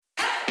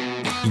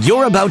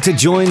You're about to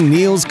join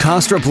Niels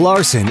Kostrup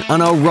Larsen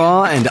on a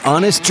raw and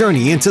honest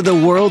journey into the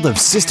world of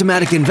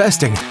systematic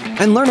investing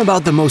and learn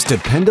about the most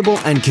dependable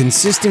and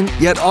consistent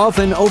yet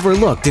often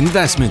overlooked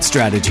investment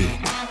strategy.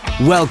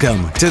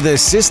 Welcome to the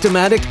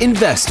Systematic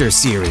Investor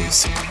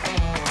Series.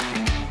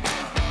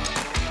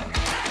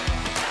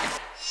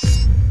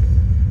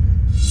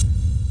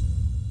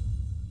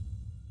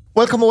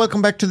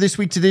 Welcome back to this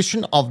week's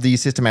edition of the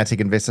Systematic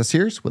Investor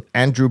Series with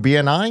Andrew B.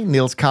 and I,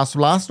 Niels Kostrup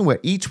Larsen, where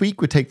each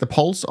week we take the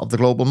pulse of the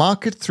global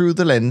market through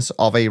the lens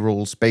of a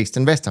rules-based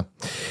investor.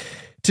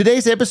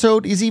 Today's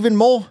episode is even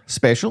more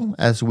special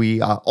as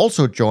we are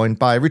also joined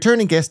by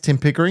returning guest Tim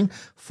Pickering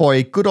for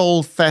a good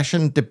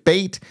old-fashioned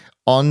debate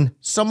on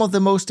some of the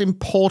most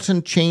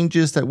important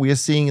changes that we are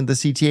seeing in the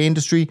CTA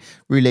industry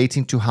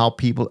relating to how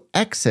people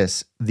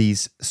access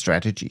these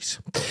strategies.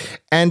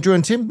 Andrew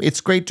and Tim,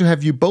 it's great to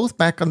have you both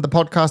back on the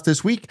podcast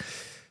this week.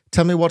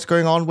 Tell me what's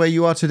going on where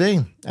you are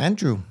today.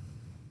 Andrew.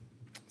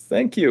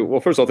 Thank you. Well,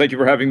 first of all, thank you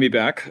for having me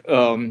back.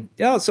 So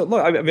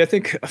look, I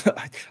think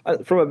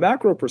from a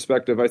macro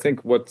perspective, I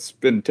think what's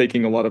been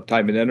taking a lot of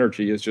time and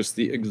energy is just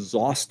the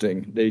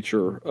exhausting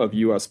nature of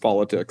U.S.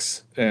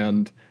 politics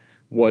and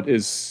what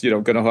is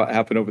going to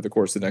happen over the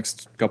course of the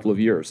next couple of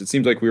years. It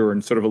seems like we were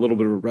in sort of a little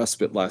bit of a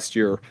respite last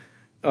year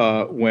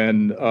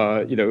when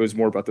it was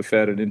more about the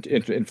Fed and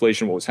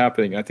inflation, what was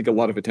happening. I think a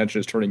lot of attention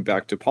is turning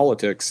back to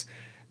politics,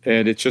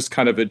 and it's just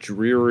kind of a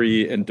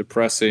dreary and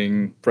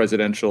depressing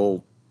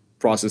presidential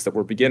process that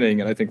we're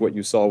beginning. And I think what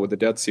you saw with the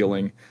debt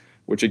ceiling,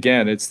 which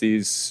again, it's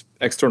these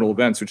external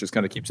events, which just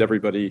kind of keeps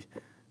everybody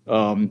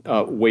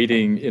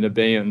waiting in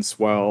abeyance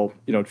while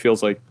it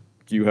feels like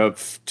you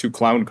have two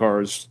clown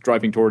cars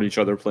driving toward each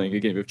other playing a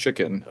game of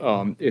chicken.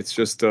 It's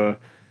just, I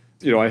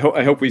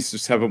hope we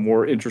just have a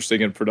more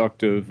interesting and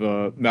productive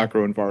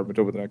macro environment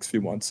over the next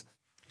few months.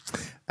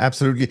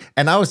 Absolutely.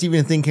 And I was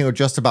even thinking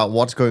just about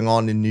what's going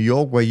on in New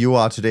York, where you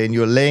are today, and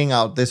you're laying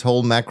out this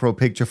whole macro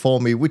picture for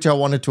me, which I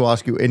wanted to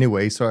ask you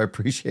anyway. So I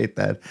appreciate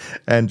that,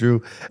 Andrew.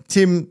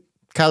 Tim,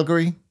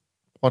 Calgary,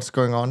 what's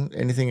going on?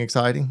 Anything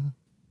exciting?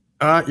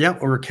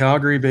 We're a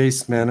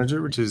Calgary-based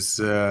manager, which is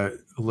a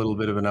little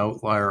bit of an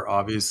outlier.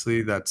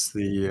 Obviously, that's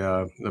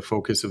the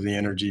focus of the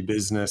energy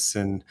business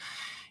in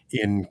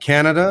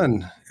Canada,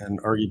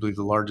 and arguably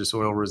the largest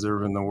oil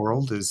reserve in the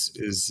world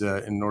is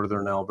in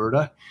northern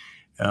Alberta.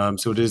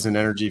 So it is an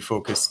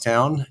energy-focused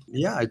town.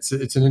 Yeah, it's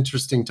an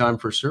interesting time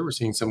for sure. We're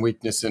seeing some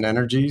weakness in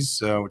energies,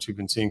 which we've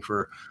been seeing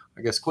for,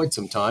 I guess, quite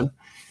some time.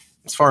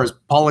 As far as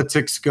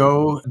politics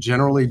go,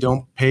 generally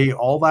don't pay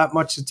all that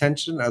much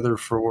attention other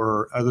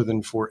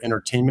than for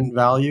entertainment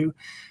value.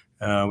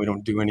 We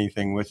don't do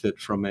anything with it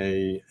from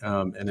an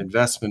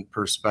investment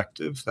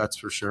perspective, that's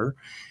for sure.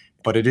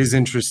 But it is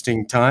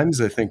interesting times.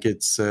 I think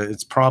it's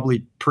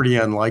probably pretty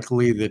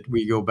unlikely that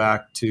we go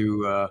back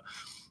to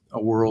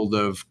a world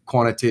of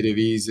quantitative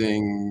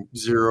easing,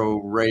 zero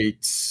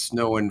rates,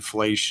 no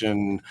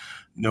inflation,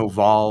 no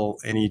vol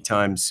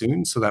anytime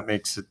soon. So that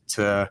makes it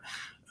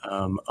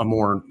a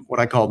more what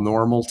I call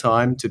normal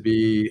time to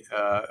be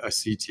a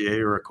CTA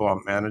or a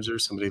co-op manager,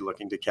 somebody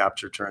looking to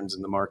capture trends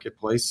in the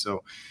marketplace.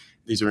 So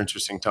these are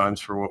interesting times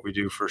for what we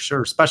do for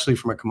sure, especially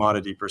from a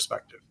commodity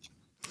perspective.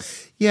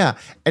 Yeah,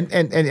 and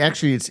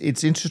actually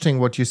it's interesting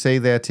what you say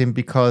there, Tim,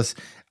 because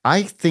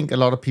I think a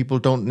lot of people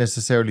don't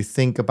necessarily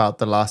think about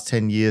the last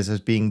 10 years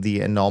as being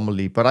the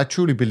anomaly, but I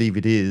truly believe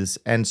it is.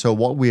 And so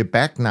what we're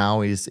back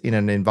now is in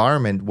an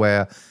environment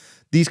where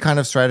these kind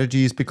of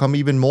strategies become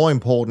even more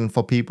important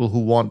for people who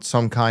want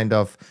some kind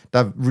of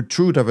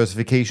true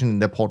diversification in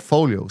their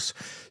portfolios.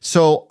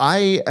 So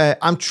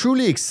I'm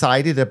truly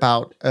excited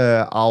about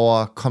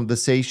our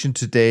conversation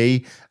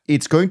today.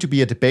 It's going to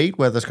be a debate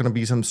where there's going to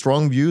be some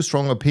strong views,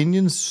 strong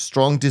opinions,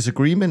 strong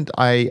disagreement,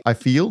 I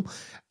feel.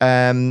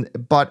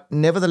 But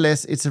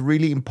nevertheless, it's a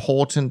really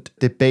important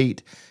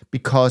debate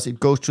because it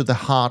goes to the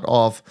heart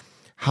of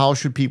how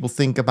should people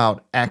think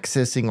about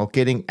accessing or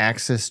getting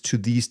access to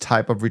these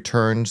type of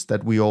returns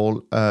that we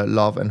all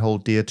love and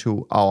hold dear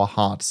to our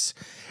hearts.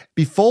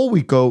 Before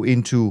we go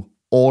into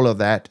all of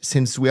that,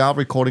 since we are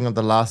recording on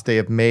the last day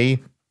of May,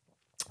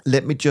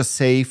 let me just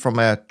say from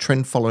a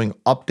trend following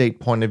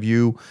update point of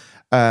view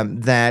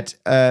that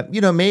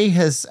May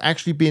has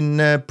actually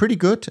been pretty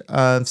good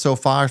so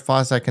far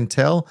as I can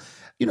tell.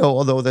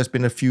 Although there's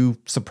been a few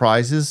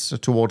surprises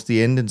towards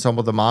the end in some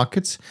of the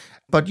markets.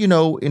 But,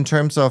 in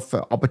terms of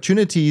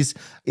opportunities,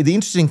 the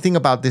interesting thing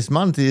about this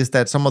month is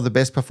that some of the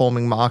best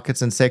performing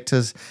markets and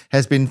sectors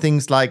has been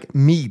things like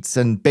meats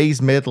and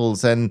base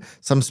metals and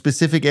some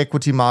specific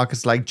equity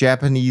markets like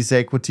Japanese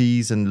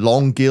equities and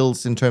long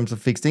gilts in terms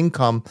of fixed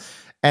income.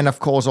 And of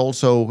course,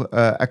 also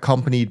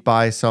accompanied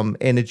by some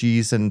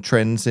energies and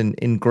trends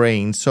in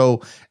grain.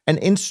 So an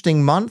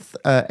interesting month,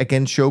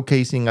 again,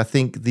 showcasing, I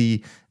think,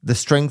 the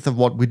strength of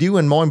what we do,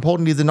 and more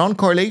importantly, the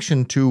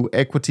non-correlation to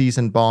equities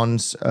and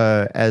bonds,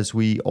 as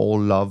we all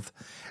love.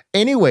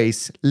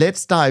 Anyways,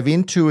 let's dive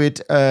into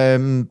it.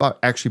 But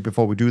actually,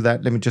 before we do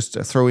that, let me just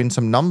throw in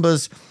some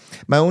numbers.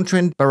 My own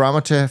trend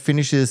barometer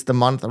finishes the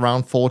month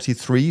around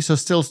 43, so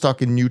still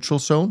stuck in neutral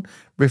zone,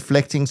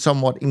 reflecting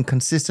somewhat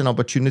inconsistent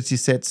opportunity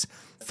sets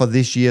for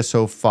this year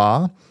so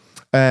far.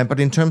 But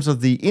in terms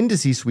of the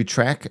indices we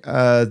track,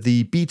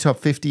 the B Top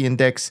 50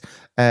 index,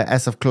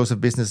 as of close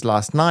of business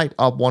last night,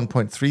 up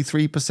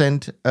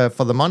 1.33%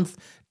 for the month,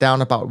 down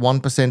about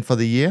 1% for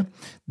the year.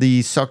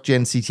 The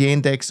SocGen CTA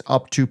index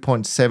up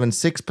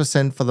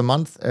 2.76% for the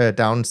month,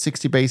 down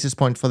 60 basis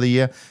points for the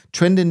year.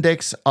 Trend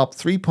index up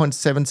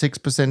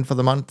 3.76% for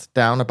the month,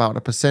 down about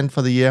 1%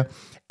 for the year.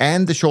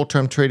 And the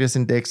short-term traders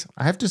index,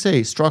 I have to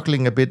say,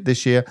 struggling a bit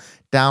this year,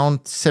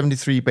 down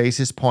 73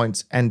 basis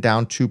points and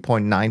down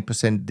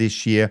 2.9%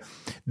 this year.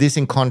 This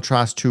in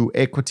contrast to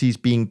equities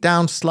being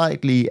down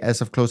slightly as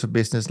of close of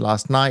business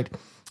last night,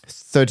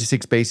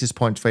 36 basis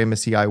points for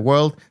MSCI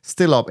World,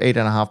 still up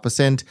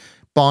 8.5%.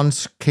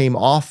 Bonds came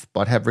off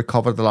but have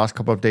recovered the last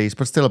couple of days,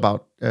 but still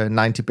about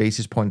 90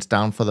 basis points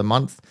down for the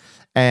month.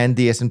 And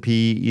the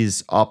S&P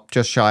is up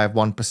just shy of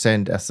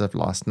 1% as of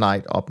last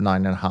night, up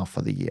 9.5%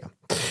 for the year.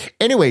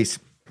 Anyways,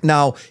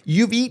 now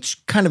you've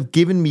each kind of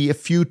given me a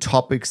few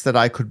topics that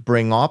I could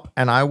bring up,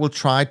 and I will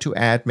try to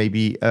add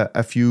maybe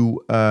a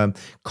few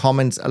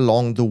comments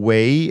along the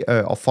way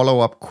or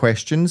follow-up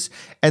questions.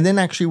 And then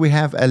actually we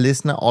have a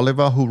listener,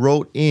 Oliver, who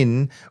wrote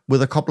in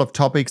with a couple of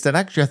topics that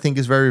actually I think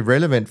is very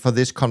relevant for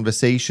this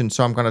conversation.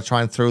 So I'm going to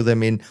try and throw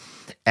them in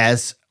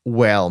as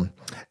well.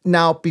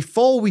 Now,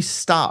 before we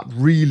start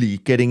really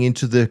getting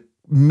into the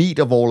meat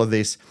of all of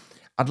this,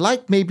 I'd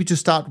like maybe to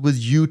start with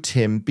you,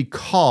 Tim,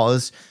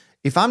 because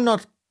if I'm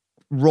not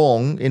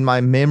wrong in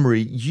my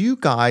memory, you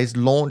guys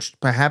launched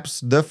perhaps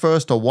the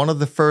first or one of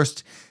the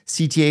first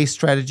CTA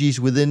strategies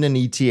within an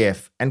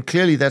ETF. And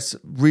clearly that's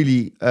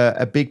really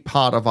a big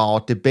part of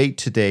our debate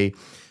today.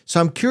 So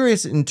I'm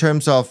curious in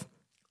terms of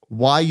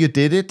why you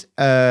did it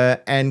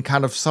and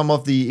kind of some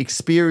of the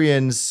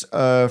experience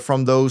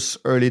from those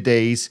early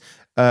days.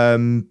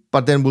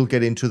 But then we'll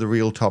get into the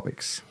real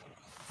topics.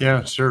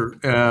 Yeah, sure.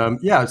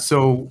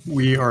 So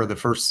we are the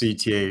first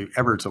CTA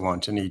ever to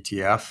launch an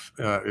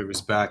ETF. It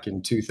was back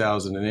in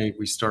 2008.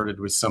 We started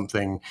with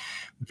something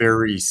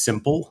very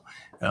simple.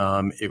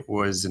 It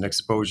was an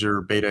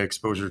beta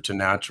exposure to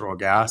natural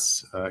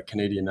gas,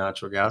 Canadian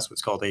natural gas,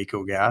 what's called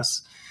ACO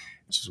gas,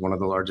 which is one of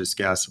the largest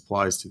gas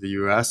supplies to the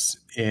US.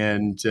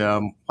 And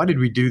why did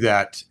we do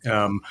that?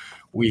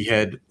 We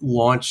had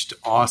launched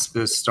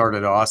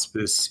started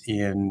Auspice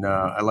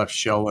I left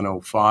Shell in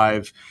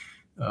 2005.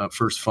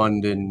 First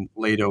fund in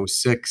late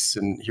 2006,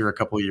 and here a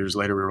couple of years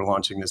later, we were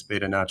launching this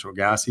beta natural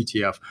gas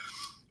ETF.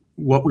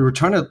 What we were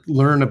trying to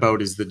learn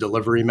about is the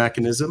delivery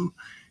mechanism.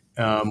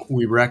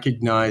 We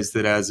recognized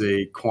that as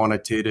a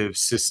quantitative,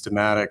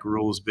 systematic,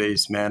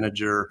 rules-based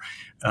manager,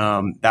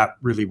 that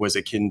really was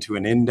akin to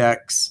an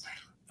index.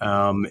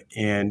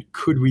 And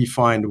could we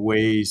find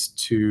ways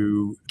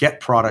to get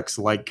products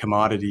like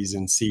commodities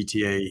and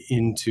CTA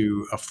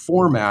into a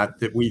format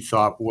that we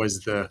thought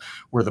was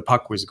where the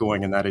puck was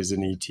going, and that is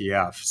an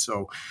ETF.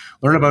 So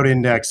learn about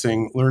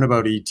indexing, learn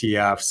about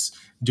ETFs,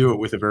 do it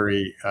with a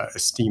very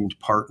esteemed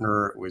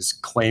partner. It was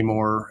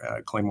Claymore.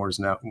 Claymore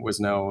was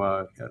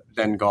now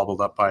then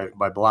gobbled up by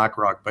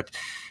BlackRock, but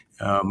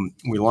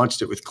we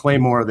launched it with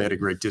Claymore. They had a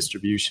great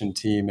distribution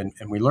team, and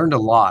we learned a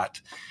lot.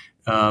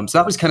 So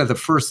that was kind of the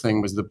first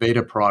thing, was the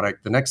beta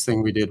product. The next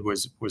thing we did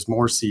was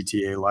more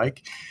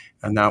CTA-like,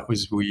 and that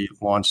was we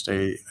launched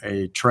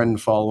a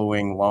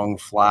trend-following long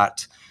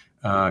flat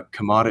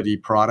commodity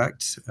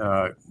product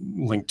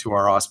linked to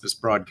our Auspice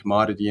Broad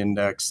Commodity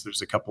Index.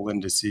 There's a couple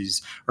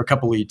indices or a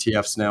couple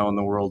ETFs now in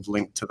the world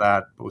linked to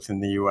that, both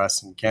in the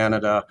US and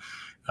Canada.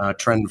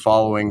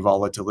 Trend-following,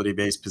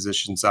 volatility-based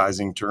position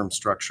sizing, term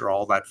structure,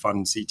 all that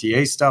fun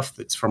CTA stuff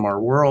that's from our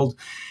world.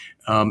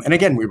 And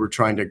again, we were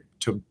trying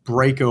to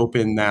break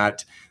open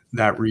that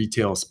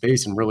retail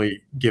space and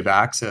really give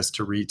access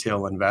to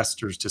retail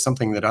investors to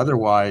something that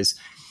otherwise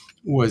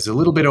was a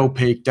little bit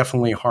opaque,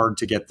 definitely hard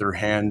to get their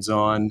hands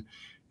on.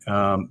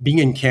 Being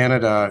in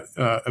Canada,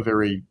 a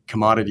very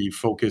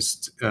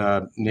commodity-focused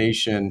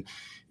nation,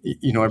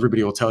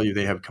 everybody will tell you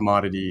they have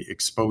commodity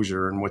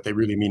exposure, and what they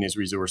really mean is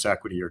resource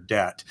equity or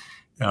debt.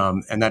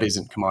 And that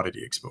isn't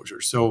commodity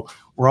exposure. So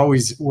we're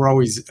always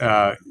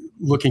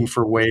looking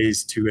for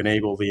ways to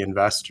enable the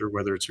investor,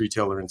 whether it's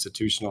retail or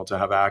institutional, to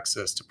have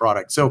access to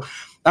products. So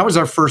that was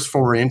our first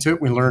foray into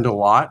it. We learned a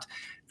lot.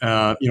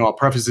 I'll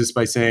preface this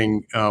by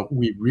saying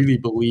we really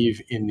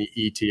believe in the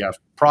ETF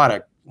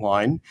product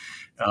line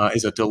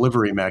as a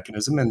delivery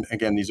mechanism. And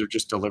again, these are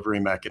just delivery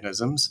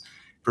mechanisms,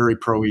 very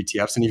pro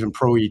ETFs and even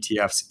pro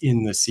ETFs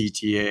in the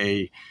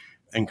CTA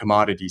and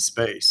commodity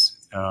space.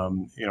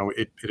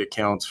 It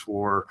accounts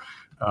for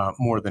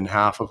more than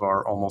half of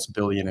our almost $1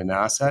 billion in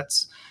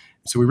assets.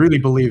 So we really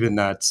believe in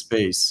that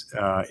space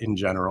in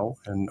general.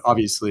 And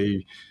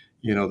obviously,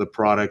 the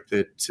product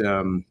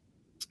that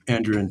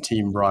Andrew and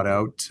team brought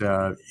out,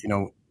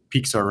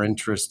 piques our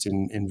interest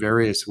in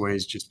various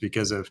ways, just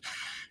because of,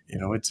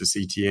 it's a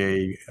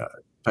CTA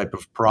type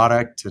of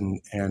product,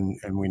 and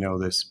we know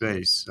this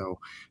space. So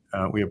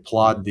we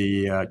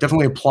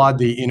definitely applaud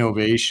the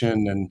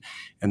innovation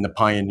and the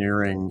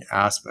pioneering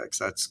aspects.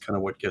 That's kind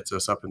of what gets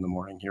us up in the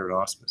morning here at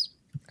Auspice.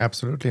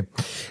 Absolutely.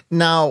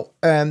 Now,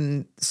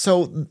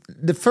 so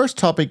the first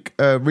topic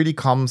really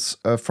comes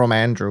from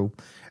Andrew.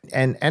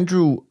 And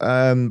Andrew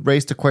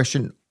raised the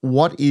question,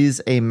 what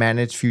is a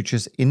managed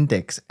futures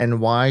index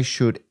and why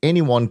should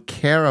anyone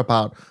care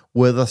about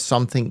whether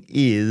something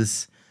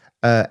is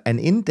an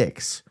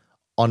index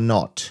or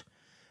not?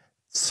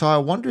 So I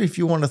wonder if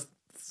you want to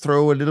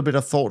throw a little bit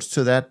of thoughts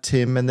to that,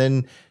 Tim, and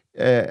then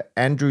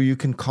Andrew, you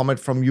can comment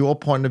from your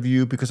point of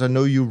view, because I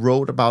know you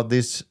wrote about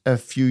this a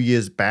few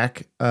years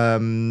back.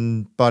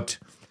 But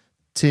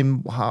Tim,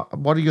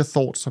 what are your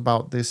thoughts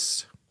about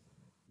this?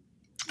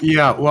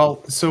 Yeah,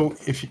 well, so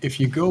if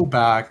you go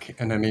back,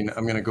 and I mean,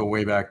 I'm going to go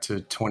way back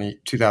to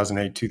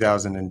 2008,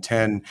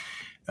 2010,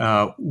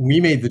 we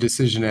made the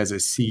decision as a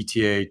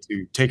CTA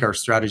to take our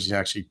strategy and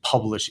actually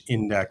publish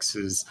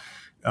indexes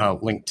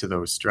linked to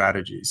those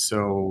strategies.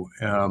 So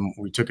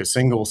we took a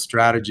single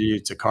strategy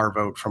to carve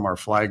out from our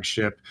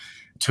flagship,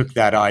 took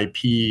that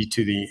IP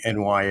to the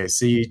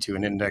NYSE, to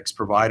an index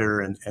provider,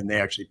 and they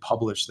actually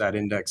published that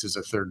index as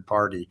a third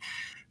party.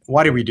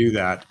 Why did we do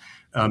that?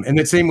 And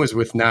the same was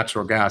with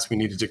natural gas. We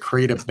needed to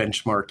create a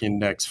benchmark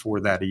index for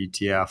that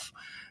ETF,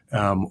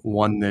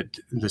 one that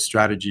the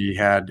strategy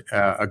had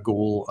a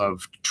goal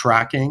of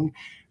tracking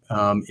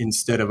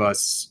instead of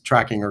us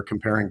tracking or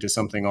comparing to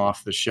something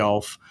off the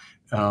shelf.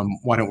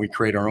 Why don't we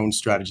create our own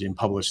strategy and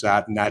publish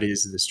that? And that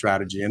is the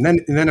strategy. And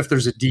then if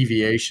there's a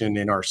deviation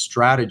in our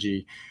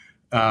strategy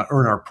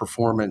or in our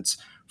performance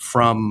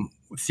from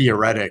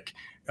theoretic,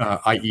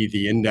 i.e.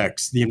 the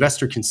index, the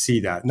investor can see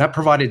that. And that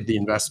provided the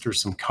investor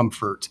some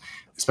comfort,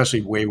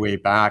 especially way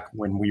back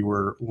when we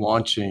were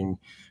launching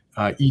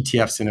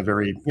ETFs in a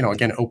very,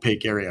 again,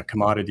 opaque area,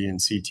 commodity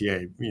and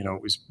CTA.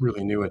 It was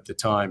really new at the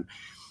time.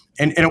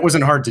 And it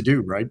wasn't hard to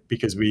do, right?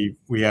 Because we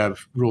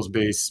have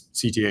rules-based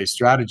CTA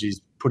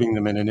strategies. Putting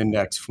them in an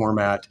index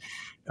format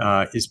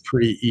is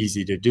pretty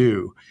easy to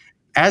do,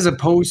 as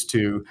opposed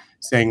to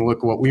saying,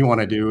 look, what we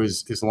want to do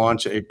is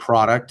launch a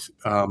product.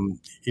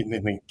 In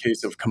the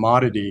case of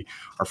commodity,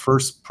 our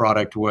first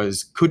product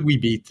was, could we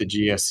beat the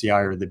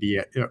GSCI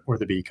or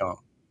the BCom?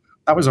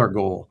 That was our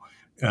goal.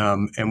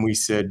 And we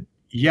said,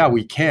 yeah,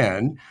 we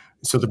can.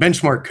 So the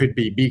benchmark could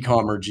be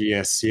BCom or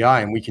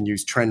GSCI, and we can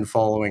use trend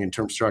following and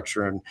term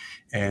structure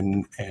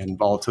and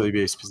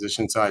volatility-based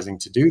position sizing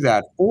to do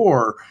that.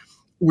 Or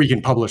we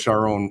can publish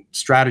our own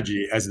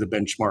strategy as the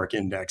benchmark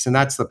index. And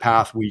that's the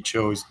path we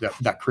chose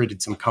that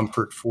created some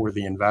comfort for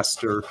the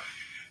investor.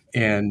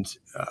 And,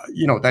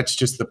 that's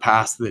just the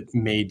path that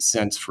made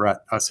sense for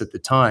us at the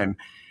time.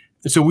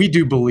 So we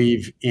do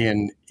believe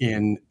in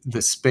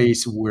the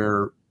space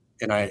where,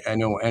 and I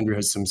know Andrew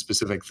has some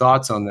specific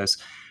thoughts on this,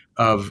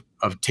 of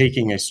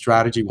taking a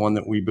strategy, one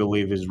that we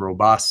believe is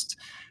robust,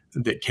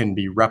 that can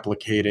be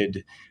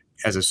replicated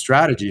as a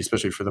strategy,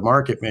 especially for the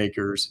market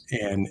makers,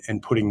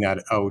 and putting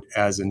that out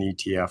as an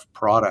ETF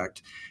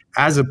product,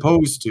 as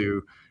opposed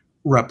to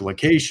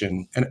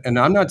replication. And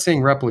I'm not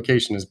saying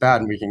replication is bad,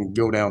 and we can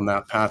go down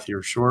that path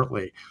here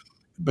shortly,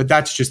 but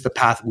that's just the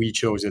path we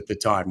chose at the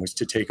time, was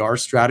to take our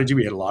strategy.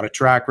 We had a lot of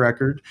track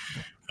record.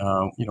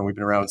 We've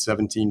been around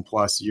 17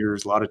 plus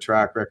years, a lot of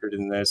track record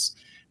in this,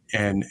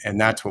 and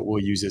that's what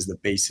we'll use as the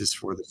basis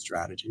for the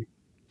strategy.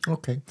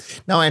 Okay.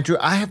 Now, Andrew,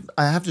 I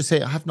have to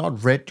say I have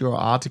not read your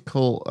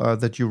article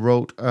that you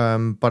wrote,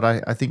 but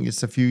I think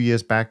it's a few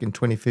years back in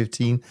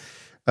 2015.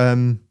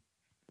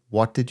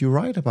 What did you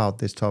write about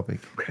this topic?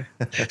 Okay.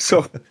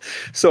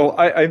 So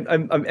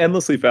I'm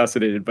endlessly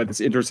fascinated by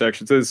this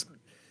intersection. So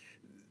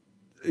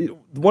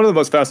one of the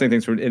most fascinating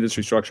things from an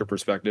industry structure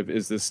perspective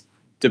is this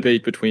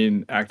debate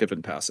between active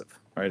and passive,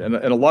 right? And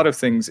a lot of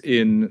things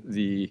in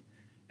the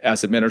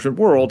asset management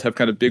world have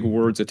kind of big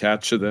words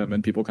attached to them,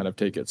 and people kind of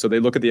take it. So they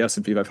look at the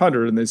S&P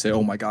 500 and they say,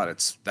 "Oh my God,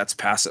 that's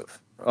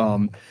passive."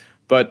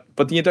 But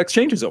the index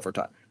changes over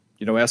time.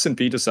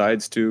 S&P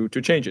decides to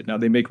change it. Now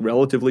they make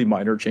relatively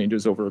minor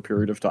changes over a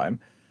period of time.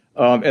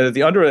 And at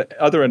the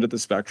other end of the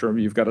spectrum,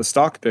 you've got a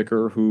stock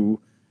picker who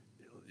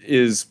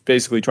is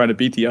basically trying to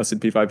beat the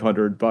S&P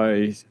 500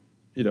 by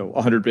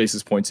 100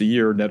 basis points a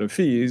year net of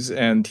fees,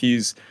 and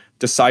he's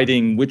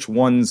deciding which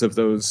ones of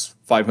those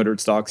 500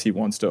 stocks he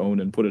wants to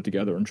own and put it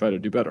together and try to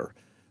do better.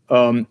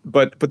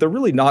 But they're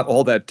really not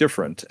all that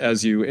different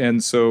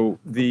and so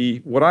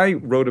what I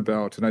wrote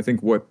about, and I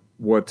think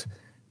what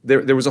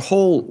there was a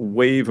whole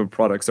wave of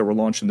products that were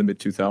launched in the mid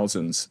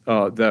 2000s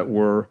that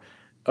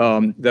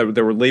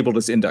were labeled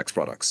as index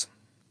products,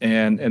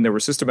 and they were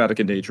systematic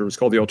in nature. It was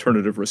called the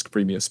alternative risk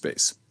premia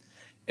space,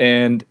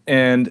 and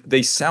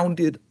they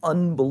sounded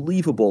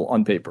unbelievable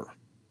on paper.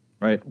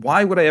 Right?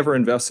 Why would I ever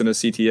invest in a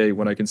CTA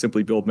when I can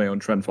simply build my own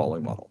trend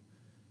following model?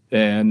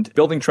 And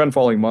building trend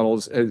following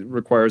models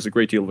requires a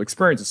great deal of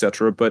experience, et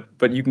cetera.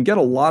 But you can get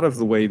a lot of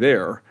the way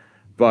there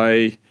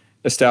by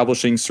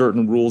establishing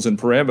certain rules and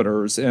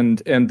parameters.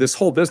 And this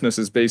whole business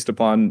is based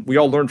upon, we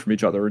all learn from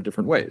each other in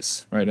different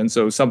ways, right? And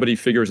so somebody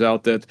figures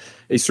out that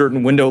a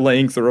certain window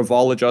length or a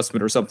vol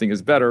adjustment or something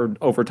is better.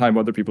 Over time,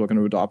 other people are going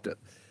to adopt it.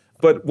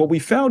 But what we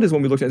found is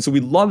when we looked at it, so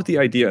we loved the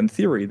idea in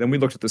theory, then we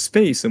looked at the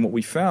space and what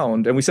we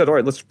found, and we said, all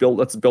right, let's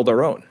build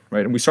our own,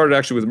 right? And we started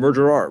actually with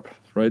merger arb,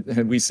 right?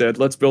 And we said,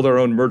 let's build our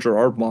own merger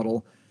arb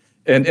model.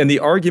 And the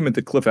argument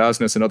that Cliff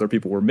Asness and other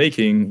people were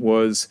making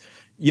was,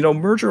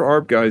 merger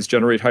arb guys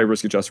generate high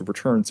risk adjusted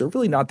returns. They're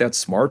really not that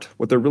smart.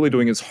 What they're really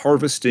doing is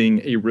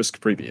harvesting a risk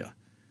premia,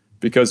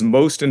 because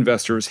most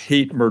investors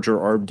hate merger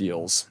arb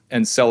deals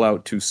and sell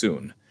out too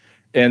soon.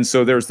 And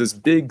so there's this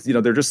big,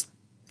 they're just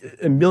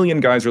a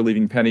million guys are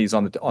leaving pennies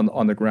on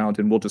the ground,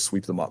 and we'll just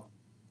sweep them up.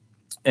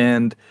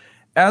 And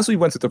as we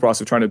went through the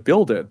process of trying to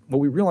build it, what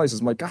we realized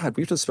is, my God,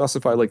 we have to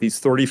specify like these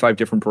 35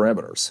 different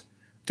parameters.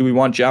 Do we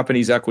want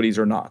Japanese equities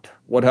or not?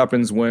 What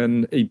happens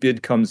when a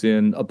bid comes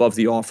in above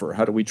the offer?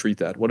 How do we treat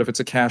that? What if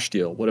it's a cash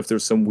deal? What if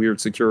there's some weird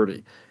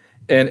security?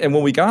 And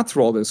when we got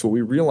through all this, what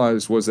we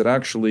realized was that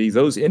actually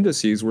those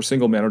indices were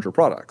single manager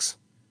products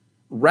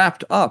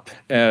wrapped up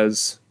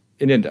as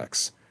an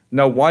index.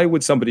 Now, why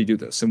would somebody do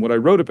this? And what I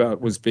wrote about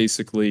was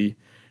basically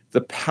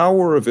the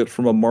power of it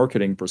from a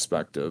marketing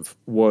perspective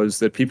was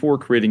that people were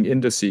creating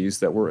indices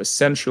that were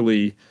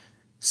essentially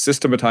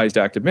systematized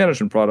active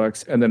management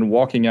products and then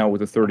walking out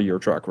with a 30-year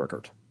track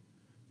record.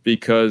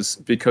 Because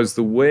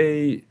the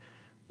way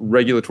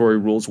regulatory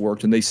rules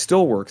worked, and they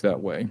still work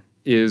that way,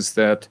 is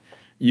that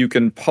you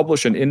can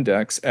publish an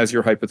index as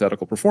your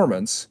hypothetical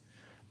performance,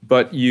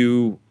 but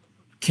you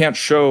can't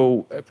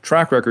show a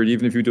track record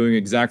even if you're doing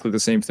exactly the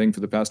same thing for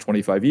the past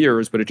 25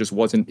 years, but it just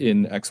wasn't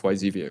in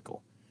XYZ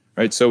vehicle.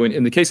 Right. So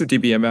in the case of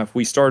DBMF,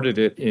 we started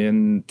it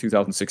in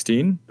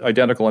 2016,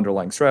 identical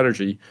underlying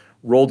strategy,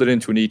 rolled it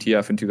into an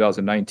ETF in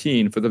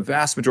 2019. For the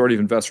vast majority of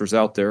investors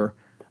out there,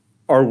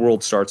 our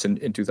world starts in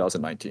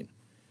 2019.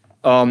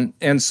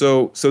 And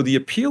so the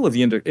appeal of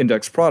the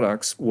index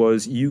products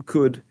was you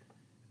could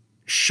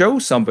show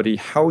somebody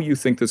how you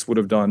think this would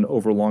have done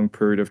over a long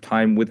period of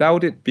time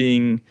without it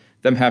being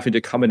them having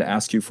to come and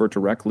ask you for it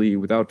directly,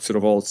 without sort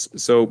of all.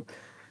 So,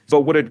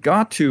 but what it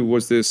got to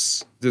was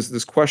this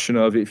question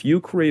of, if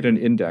you create an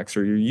index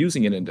or you're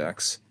using an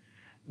index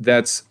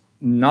that's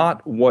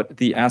not what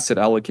the asset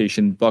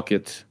allocation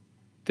bucket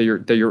that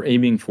you're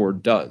aiming for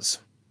does,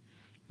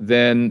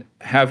 then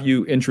have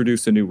you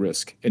introduced a new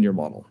risk in your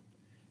model?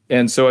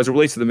 And so as it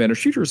relates to the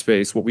managed future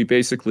space, what we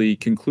basically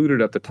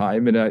concluded at the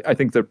time, and I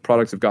think the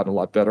products have gotten a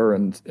lot better,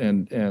 and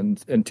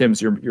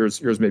Tim's,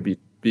 yours may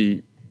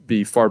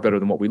be far better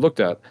than what we looked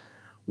at,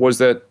 was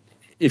that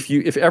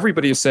if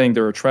everybody is saying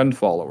they're a trend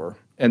follower,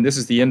 and this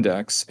is the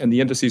index, and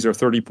the indices are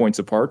 30 points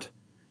apart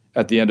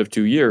at the end of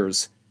 2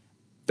 years,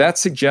 that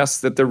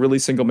suggests that they're really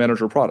single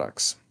manager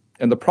products.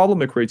 And the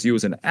problem it creates you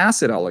as an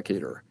asset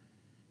allocator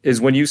is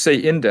when you say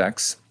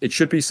index, it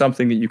should be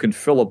something that you can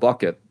fill a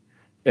bucket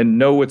and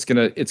know it's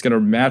gonna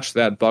match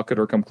that bucket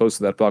or come close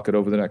to that bucket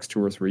over the next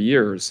 2 or 3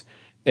 years.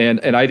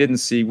 And we didn't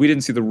see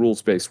the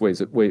rules-based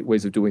ways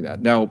of doing that.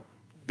 Now,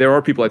 there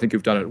are people I think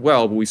who've done it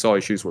well, but we saw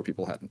issues where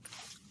people hadn't.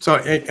 So,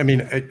 I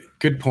mean,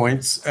 good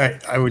points.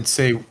 I would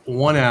say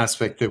one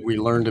aspect that we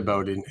learned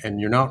about,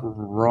 and you're not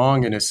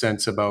wrong in a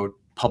sense about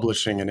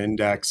publishing an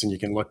index, and you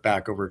can look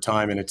back over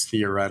time and it's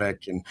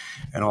theoretic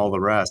and all the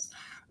rest.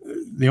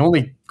 The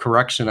only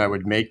correction I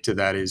would make to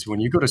that is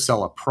when you go to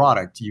sell a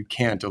product, you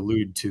can't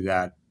allude to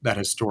that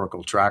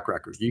historical track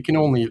record. You can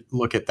only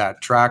look at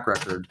that track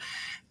record.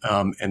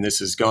 And this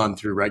has gone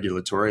through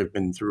regulatory. I've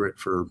been through it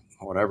for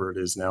whatever it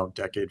is now,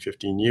 decade,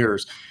 15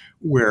 years,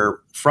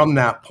 where from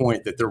that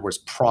point that there was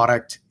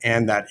product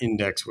and that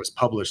index was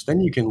published,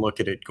 then you can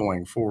look at it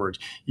going forward.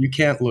 You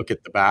can't look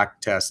at the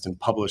back test and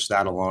publish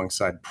that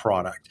alongside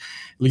product.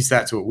 At least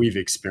that's what we've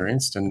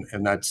experienced. And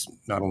that's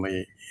not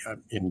only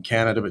in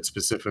Canada, but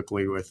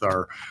specifically with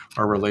our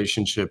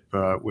relationship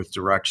with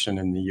Direction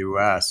in the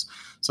US.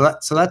 So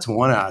that's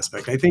one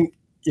aspect. I think,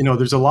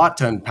 there's a lot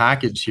to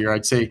unpackage here.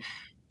 I'd say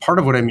part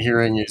of what I'm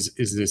hearing is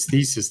this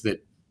thesis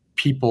that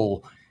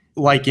people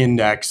like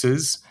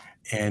indexes,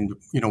 and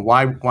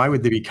why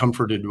would they be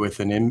comforted with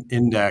an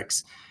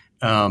index?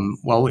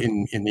 Well,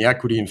 in the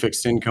equity and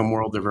fixed income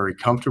world, they're very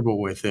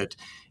comfortable with it.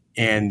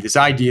 And this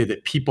idea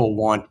that people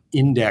want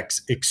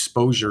index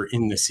exposure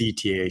in the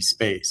CTA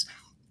space,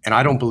 and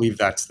I don't believe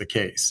that's the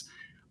case.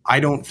 I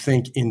don't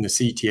think in the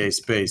CTA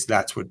space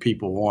that's what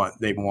people want.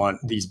 They want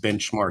these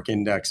benchmark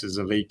indexes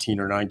of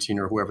 18 or 19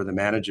 or whoever the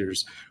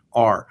managers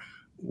are.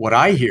 What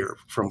I hear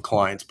from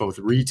clients, both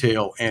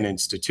retail and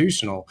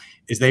institutional,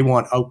 is they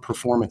want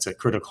outperformance at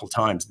critical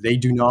times. They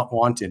do not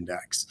want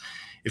index.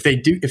 If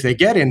they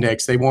get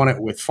index, they want it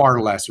with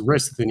far less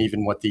risk than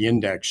even what the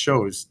index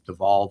shows, the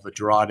vol, the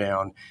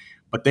drawdown.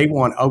 But they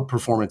want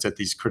outperformance at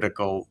these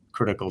critical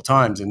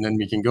times. And then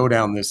we can go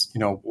down this,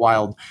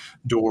 wild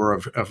door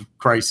of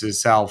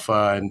crisis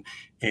alpha.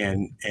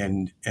 And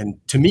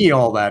to me,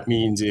 all that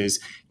means is,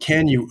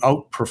 can you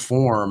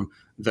outperform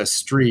the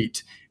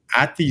street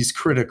at these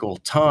critical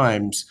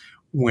times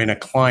when a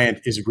client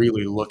is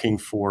really looking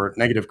for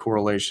negative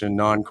correlation,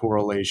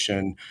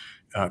 non-correlation,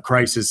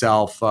 crisis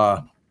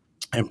alpha,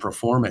 and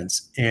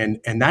performance. And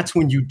that's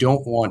when you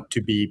don't want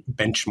to be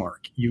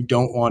benchmark. You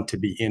don't want to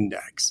be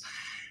index.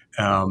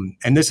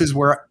 And this is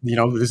where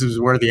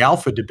the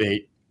alpha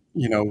debate,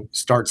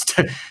 starts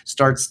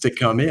to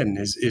come in,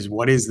 is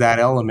what is that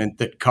element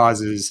that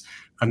causes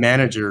a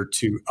manager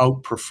to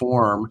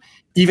outperform,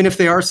 even if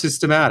they are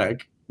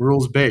systematic,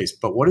 rules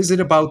based, but what is it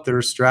about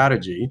their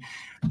strategy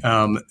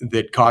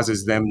that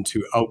causes them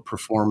to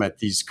outperform at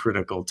these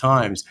critical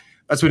times?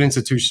 That's what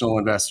institutional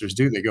investors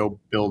do. They go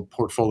build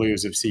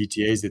portfolios of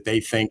CTAs that they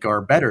think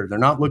are better. They're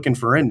not looking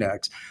for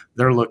index.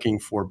 They're looking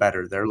for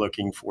better. They're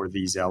looking for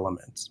these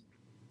elements.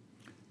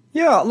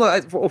 Yeah,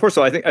 look. Well, first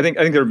of all, I think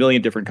there are a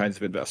million different kinds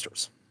of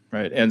investors,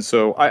 right? And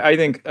so I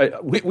think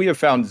we have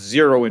found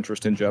zero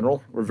interest in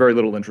general, or very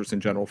little interest in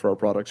general, for our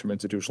products from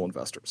institutional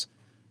investors,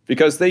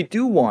 because they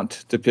do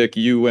want to pick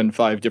you and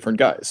 5 different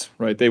guys,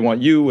 right? They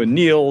want you and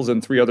Niels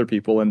and 3 other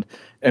people,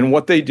 and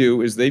what they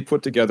do is they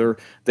put together.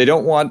 They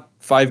don't want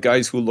 5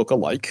 guys who look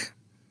alike,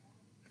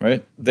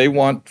 right? They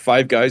want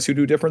 5 guys who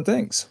do different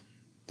things.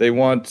 They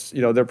want,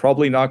 they're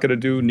probably not going to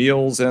do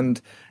Niels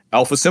and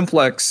Alpha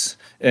Simplex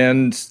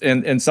and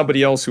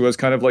somebody else who has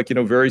kind of like,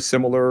 very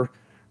similar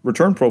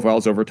return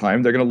profiles over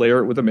time. They're going to layer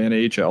it with a Man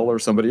AHL or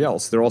somebody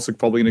else. They're also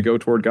probably going to go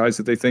toward guys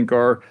that they think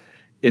are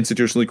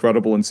institutionally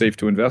credible and safe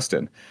to invest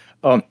in.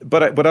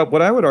 But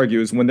what I would argue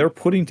is when they're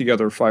putting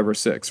together 5 or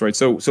 6, right?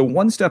 So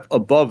one step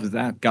above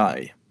that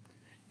guy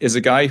is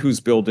a guy who's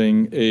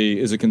building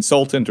is a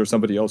consultant or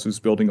somebody else who's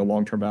building a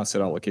long-term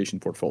asset allocation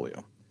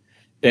portfolio.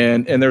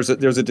 And there's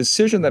a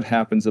decision that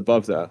happens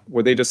above that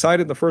where they decide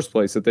in the first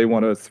place that they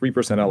want a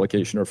 3%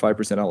 allocation or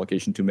 5%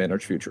 allocation to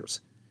managed futures.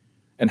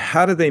 And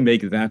how do they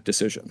make that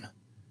decision?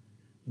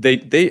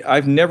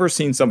 I've never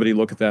seen somebody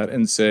look at that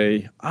and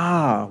say,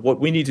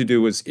 what we need to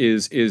do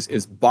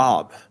is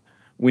Bob.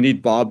 We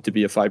need Bob to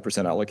be a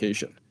 5%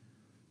 allocation.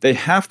 They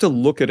have to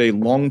look at a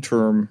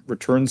long-term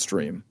return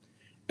stream,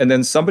 and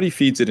then somebody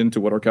feeds it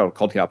into what are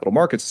called capital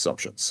markets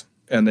assumptions.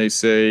 And they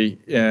say,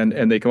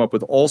 and they come up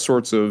with all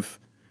sorts of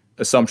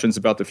assumptions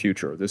about the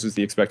future. This is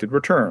the expected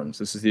returns.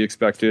 This is the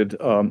expected,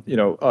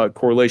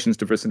 correlations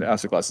to different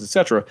asset classes, et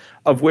cetera,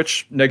 of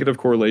which negative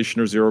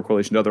correlation or zero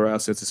correlation to other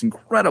assets is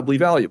incredibly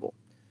valuable.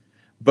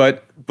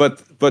 But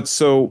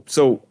so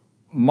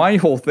my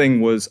whole thing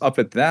was up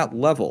at that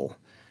level.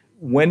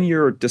 When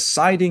you're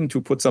deciding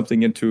to put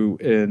something into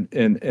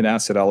an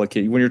asset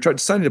allocation, when you're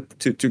deciding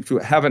to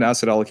have an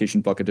asset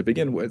allocation bucket to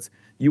begin with,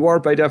 you are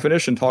by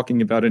definition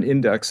talking about an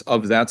index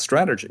of that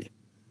strategy.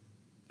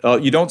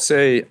 You don't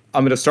say,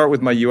 I'm going to start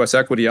with my U.S.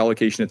 equity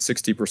allocation at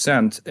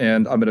 60%,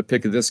 and I'm going to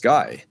pick this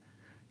guy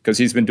because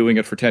he's been doing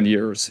it for 10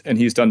 years and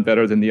he's done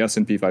better than the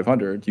S&P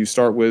 500. You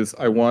start with,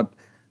 I want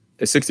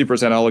a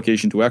 60%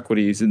 allocation to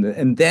equities,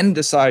 and then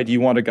decide you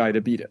want a guy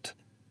to beat it.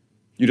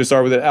 You just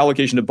start with an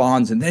allocation to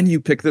bonds, and then you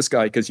pick this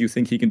guy because you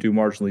think he can do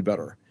marginally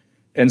better.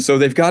 And so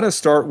they've got to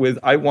start with,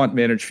 I want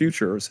managed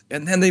futures,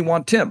 and then they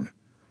want Tim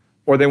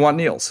or they want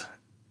Niels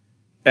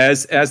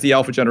as the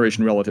alpha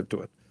generation relative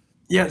to it.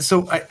 Yeah,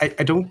 so I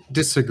don't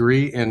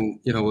disagree. And,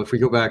 if we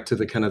go back to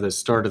the kind of the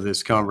start of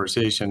this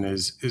conversation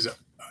is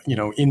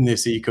in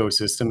this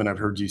ecosystem, and I've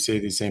heard you say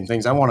these same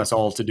things, I want us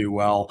all to do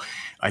well.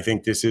 I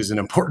think this is an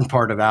important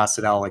part of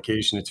asset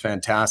allocation. It's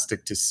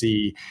fantastic to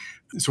see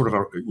sort of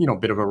a,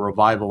 bit of a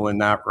revival in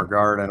that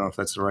regard. I don't know if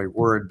that's the right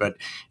word, but,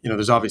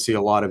 there's obviously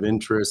a lot of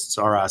interests.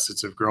 Our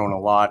assets have grown a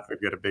lot.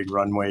 We've got a big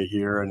runway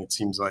here, and it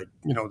seems like,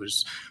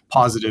 there's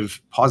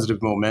positive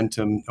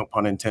momentum, no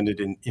pun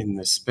intended, in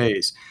this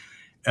space.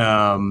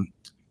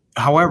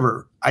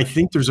 However, I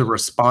think there's a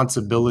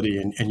responsibility,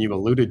 and you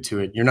alluded to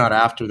it. You're not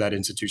after that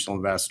institutional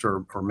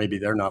investor, or maybe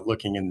they're not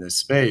looking in this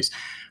space.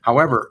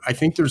 However, I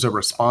think there's a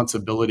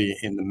responsibility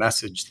in the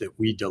message that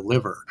we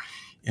deliver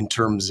in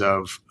terms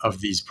of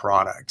these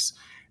products.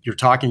 You're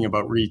talking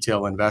about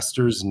retail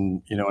investors,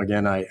 and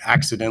again, I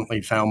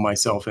accidentally found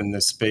myself in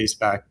this space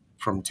back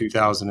from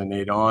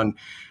 2008 on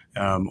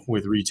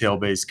with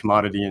retail-based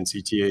commodity and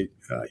CTA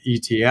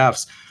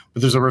ETFs. But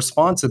there's a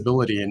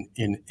responsibility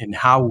in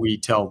how we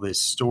tell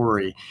this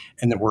story,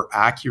 and that we're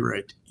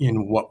accurate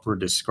in what we're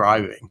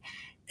describing.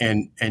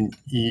 And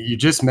you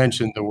just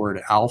mentioned the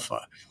word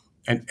alpha,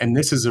 and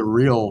this is a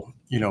real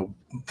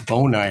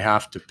bone I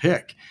have to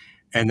pick,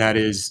 and that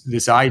is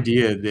this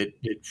idea that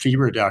fee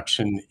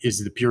reduction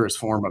is the purest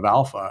form of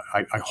alpha.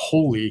 I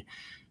wholly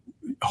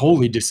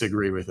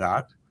disagree with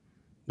that.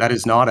 That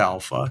is not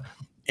alpha,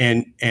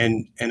 and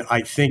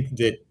I think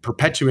that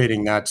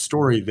perpetuating that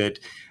story that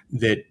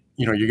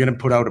you're going to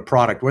put out a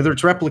product, whether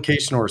it's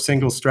replication or a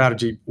single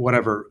strategy,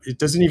 whatever, it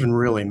doesn't even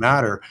really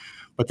matter.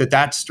 But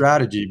that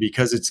strategy,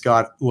 because it's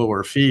got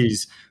lower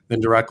fees than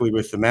directly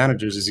with the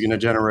managers, is going to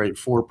generate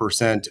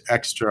 4%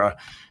 extra,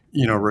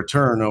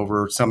 return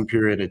over some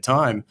period of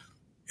time.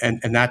 And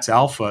that's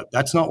alpha.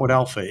 That's not what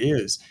alpha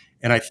is.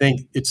 And I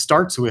think it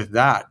starts with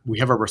that. We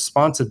have a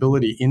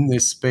responsibility in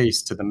this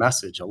space to the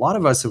message. A lot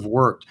of us have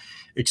worked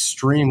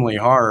extremely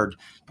hard,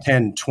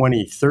 10,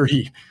 20,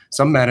 30,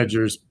 some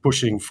managers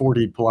pushing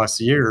 40 plus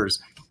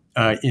years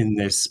in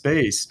this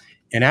space.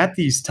 And at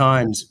these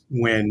times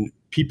when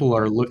people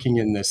are looking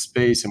in this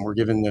space and we're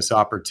given this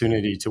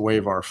opportunity to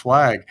wave our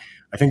flag,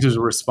 I think there's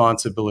a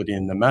responsibility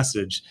in the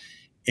message.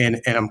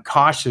 And I'm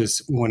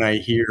cautious when I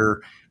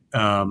hear,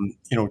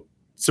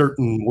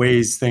 certain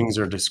ways things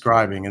are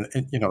describing. And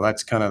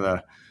that's kind of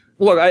the...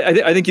 Look,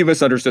 I think you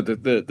misunderstood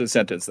the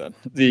sentence then.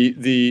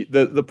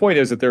 The point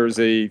is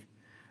that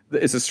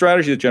it's a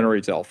strategy that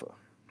generates alpha,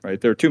 right?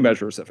 There are two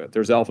measures of it.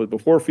 There's alpha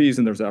before fees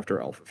and there's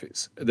after alpha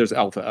fees. There's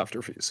alpha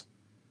after fees,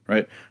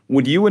 right?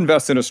 Would you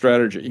invest in a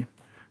strategy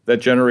that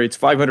generates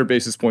 500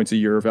 basis points a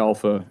year of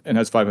alpha and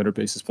has 500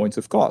 basis points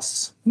of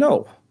costs?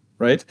 No,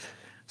 right?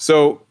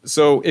 So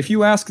if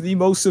you ask the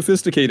most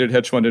sophisticated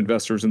hedge fund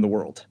investors in the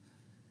world,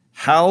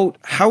 how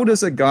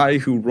does a guy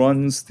who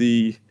runs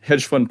the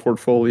hedge fund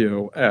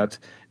portfolio at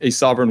a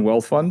sovereign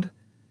wealth fund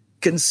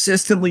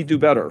consistently do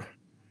better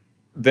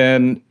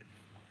than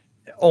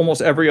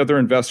almost every other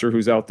investor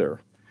who's out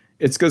there?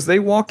 It's because they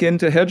walk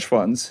into hedge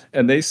funds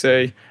and they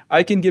say,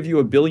 I can give you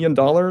 $1 billion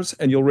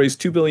and you'll raise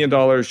 $2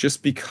 billion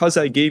just because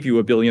I gave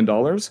you $1 billion.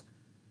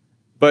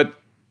 But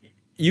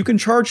you can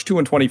charge 2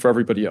 and 20 for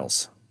everybody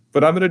else.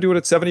 But I'm going to do it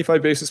at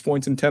 75 basis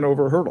points and 10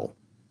 over a hurdle.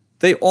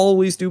 They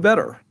always do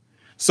better.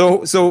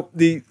 So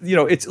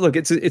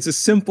it's a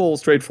simple,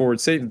 straightforward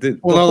statement.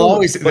 They'll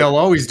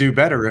always do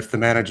better if the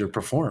manager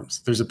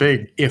performs. There's a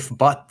big if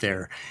but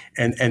there,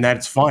 and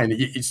that's fine.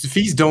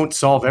 Fees don't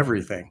solve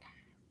everything.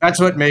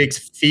 That's what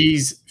makes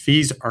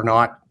fees are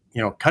not,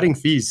 cutting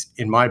fees,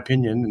 in my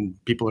opinion,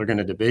 and people are going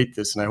to debate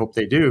this, and I hope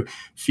they do.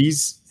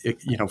 Fees,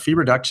 fee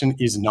reduction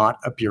is not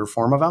a pure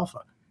form of alpha.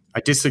 I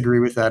disagree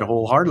with that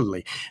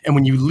wholeheartedly. And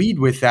when you lead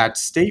with that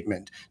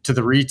statement to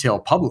the retail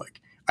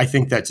public, I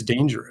think that's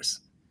dangerous.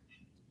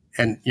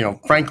 And,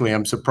 frankly,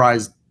 I'm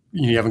surprised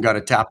you haven't got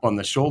a tap on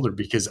the shoulder,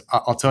 because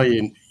I'll tell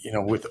you,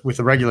 with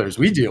the regulators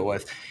we deal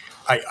with,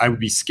 I would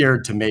be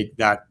scared to make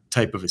that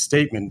type of a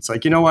statement. It's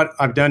like, you know what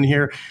I've done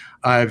here?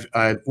 I've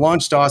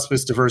launched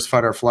Auspice,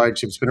 diversified our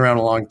flagship. It's been around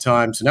a long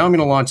time. So now I'm going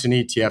to launch an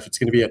ETF. It's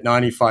going to be at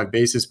 95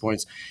 basis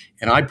points.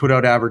 And I put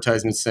out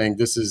advertisements saying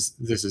this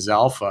is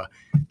alpha.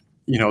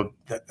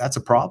 That's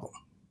a problem.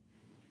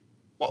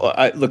 Well,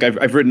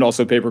 I've written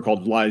also a paper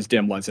called Lies,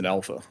 Damn Lies, and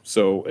Alpha.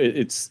 So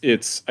it's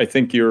I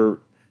think you're,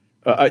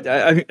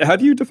 how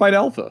do you define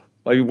alpha?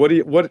 Like,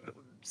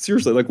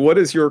 seriously, like, what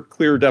is your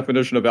clear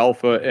definition of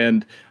alpha,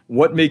 and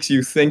what makes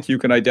you think you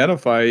can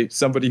identify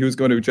somebody who's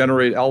going to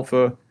generate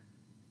alpha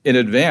in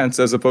advance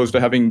as opposed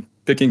to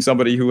picking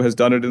somebody who has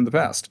done it in the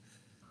past?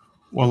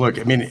 Well, look,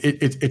 I mean,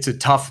 it's a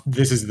tough.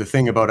 This is the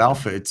thing about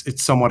alpha.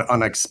 It's somewhat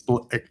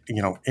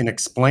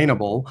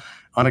inexplainable,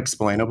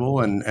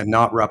 and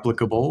not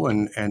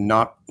replicable, and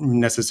not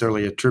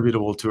necessarily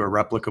attributable to a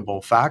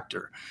replicable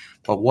factor.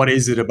 But what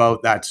is it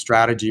about that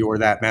strategy or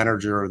that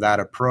manager or that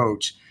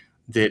approach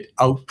that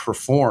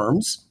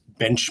outperforms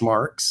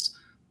benchmarks,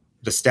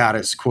 the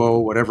status quo,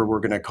 whatever we're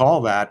going to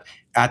call that,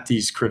 at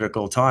these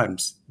critical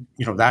times?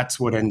 That's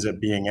what ends up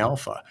being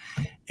alpha.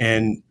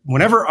 And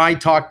whenever I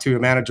talk to a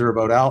manager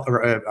about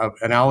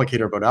an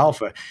allocator about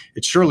alpha,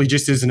 it surely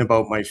just isn't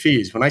about my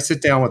fees. When I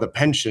sit down with a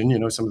pension,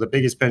 some of the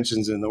biggest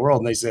pensions in the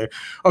world, and they say,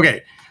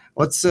 okay,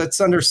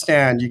 let's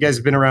understand, you guys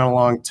have been around a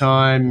long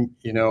time,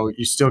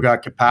 you still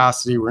got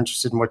capacity, we're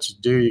interested in what you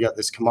do, you got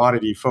this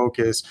commodity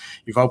focus,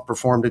 you've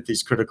outperformed at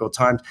these critical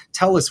times.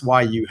 Tell us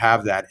why you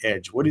have that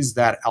edge. What is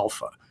that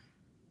alpha?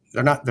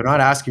 They're not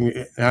asking me.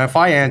 And if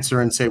I answer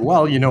and say,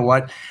 well, you know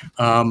what,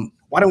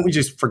 why don't we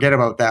just forget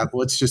about that?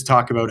 Let's just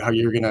talk about how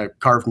you're going to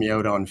carve me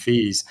out on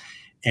fees,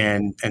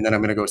 and then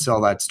I'm going to go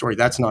sell that story.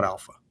 That's not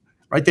alpha,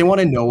 right? They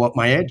want to know what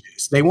my edge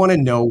is. They want to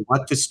know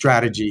what the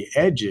strategy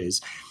edge is.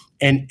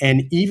 And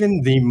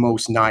even the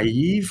most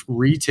naive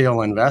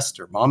retail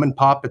investor, mom and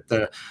pop at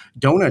the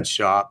donut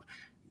shop,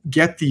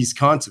 get these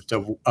concepts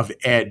of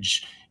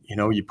edge.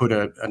 You put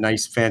a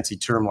nice fancy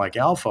term like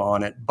alpha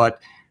on it,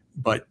 but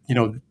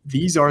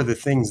these are the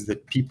things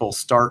that people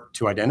start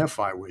to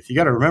identify with. You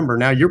got to remember,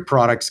 now your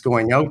product's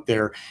going out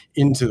there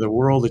into the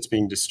world. It's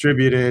being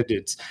distributed.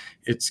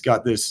 It's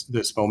got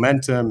this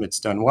momentum.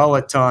 It's done well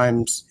at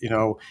times.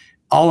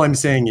 All I'm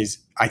saying is,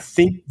 I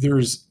think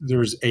there's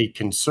a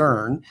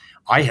concern.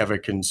 I have a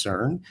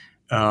concern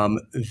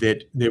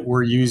that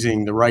we're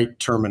using the right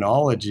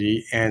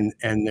terminology and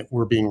that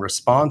we're being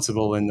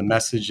responsible in the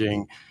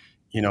messaging,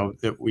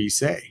 that we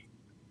say.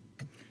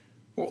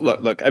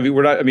 Look. I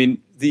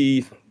mean,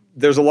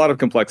 there's a lot of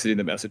complexity in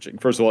the messaging.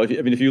 First of all,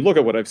 if you look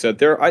at what I've said,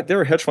 there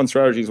are hedge fund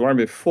strategies where I'm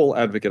a full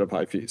advocate of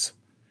high fees.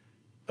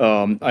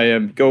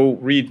 Go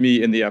read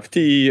me in the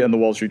FT and the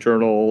Wall Street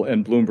Journal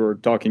and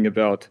Bloomberg talking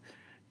about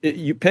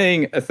you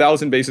paying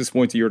 1,000 basis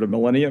points a year to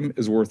Millennium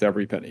is worth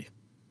every penny.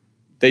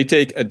 They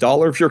take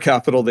 $1 of your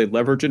capital, they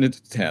leverage it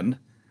into 10,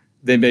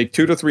 they make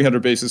 200 to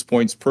 300 basis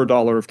points per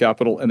dollar of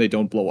capital, and they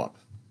don't blow up.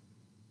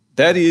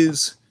 That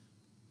is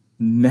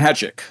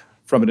magic.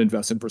 From an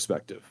investment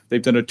perspective,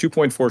 they've done a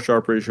 2.4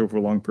 Sharpe ratio for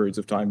long periods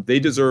of time. They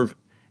deserve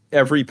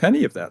every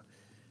penny of that.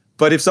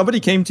 But if somebody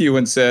came to you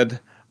and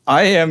said,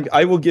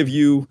 I will give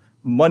you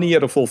money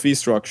at a full fee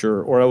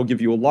structure, or I will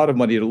give you a lot of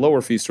money at a lower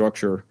fee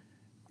structure,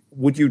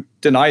 would you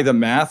deny the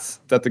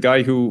math that the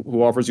guy who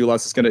offers you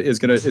less is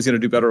gonna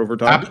do better over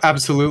time?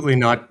 Absolutely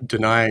not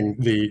denying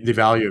the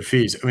value of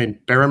fees. I mean,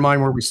 bear in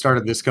mind where we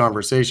started this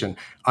conversation.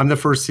 I'm the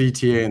first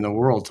CTA in the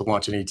world to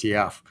launch an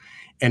ETF.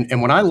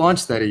 And when I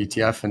launched that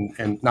ETF,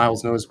 and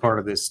Niles knows part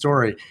of this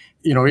story,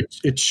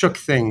 it shook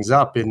things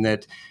up in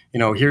that,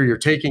 here you're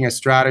taking a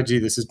strategy.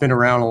 This has been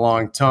around a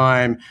long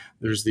time.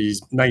 There's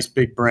these nice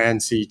big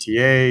brand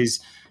CTAs,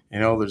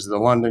 there's the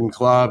London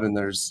Club, and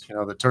there's,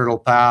 the Turtle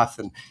Path,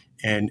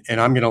 and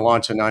I'm going to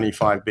launch a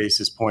 95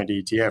 basis point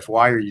ETF.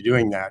 Why are you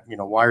doing that?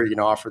 Why are you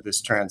going to offer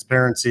this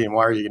transparency, and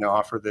why are you going to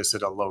offer this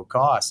at a low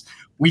cost?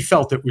 We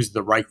felt it was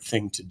the right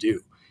thing to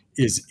do,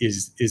 is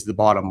the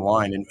bottom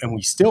line. And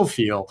we still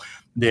feel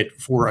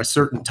that for a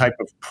certain type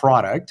of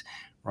product,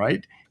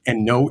 right?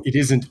 And no, it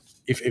isn't,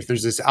 if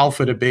there's this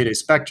alpha to beta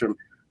spectrum,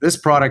 this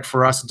product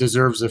for us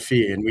deserves a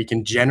fee, and we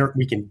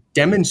can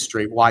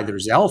demonstrate why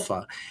there's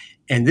alpha.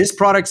 And this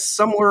product's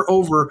somewhere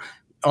over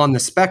on the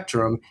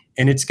spectrum,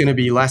 and it's going to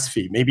be less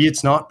fee. Maybe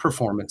it's not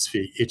performance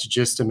fee. It's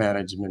just a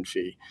management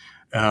fee.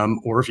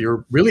 Or if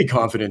you're really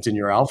confident in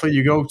your alpha,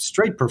 you go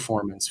straight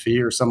performance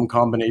fee or some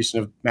combination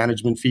of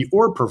management fee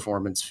or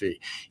performance fee.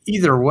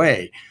 Either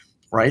way,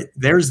 right?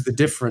 There's the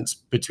difference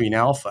between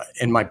alpha.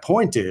 And my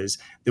point is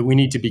that we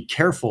need to be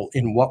careful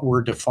in what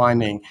we're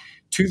defining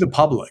to the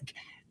public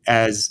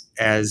as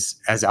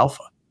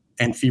alpha,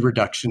 and fee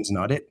reduction's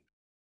not it.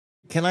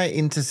 Can I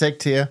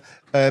intersect here?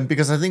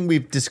 Because I think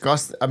we've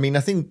discussed. I mean, I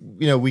think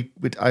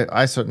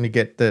I certainly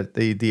get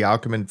the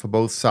argument for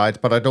both sides,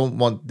 but I don't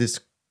want this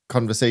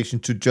conversation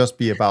to just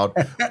be about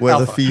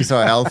whether fees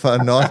are alpha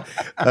or not.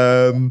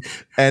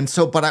 And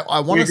so, but I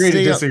want to agree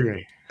to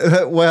disagree.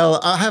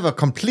 Well, I have a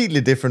completely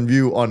different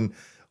view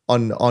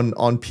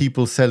on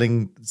people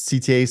selling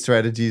CTA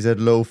strategies at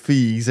low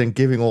fees and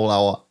giving all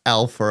our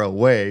alpha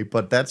away,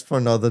 but that's for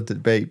another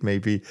debate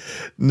maybe.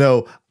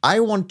 No, I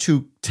want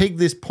to take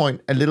this point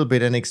a little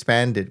bit and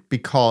expand it,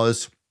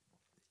 because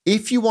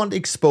if you want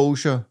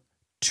exposure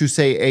to,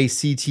 say, a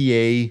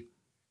CTA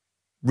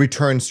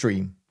return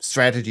stream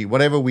strategy,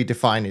 whatever we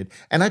define it,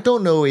 and I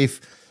don't know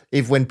if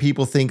when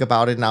people think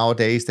about it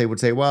nowadays, they would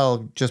say,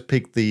 well, just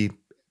pick the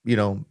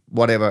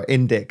whatever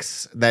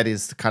index that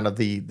is kind of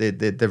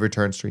the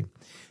return stream.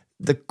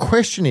 The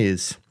question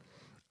is,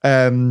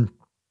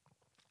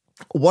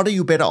 what are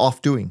you better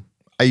off doing?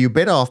 Are you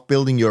better off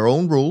building your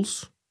own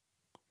rules,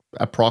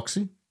 a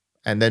proxy,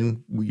 and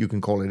then you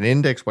can call it an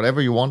index,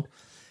 whatever you want,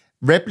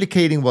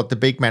 replicating what the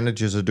big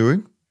managers are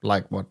doing,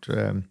 like what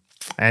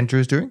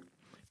Andrew is doing,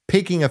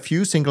 picking a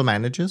few single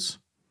managers,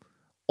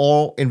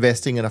 or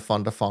investing in a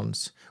fund of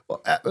funds?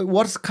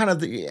 What's kind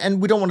of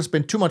and we don't want to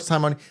spend too much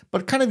time on it,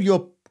 but kind of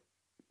your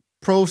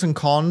pros and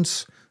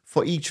cons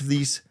for each of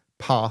these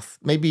paths.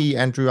 Maybe,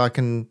 Andrew, I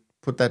can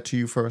put that to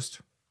you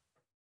first.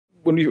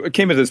 When we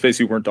came into this space,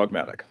 we weren't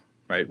dogmatic,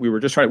 right? We were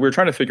trying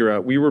to figure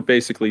out, we were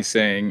basically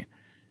saying,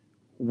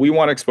 we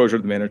want exposure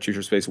to the managed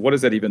future space. What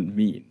does that even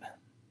mean,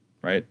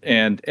 right?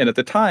 And at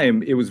the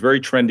time, it was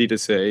very trendy to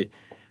say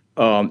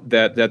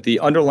that the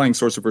underlying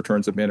source of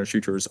returns of managed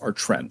futures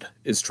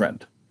is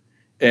trend.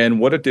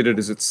 And what it did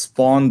is it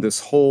spawned this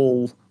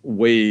whole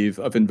wave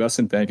of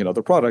investment bank and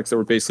other products that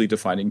were basically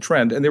defining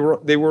trend. And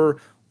they were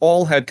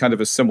all had kind of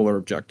a similar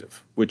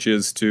objective, which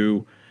is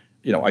to,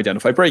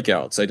 identify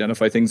breakouts,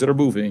 identify things that are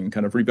moving,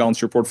 kind of rebalance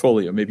your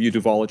portfolio. Maybe you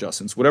do vol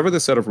adjustments, whatever the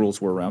set of rules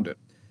were around it.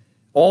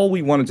 All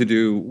we wanted to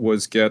do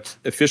was get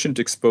efficient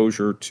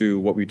exposure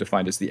to what we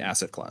defined as the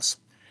asset class.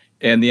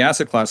 And the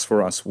asset class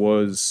for us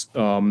was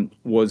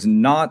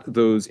not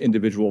those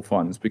individual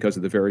funds because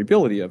of the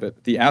variability of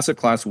it. The asset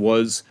class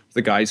was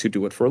the guys who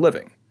do it for a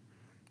living.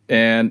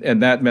 And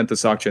that meant the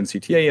SocGen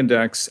CTA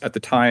index. At the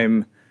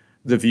time,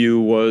 the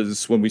view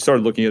was, when we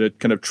started looking at it,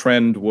 kind of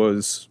trend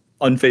was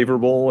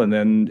unfavorable. And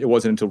then it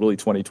wasn't until really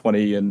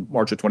 2020 and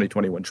March of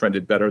 2020 when trend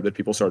did better that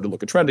people started to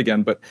look at trend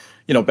again. But,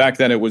 back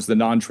then it was the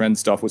non-trend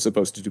stuff was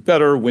supposed to do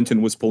better.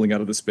 Winton was pulling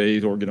out of the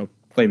space, or,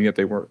 claiming that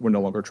they were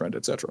no longer trend,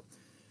 et cetera.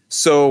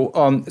 So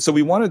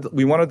we wanted,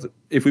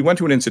 if we went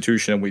to an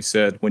institution and we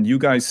said, when you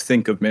guys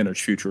think of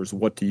managed futures,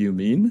 what do you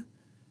mean?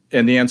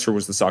 And the answer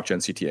was the SocGen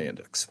CTA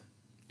index.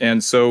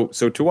 And so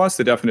to us,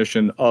 the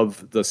definition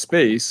of the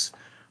space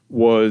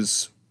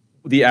was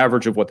the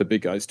average of what the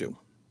big guys do.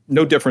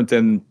 No different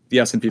than the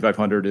S&P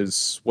 500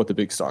 is what the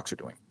big stocks are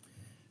doing.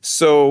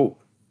 So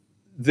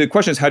the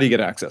question is, how do you get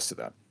access to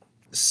that?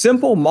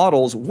 Simple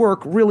models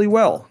work really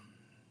well.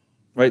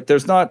 Right,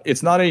 it's not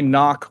a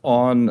knock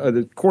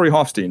on Corey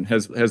Hofstein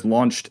has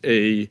launched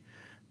an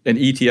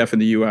ETF in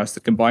the U.S.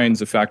 that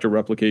combines a factor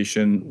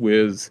replication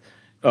with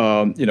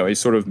a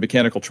sort of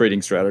mechanical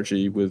trading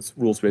strategy with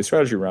rules-based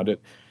strategy around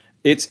it.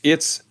 It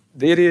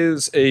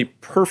is a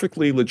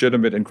perfectly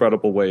legitimate,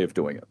 incredible way of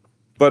doing it.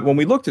 But when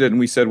we looked at it and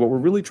we said, what we're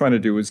really trying to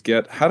do is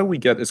how do we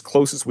get as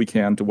close as we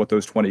can to what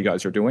those 20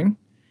 guys are doing,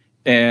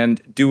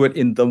 and do it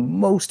in the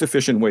most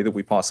efficient way that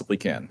we possibly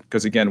can?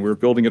 Because again, we're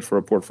building it for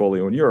a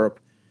portfolio in Europe.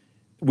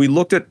 we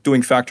looked at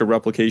doing factor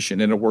replication,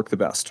 and it worked the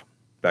best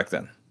back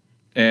then.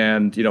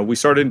 And we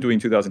started doing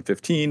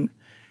 2015,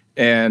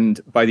 and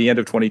by the end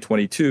of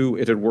 2022,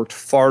 it had worked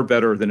far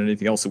better than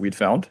anything else that we'd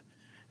found.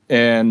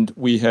 And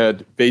we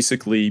had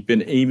basically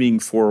been aiming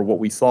for what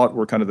we thought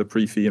were kind of the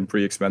pre-fee and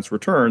pre-expense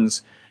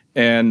returns,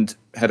 and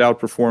had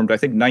outperformed, I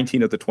think,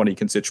 19 of the 20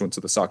 constituents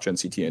of the SocGen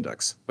CTA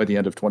index by the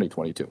end of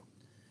 2022.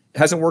 It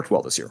hasn't worked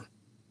well this year,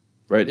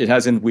 right? It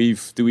hasn't.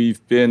 We've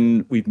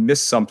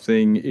missed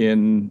something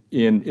in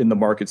the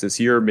markets this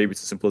year. Maybe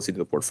it's the simplicity of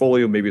the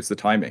portfolio. Maybe it's the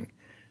timing.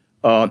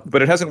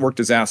 But it hasn't worked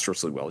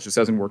disastrously well. It just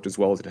hasn't worked as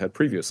well as it had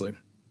previously.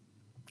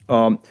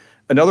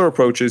 Another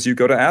approach is you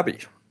go to Abbey.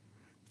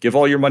 Give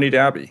all your money to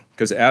Abbey,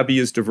 because Abbey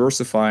is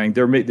diversifying.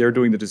 They're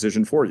doing the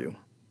decision for you.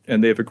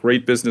 And they have a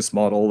great business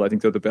model. I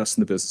think they're the best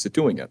in the business at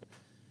doing it.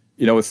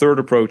 A third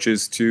approach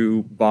is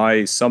to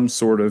buy some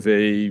sort of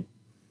a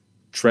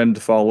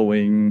trend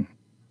following,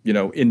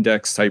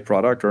 index type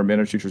product or a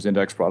managed futures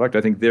index product.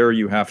 I think there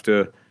you have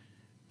to,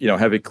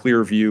 have a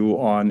clear view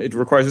on, it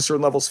requires a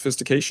certain level of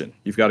sophistication.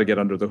 You've got to get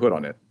under the hood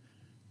on it.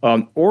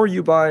 Or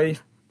you buy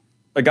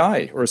a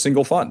guy or a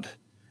single fund.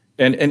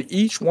 And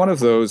each one of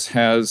those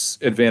has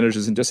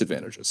advantages and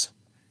disadvantages.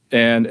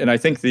 And I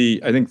think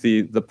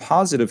the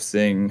positive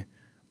thing,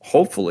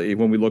 hopefully,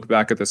 when we look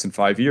back at this in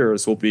 5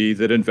 years, will be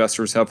that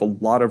investors have a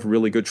lot of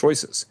really good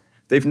choices.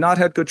 They've not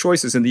had good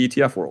choices in the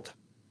ETF world.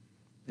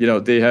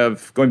 They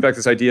have, going back to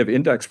this idea of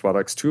index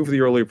products, 2 of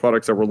the earlier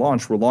products that were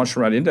launched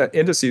around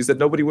indices that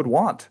nobody would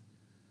want.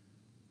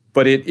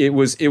 But it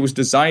was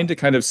designed to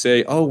kind of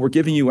say, oh, we're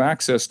giving you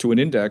access to an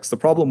index. The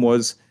problem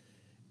was,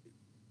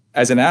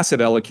 as an asset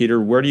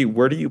allocator, where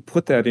do you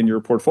put that in your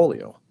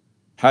portfolio?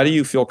 How do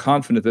you feel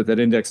confident that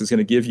index is going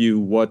to give you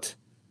what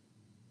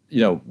the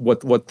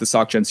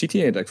SocGen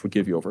CTA index would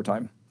give you over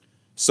time?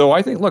 So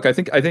I think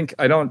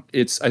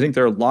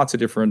there are lots of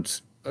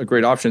different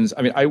great options.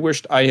 I mean, I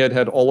wished I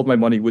had all of my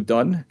money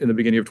done in the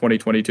beginning of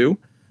 2022,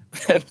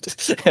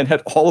 and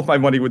had all of my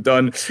money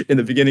done in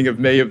the beginning of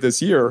May of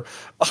this year.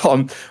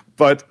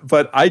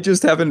 But I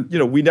just haven't,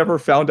 we never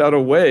found out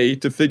a way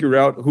to figure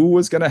out who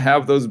was going to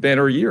have those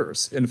banner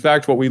years. In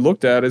fact, what we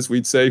looked at is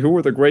we'd say, who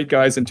were the great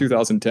guys in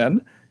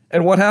 2010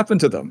 and what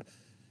happened to them?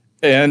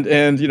 And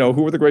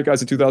who were the great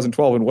guys in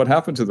 2012 and what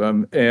happened to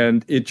them?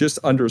 And it just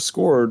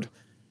underscored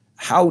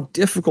how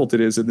difficult it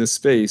is in this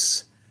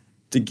space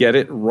to get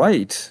it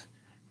right,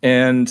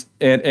 and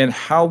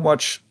how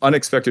much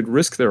unexpected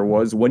risk there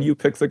was when you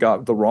pick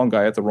the wrong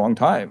guy at the wrong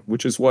time,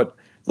 which is what,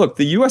 look,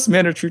 the U.S.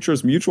 managed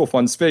futures mutual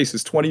fund space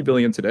is $20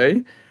 billion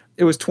today.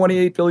 It was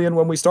 $28 billion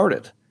when we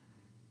started.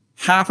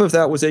 Half of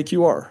that was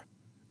AQR.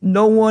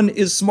 No one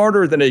is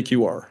smarter than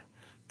AQR.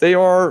 They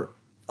are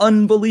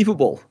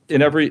unbelievable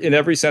in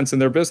every sense in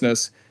their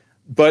business,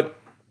 but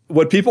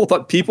what people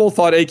thought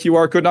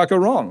AQR could not go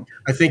wrong.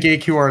 I think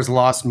AQR has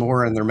lost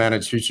more in their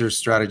managed futures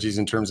strategies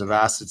in terms of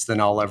assets than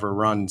I'll ever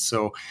run.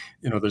 So,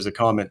 there's a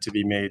comment to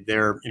be made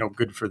there.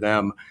 Good for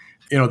them.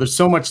 There's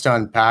so much to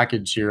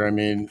unpackage here. I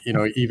mean,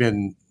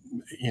 even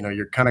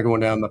you're kind of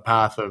going down the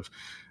path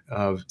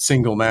of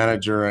single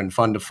manager and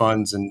fund of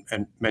funds,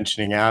 and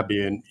mentioning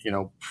Abbey, and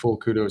full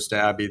kudos to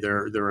Abbey.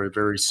 They're a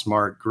very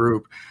smart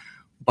group,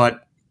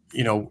 but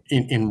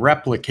in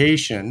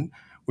replication,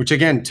 which,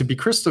 again, to be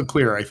crystal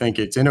clear, I think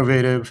it's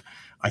innovative.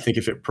 I think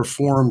if it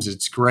performs,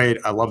 it's great.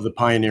 I love the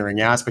pioneering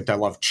aspect. I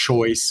love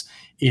choice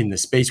in the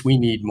space. We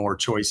need more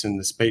choice in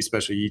the space,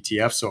 especially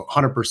ETFs. So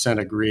 100%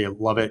 agree. I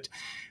love it.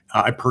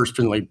 I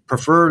personally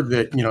prefer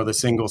the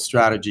single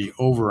strategy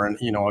over, and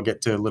I'll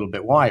get to a little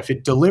bit why. If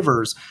it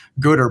delivers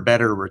good or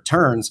better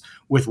returns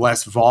with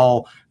less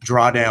vol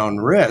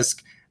drawdown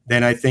risk,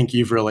 then I think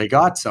you've really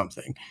got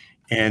something.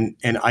 And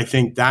I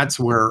think that's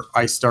where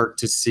I start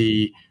to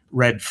see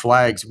red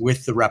flags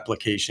with the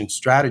replication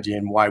strategy,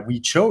 and why we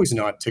chose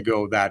not to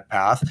go that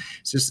path.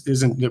 It just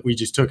isn't that we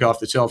just took off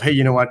the shelf, hey,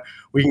 you know what,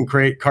 we can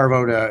carve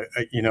out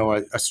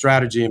a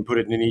strategy and put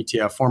it in an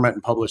ETF format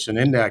and publish an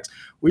index.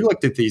 We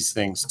looked at these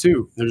things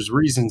too. There's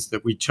reasons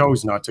that we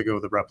chose not to go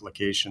the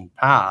replication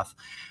path,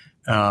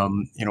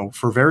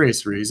 for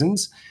various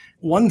reasons.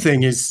 One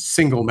thing is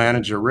single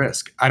manager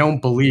risk. I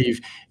don't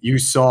believe you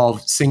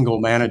solve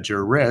single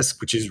manager risk,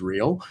 which is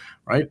real,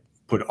 right?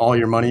 Put all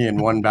your money in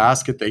one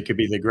basket. They could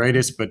be the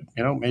greatest, but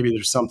maybe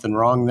there's something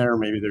wrong there.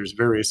 Maybe there's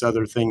various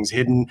other things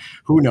hidden.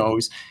 Who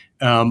knows?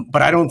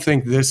 But I don't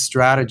think this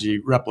strategy,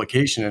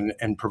 replication,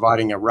 and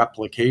providing a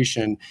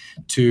replication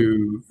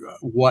to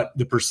what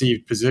the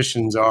perceived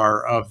positions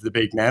are of the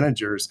big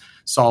managers,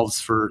 solves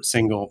for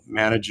single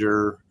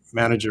manager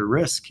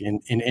risk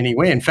in any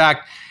way. In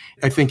fact,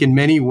 I think in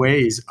many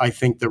ways, I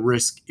think the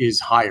risk is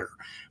higher,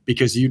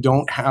 because you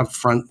don't have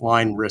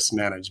frontline risk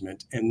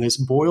management. And this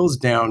boils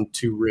down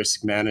to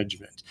risk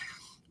management.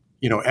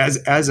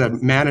 As a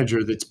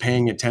manager that's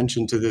paying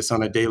attention to this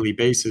on a daily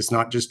basis,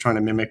 not just trying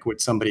to mimic what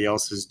somebody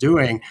else is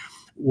doing,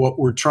 what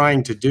we're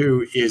trying to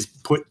do is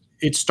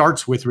it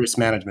starts with risk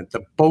management.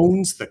 The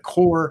bones, the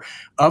core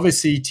of a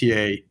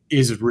CTA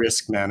is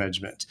risk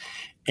management.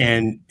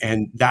 And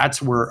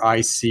that's where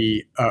I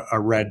see a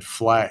red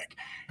flag.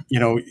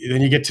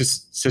 then you get to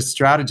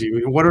strategy.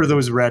 What are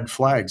those red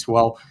flags?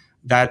 Well,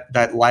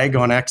 that lag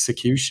on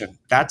execution,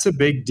 that's a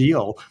big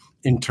deal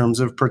in terms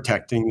of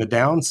protecting the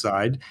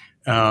downside.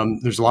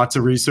 There's lots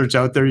of research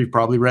out there. You've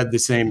probably read the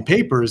same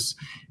papers.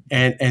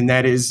 And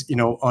that is,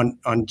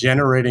 on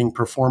generating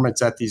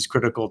performance at these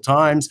critical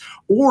times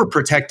or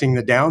protecting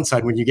the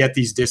downside when you get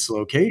these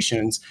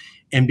dislocations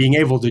and being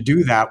able to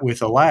do that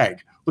with a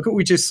lag. Look what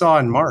we just saw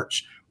in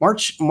March.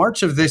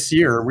 March of this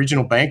year,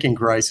 regional banking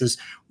crisis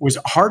was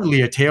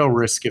hardly a tail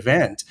risk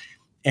event.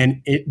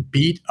 And it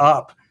beat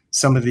up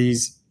some of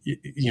these,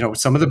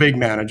 some of the big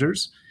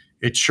managers.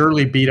 It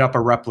surely beat up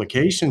a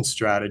replication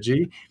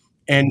strategy.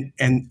 And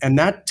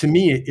that to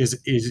me is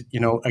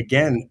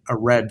again, a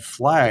red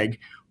flag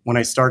when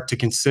I start to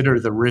consider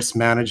the risk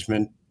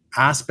management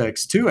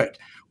aspects to it.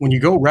 When you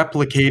go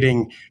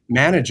replicating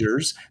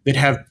managers that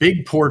have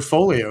big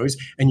portfolios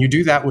and you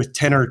do that with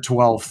 10 or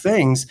 12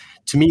 things,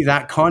 to me,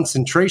 that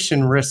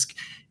concentration risk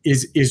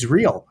is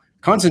real.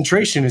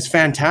 Concentration is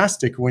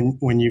fantastic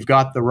when you've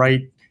got the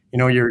right,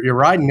 you're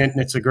riding it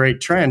and it's a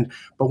great trend.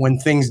 But when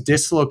things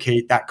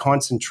dislocate, that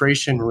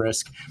concentration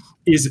risk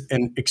is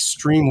an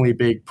extremely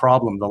big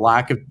problem. The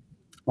lack of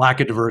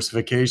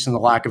diversification, the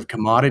lack of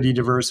commodity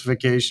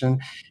diversification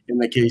in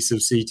the case of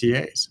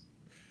CTAs.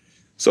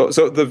 So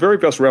the very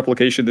best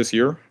replication this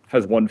year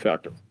has one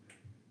factor.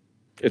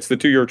 It's the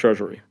 2-year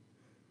treasury,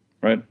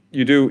 right?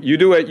 You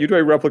do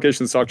a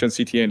replication of the SocGen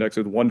CTA index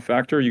with one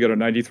factor, you get a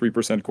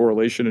 93%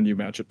 correlation and you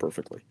match it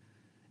perfectly.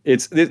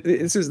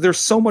 There's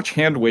so much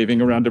hand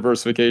waving around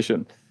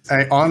diversification.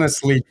 I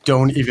honestly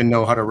don't even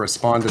know how to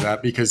respond to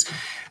that because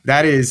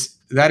that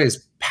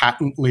is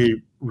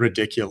patently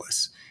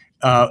ridiculous.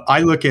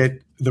 I look at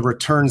the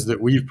returns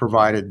that we've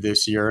provided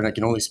this year, and I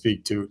can only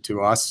speak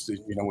to us,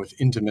 with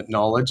intimate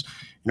knowledge.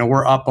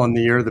 We're up on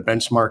the year, the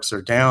benchmarks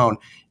are down,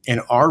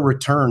 and our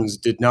returns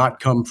did not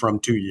come from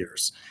 2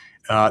 years.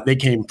 They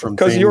came from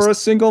because you're a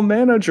single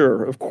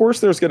manager. Of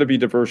course, there's going to be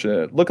diversion in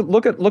it.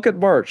 Look at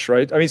March,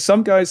 right? I mean,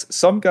 some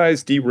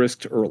guys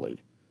de-risked early,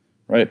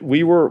 right?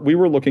 We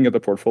were looking at the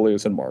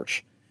portfolios in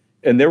March,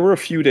 and there were a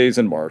few days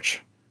in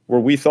March where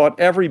we thought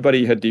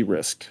everybody had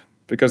de-risked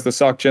because the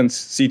SocGen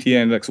CTA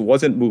index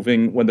wasn't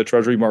moving when the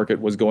treasury market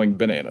was going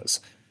bananas.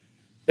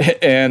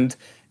 And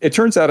it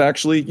turns out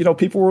actually,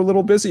 people were a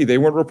little busy. They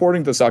weren't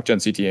reporting the SocGen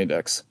CTA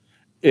index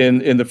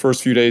in the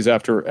first few days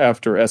after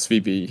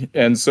SVB.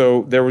 And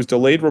so there was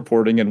delayed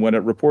reporting. And when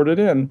it reported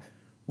in,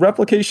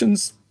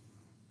 replications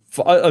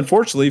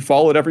unfortunately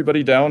followed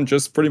everybody down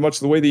just pretty much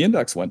the way the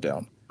index went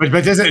down.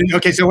 But does it,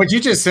 okay, so what you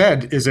just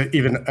said is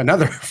even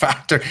another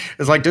factor.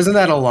 It's like, doesn't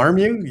that alarm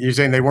you? You're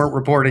saying they weren't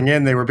reporting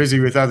in, they were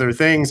busy with other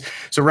things.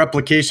 So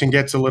replication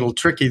gets a little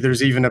tricky.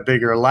 There's even a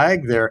bigger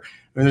lag there.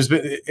 And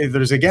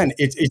there's again,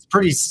 it's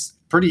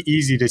pretty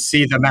easy to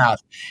see the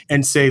math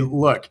and say,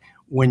 look,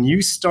 when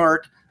you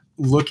start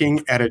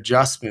looking at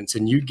adjustments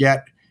and you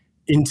get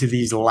into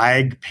these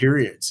lag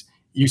periods,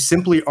 you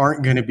simply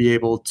aren't going to be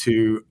able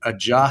to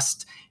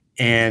adjust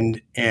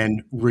and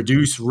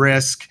reduce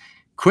risk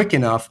quick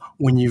enough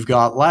when you've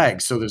got lag.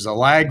 So there's a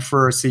lag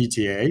for a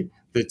CTA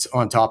that's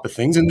on top of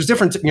things. And there's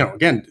different,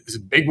 again, it's a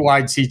big,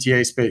 wide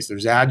CTA space.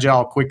 There's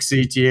agile, quick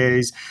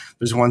CTAs.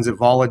 There's ones that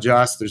vol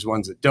adjust. There's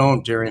ones that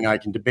don't. Jerry and I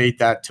can debate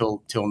that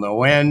till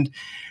no end.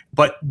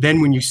 But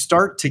then when you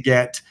start to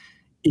get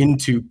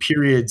into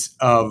periods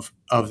of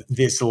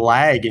this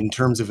lag in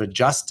terms of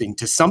adjusting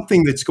to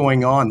something that's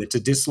going on, that's a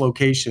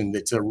dislocation,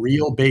 that's a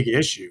real big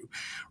issue,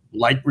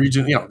 like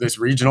this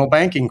regional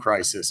banking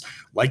crisis,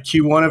 like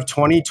Q1 of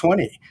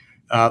 2020,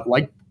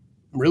 like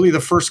really the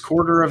first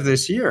quarter of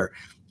this year.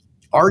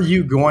 Are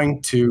you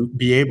going to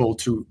be able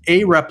to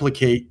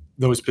replicate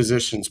those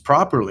positions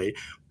properly,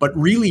 but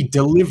really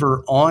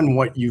deliver on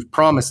what you've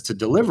promised to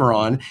deliver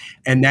on?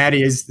 And that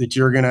is that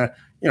you're going to,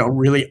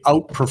 really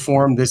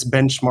outperform this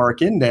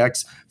benchmark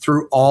index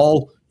through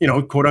all,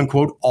 quote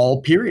unquote,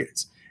 all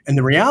periods. And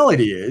the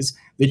reality is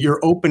that you're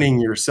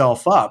opening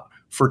yourself up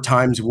for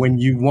times when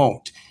you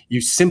won't. You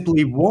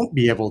simply won't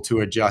be able to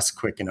adjust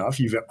quick enough.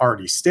 You've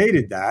already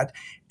stated that.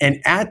 And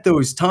at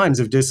those times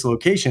of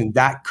dislocation,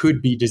 that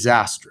could be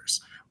disastrous,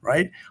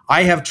 right?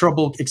 I have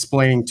trouble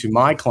explaining to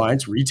my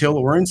clients, retail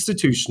or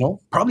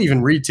institutional, probably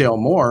even retail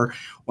more,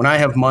 when I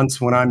have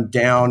months when I'm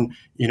down,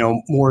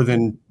 more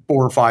than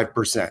 4 or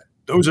 5%.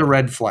 Those are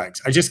red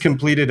flags. I just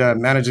completed a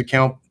managed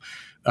account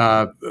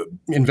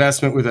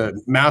investment with a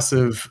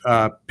massive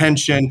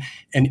pension.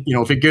 And,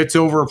 if it gets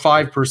over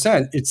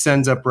 5%, it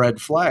sends up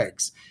red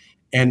flags.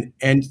 And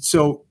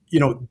so,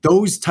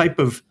 those type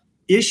of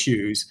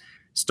issues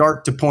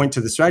start to point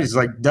to the strategies.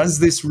 Like, does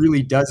this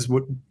really do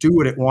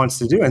what it wants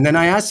to do? And then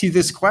I ask you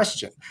this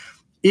question.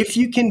 If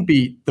you can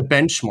beat the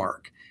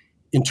benchmark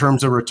in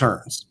terms of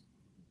returns,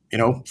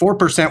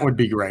 4% would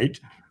be great.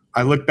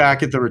 I look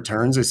back at the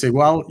returns. I say,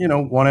 well,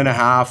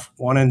 1.5,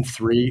 1 and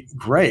 3,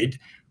 great.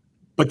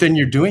 But then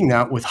you're doing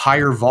that with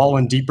higher vol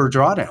and deeper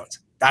drawdowns.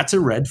 That's a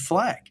red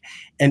flag.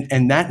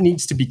 And that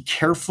needs to be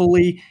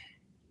carefully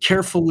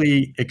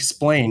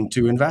explained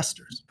to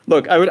investors.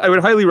 Look, I would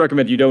highly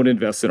recommend you don't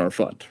invest in our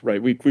fund,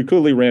 right? We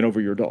clearly ran over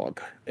your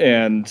dog.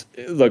 And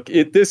look,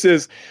 this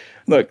is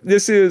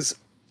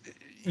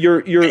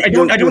you're I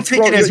don't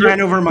take it as ran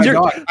over my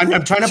dog.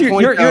 I'm trying to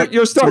point out.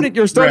 You're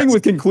starting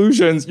with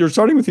conclusions. You're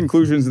starting with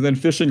conclusions and then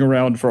fishing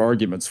around for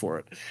arguments for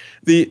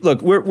it.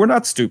 Look, we're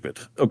not stupid.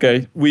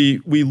 Okay, we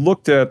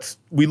looked at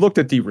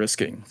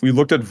de-risking. We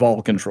looked at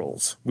vol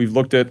controls. We've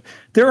looked at,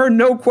 there are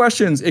no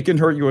questions it can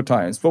hurt you at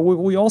times. But what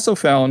we also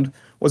found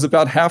was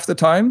about half the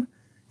time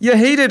you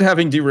hated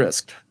having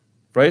de-risked,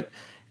 right?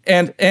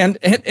 And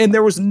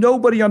there was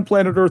nobody on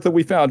planet Earth that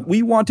we found.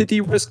 We want to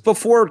de-risk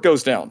before it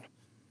goes down.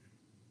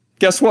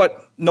 Guess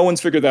what? No one's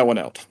figured that one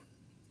out.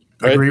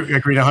 Right?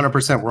 Agreed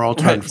 100%. We're all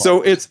trying. Right.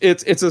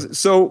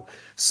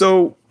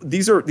 So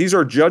these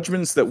are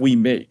judgments that we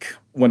make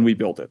when we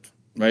build it.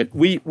 Right.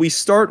 We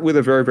start with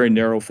a very, very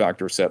narrow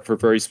factor set for a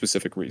very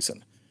specific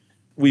reason.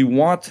 We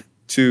want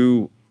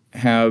to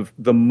have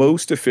the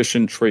most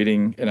efficient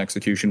trading and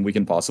execution we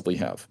can possibly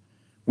have.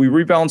 We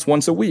rebalance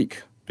once a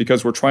week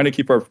because we're trying to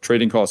keep our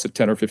trading costs at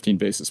 10 or 15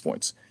 basis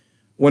points.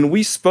 When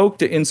we spoke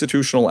to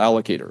institutional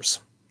allocators,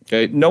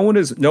 okay, no one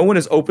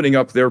is opening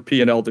up their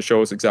P&L to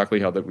show us exactly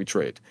how that we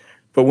trade.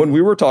 But when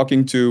we were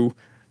talking to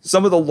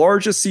some of the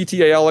largest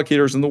CTA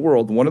allocators in the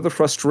world, one of the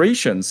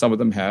frustrations some of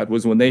them had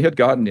was when they had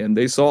gotten in,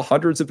 they saw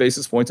hundreds of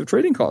basis points of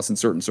trading costs in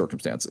certain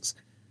circumstances.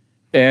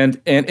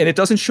 And it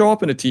doesn't show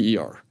up in a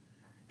TER.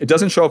 It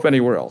doesn't show up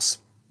anywhere else.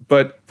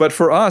 But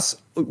for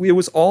us,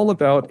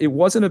 it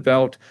wasn't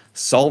about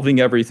solving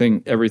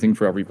everything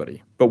for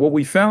everybody. But what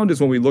we found is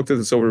when we looked at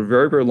this over a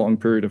very, very long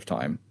period of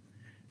time,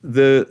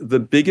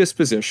 the biggest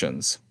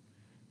positions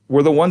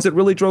were the ones that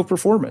really drove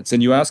performance.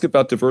 And you ask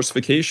about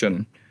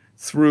diversification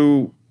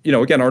through,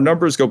 again, our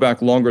numbers go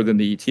back longer than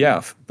the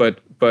ETF.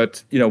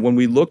 But when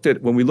we looked at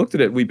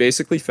it, we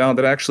basically found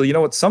that actually,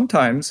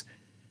 sometimes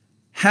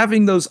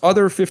having those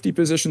other 50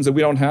 positions that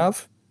we don't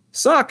have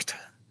sucked.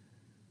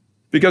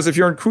 Because if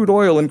you're in crude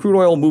oil, and crude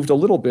oil moved a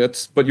little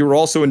bit, but you were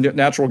also in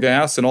natural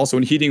gas and also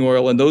in heating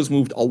oil, and those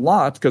moved a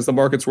lot because the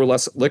markets were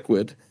less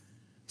liquid,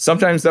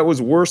 sometimes that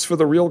was worse for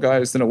the real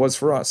guys than it was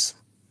for us.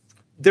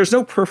 There's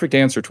no perfect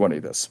answer to any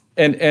of this.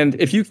 And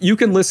if you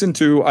can listen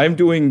to, I'm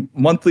doing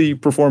monthly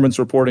performance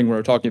reporting where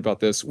we're talking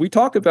about this. We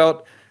talk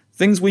about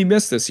things we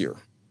missed this year.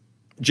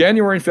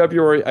 January and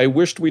February, I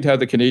wished we'd had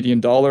the Canadian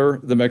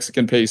dollar, the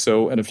Mexican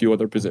peso, and a few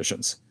other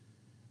positions.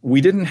 We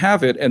didn't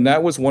have it, and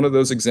that was one of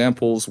those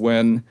examples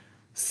when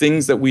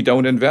things that we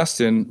don't invest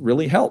in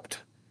really helped.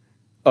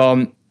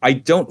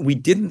 We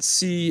didn't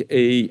see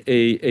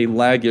a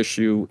lag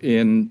issue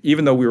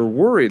even though we were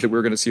worried that we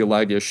were going to see a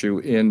lag issue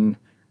in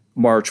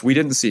March, we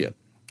didn't see it.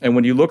 And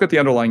when you look at the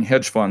underlying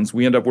hedge funds,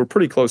 we're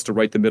pretty close to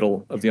right the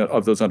middle of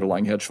those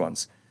underlying hedge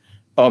funds.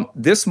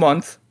 This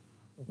month,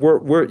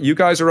 you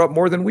guys are up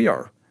more than we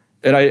are.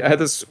 And I had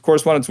this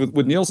correspondence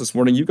with Niels this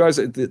morning. You guys,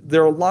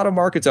 there are a lot of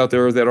markets out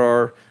there that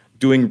are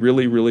doing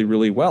really, really,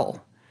 really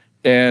well.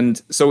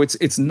 And so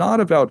it's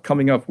not about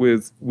coming up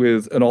with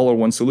an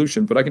all-or-one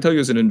solution. But I can tell you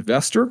as an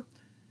investor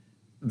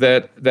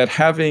that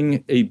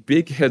having a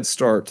big head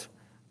start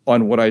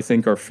on what I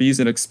think are fees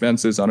and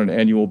expenses on an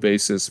annual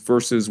basis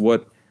versus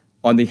what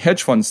on the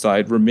hedge fund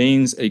side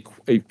remains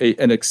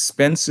an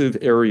expensive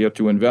area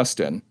to invest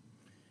in.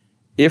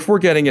 If we're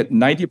getting it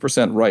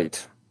 90%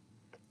 right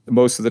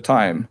most of the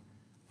time,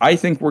 I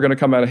think we're going to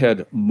come out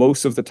ahead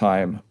most of the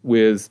time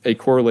with a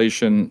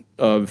correlation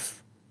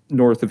of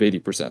north of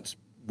 80%.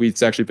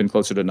 It's actually been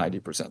closer to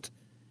 90%.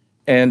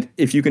 And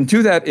if you can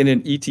do that in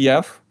an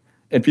ETF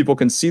and people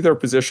can see their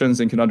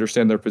positions and can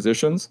understand their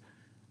positions,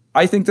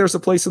 I think there's a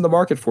place in the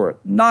market for it,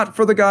 not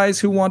for the guys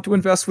who want to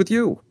invest with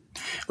you.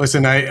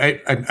 Listen,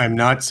 I'm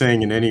not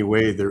saying in any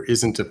way there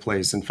isn't a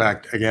place. In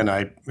fact, again,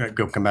 I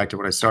come back to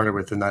what I started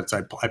with, and that's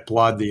I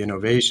applaud the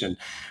innovation.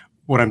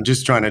 What I'm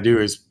just trying to do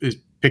is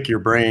pick your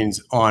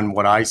brains on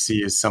what I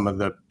see as some of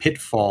the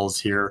pitfalls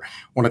here.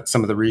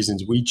 Some of the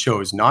reasons we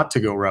chose not to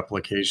go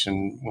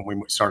replication when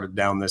we started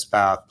down this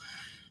path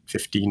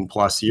 15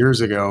 plus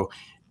years ago.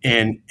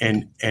 And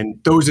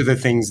those are the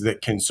things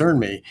that concern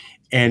me.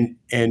 And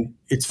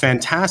it's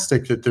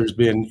fantastic that there's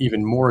been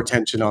even more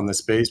attention on the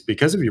space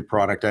because of your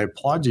product. I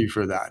applaud you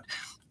for that.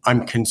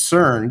 I'm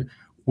concerned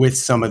with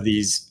some of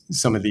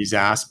these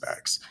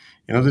aspects.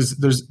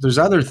 There's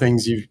other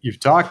things you've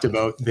talked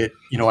about that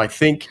I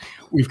think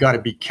we've got to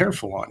be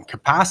careful on.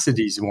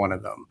 Capacity is one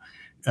of them,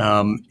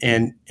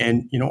 and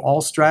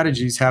all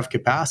strategies have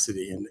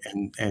capacity,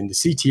 and the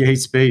CTA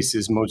space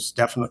is most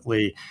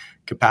definitely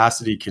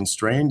capacity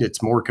constrained.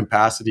 It's more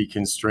capacity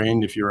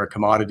constrained if you're a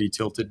commodity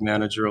tilted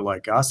manager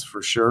like us,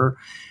 for sure.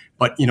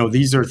 But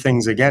these are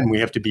things, again, we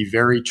have to be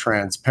very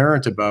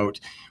transparent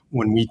about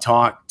when we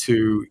talk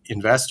to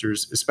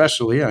investors,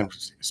 especially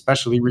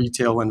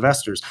retail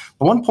investors.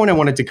 The one point I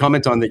wanted to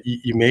comment on that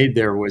you made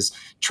there was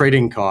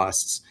trading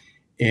costs.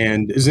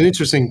 And there's an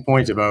interesting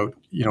point about,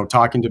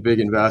 talking to big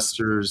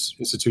investors,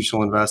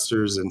 institutional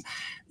investors, and,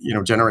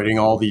 generating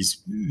all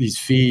these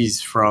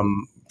fees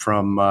from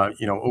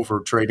over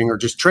trading or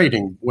just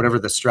trading, whatever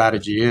the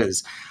strategy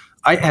is.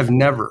 I have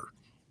never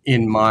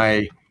in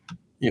my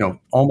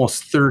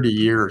almost 30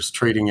 years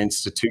trading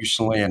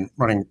institutionally and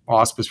running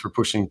Auspice for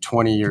pushing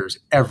 20 years,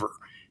 ever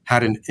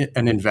had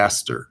an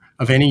investor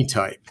of any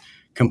type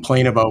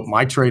complain about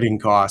my trading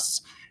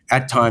costs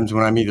at times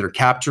when I'm either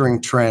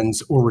capturing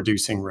trends or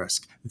reducing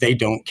risk. They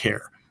don't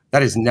care.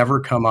 That has never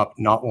come up,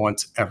 not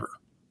once, ever.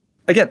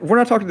 Again, we're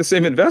not talking to the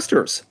same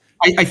investors.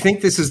 I think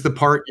this is the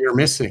part you're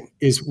missing,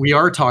 is we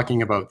are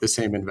talking about the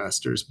same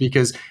investors,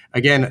 because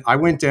again,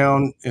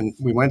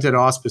 we went at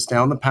Auspice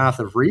down the path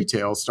of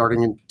retail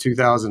starting in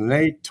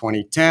 2008,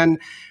 2010.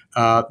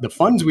 The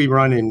funds we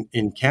run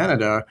in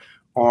Canada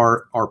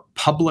are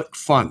public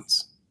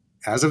funds.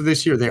 As of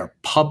this year, they are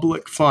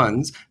public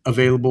funds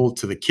available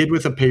to the kid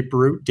with a paper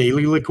route,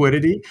 daily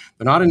liquidity.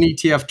 They're not an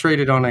ETF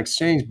traded on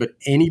exchange, but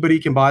anybody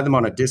can buy them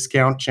on a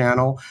discount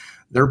channel.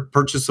 They're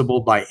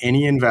purchasable by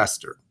any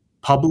investor.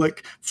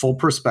 Public, full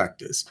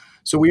prospectus.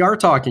 So we are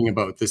talking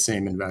about the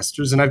same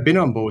investors, and I've been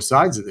on both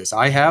sides of this.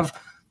 I have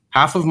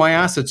half of my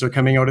assets are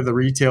coming out of the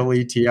retail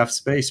ETF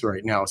space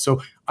right now.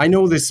 So I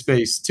know this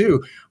space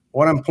too.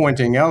 What I'm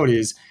pointing out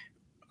is,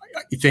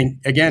 I think,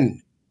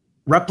 again,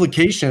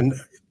 replication,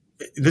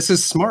 this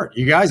is smart.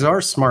 You guys are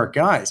smart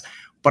guys,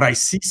 but I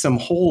see some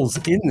holes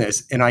in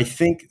this, and I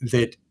think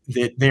that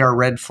they are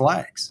red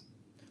flags.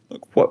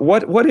 Look,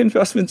 what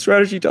investment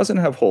strategy doesn't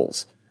have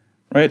holes?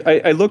 Right.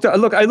 I looked.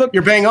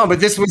 You're bang on,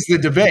 but this was the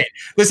debate.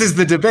 This is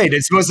the debate.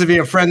 It's supposed to be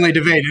a friendly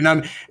debate, and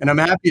I'm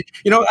happy.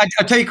 I'll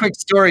tell you a quick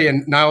story,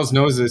 and Niles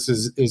knows this.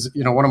 Is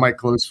one of my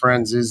close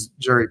friends is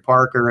Jerry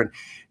Parker, and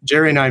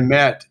Jerry and I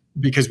met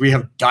because we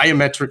have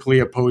diametrically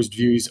opposed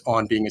views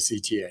on being a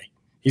CTA.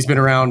 He's been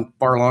around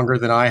far longer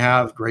than I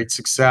have. Great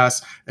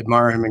success.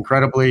 Admire him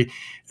incredibly.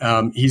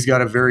 He's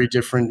got a very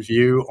different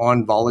view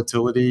on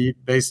volatility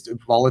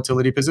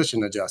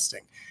position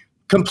adjusting.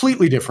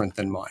 Completely different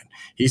than mine.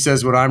 He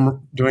says what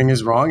I'm doing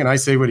is wrong, and I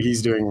say what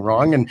he's doing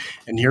wrong, and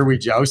here we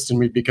joust and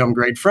we become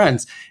great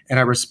friends. And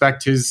I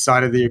respect his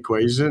side of the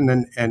equation,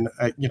 and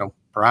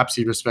perhaps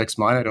he respects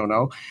mine. I don't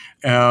know,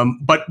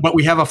 but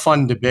we have a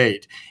fun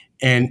debate,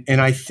 and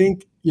I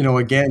think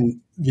again,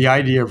 the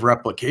idea of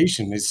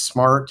replication is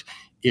smart.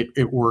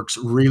 It works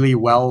really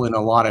well in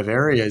a lot of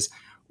areas.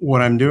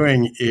 What I'm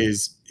doing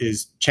is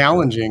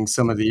challenging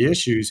some of the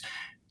issues,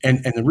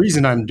 and the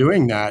reason I'm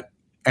doing that,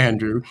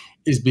 Andrew,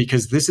 is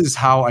because this is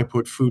how I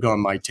put food on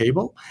my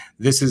table.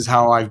 This is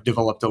how I've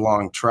developed a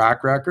long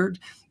track record.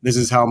 This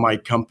is how my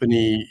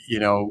company,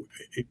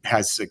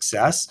 has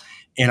success.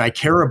 And I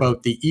care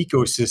about the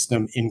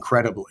ecosystem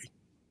incredibly.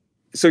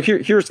 So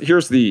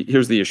here's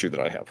the issue that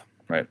I have,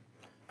 right?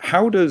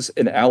 How does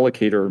an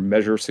allocator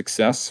measure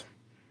success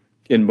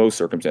in most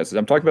circumstances?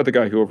 I'm talking about the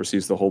guy who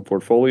oversees the whole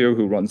portfolio,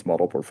 who runs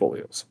model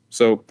portfolios.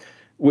 So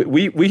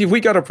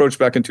we got approached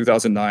back in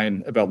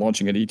 2009 about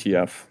launching an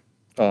ETF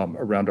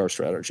around our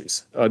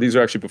strategies. These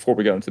are actually before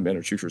we got into the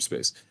managed future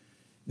space.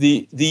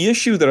 The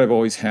issue that I've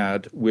always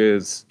had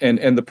with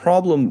and the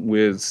problem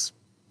with,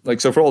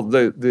 so for all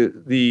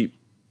the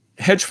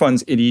hedge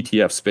funds in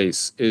ETF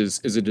space is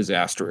a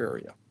disaster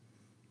area.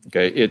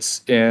 Okay,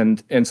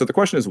 and so the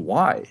question is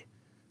why?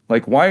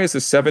 Why is the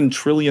 $7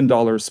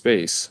 trillion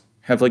space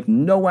have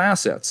no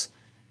assets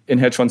in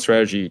hedge fund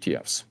strategy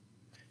ETFs?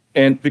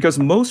 And because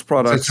most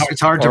products,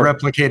 it's hard to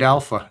replicate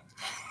alpha.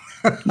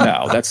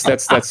 No, that's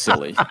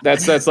silly.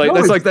 That's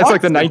like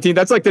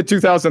the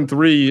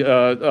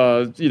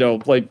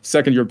 2003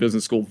 second year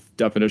business school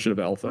definition of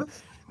alpha.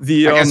 I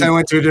guess I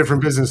went to a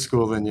different business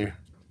school than you.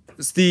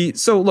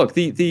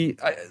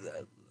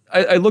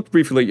 I looked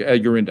briefly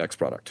at your index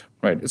product,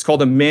 right? It's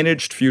called a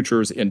managed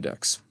futures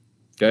index.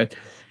 Okay.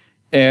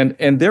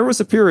 And there was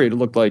a period, it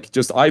looked like,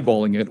 just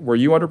eyeballing it, where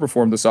you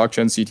underperformed the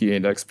SocGen CTA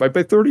index by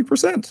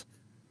 30%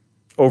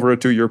 over a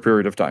 2-year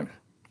period of time,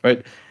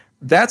 right?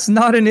 That's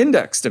not an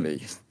index to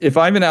me. If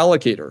I'm an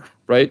allocator,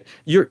 right,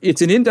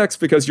 it's an index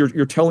because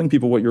you're telling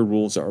people what your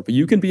rules are. But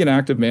you can be an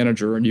active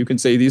manager and you can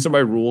say, these are my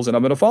rules and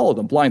I'm going to follow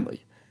them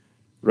blindly,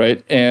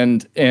 right?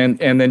 And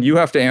then you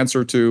have to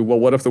answer to, well,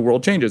 what if the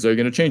world changes? Are you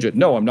going to change it?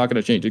 No, I'm not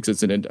going to change it because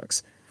it's an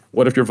index.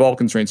 What if your vol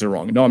constraints are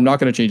wrong? No, I'm not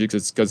going to change it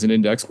because it's an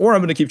index. Or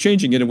I'm going to keep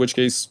changing it, in which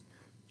case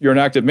you're an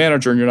active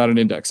manager and you're not an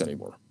index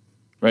anymore,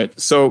 right?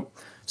 So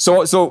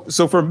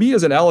for me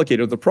as an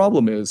allocator, the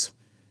problem is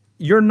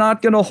you're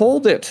not going to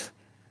hold it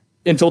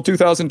until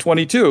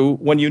 2022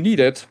 when you need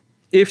it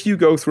if you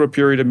go through a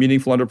period of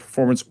meaningful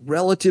underperformance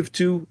relative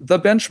to the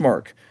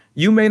benchmark.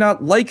 You may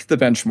not like the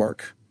benchmark,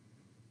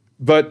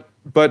 but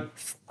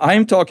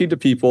I'm talking to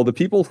people, the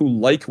people who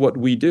like what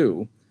we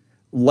do,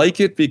 like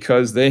it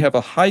because they have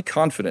a high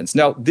confidence.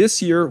 Now,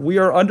 this year, we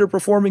are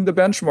underperforming the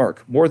benchmark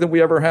more than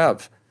we ever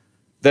have.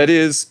 That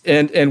is,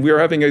 and we are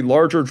having a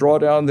larger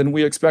drawdown than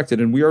we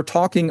expected. And we are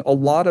talking a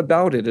lot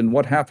about it and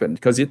what happened,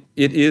 because it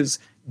is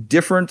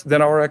different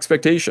than our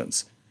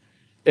expectations.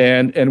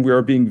 And we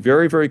are being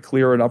very, very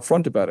clear and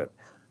upfront about it.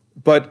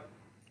 But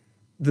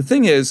the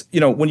thing is,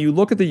 when you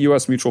look at the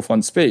U.S. mutual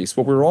fund space,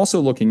 what we're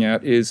also looking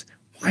at is,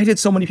 why did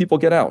so many people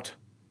get out?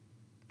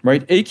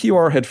 Right?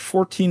 AQR had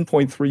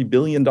 $14.3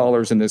 billion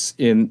in this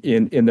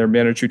in their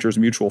managed futures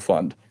mutual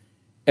fund,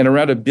 and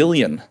around $1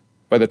 billion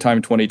by the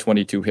time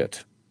 2022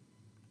 hit.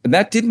 And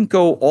that didn't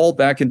go all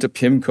back into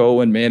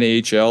PIMCO and Man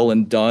AHL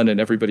and Dunn and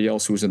everybody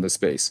else who was in the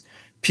space.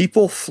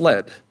 People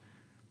fled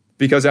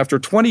because after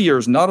 20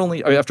 years,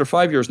 after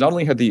 5 years, not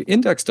only had the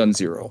index done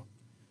zero,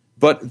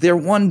 but their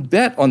one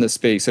bet on the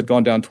space had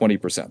gone down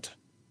 20%.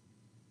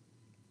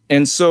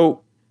 And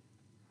so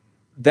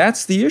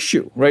that's the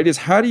issue, right? Is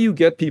how do you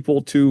get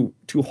people to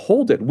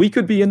hold it? We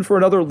could be in for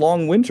another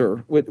long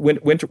winter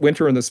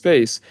in the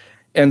space.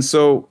 And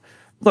so,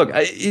 look,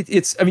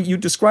 you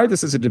describe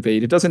this as a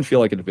debate. It doesn't feel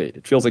like a debate.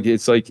 It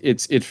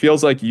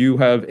feels like you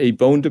have a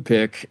bone to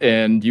pick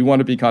and you want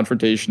to be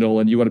confrontational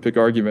and you want to pick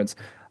arguments.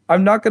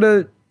 I'm not going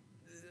to.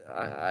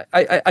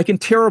 I can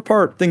tear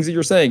apart things that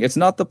you're saying. It's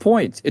not the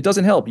point. It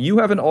doesn't help. You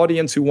have an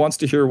audience who wants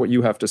to hear what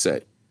you have to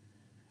say.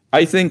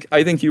 I think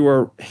you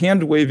are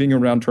hand waving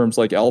around terms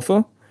like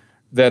alpha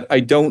that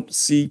I don't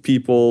see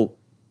people,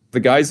 the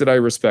guys that I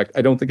respect,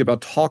 I don't think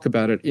talk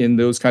about it in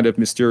those kind of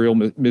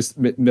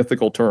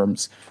mythical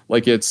terms,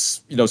 like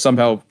it's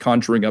somehow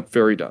conjuring up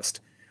fairy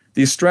dust.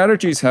 These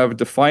strategies have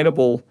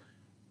definable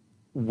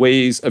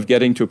ways of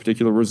getting to a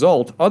particular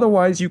result.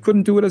 Otherwise, you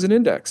couldn't do it as an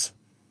index.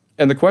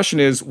 And the question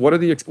is, what are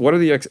the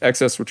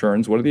excess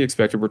returns? What are the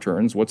expected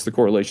returns? What's the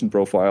correlation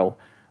profile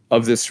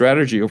of this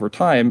strategy over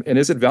time? And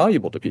is it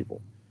valuable to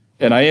people?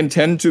 And I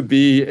intend to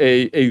be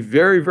a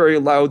very, very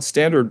loud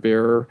standard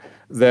bearer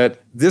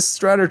that this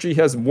strategy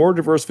has more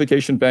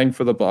diversification bang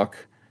for the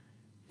buck.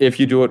 If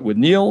you do it with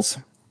Niels,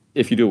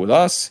 if you do it with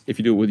us, if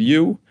you do it with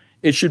you,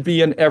 it should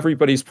be in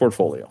everybody's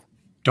portfolio.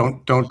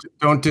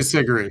 Don't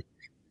disagree.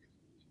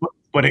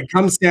 But it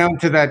comes down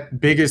to that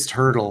biggest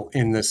hurdle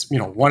in this,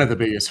 one of the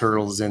biggest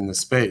hurdles in the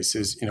space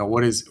is,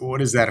 what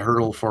is that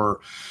hurdle for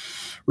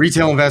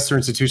retail investor,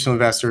 institutional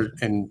investor,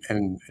 and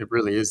it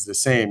really is the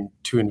same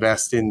to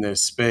invest in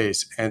this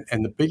space.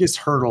 And the biggest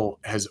hurdle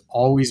has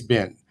always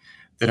been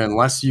that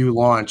unless you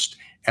launched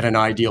at an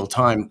ideal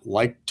time,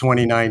 like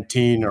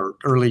 2019 or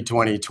early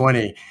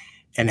 2020,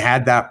 and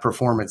had that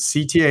performance,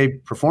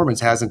 CTA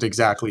performance hasn't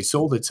exactly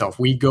sold itself.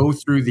 We go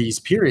through these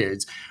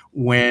periods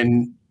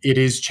when it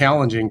is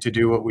challenging to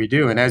do what we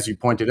do. And as you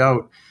pointed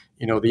out,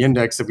 the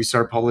index that we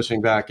started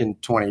publishing back in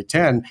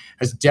 2010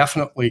 has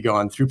definitely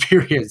gone through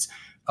periods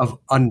of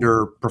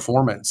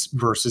underperformance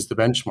versus the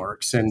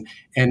benchmarks. And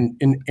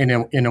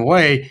in a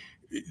way,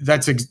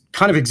 that's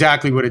kind of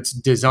exactly what it's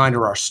designed,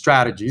 or our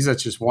strategies.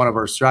 That's just one of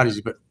our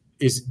strategies, but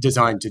is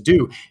designed to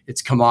do.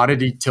 It's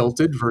commodity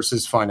tilted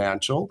versus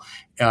financial.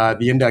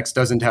 The index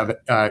doesn't have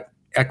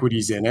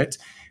equities in it.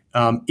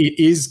 It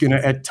is going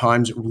to at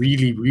times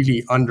really,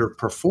 really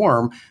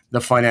underperform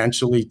the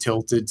financially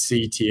tilted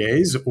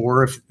CTAs,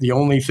 or if the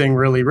only thing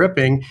really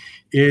ripping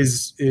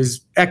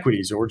is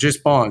equities or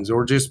just bonds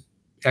or just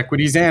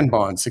equities and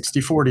bonds,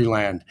 60-40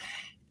 land.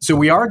 So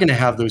we are going to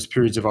have those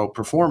periods of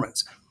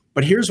outperformance.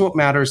 But here's what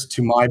matters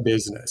to my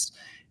business.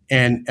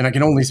 And I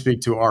can only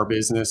speak to our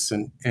business,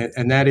 and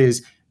that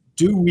is,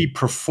 do we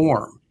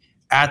perform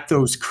at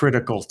those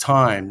critical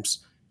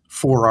times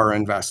for our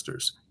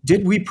investors?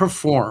 Did we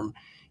perform?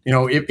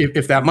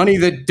 If that money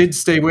that did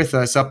stay with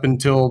us up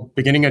until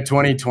beginning of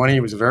 2020,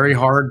 it was a very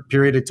hard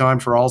period of time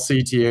for all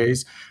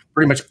CTAs,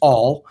 pretty much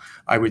all,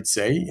 I would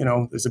say.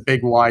 There's a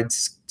big wide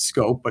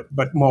scope,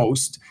 but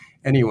most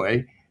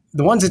anyway.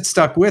 The ones that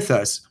stuck with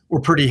us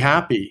were pretty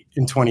happy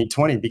in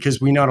 2020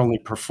 because we not only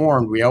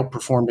performed, we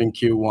outperformed in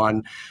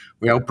Q1,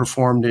 we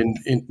outperformed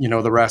in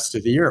the rest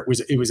of the year.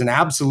 It was an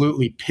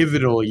absolutely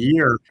pivotal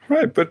year.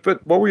 Right, but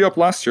what were you up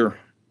last year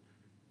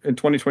in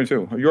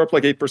 2022? You're up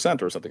like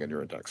 8% or something in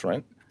your index,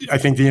 right? I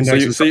think the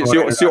index. So you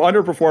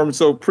underperformed.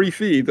 So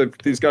pre-fee,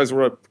 these guys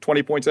were up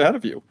 20 points ahead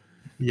of you.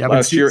 Yeah,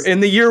 last year, in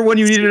the year when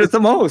you needed it the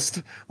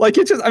most. It's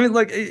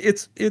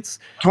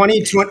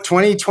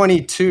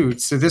 2022.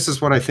 So this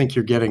is what I think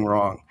you're getting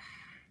wrong.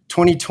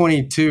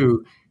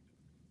 2022,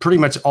 pretty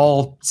much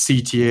all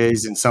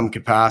CTAs in some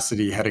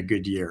capacity had a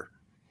good year,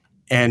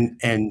 and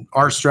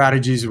our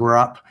strategies were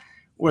up.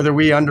 Whether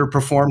we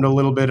underperformed a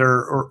little bit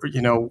or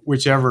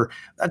whichever,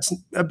 that's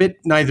a bit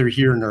neither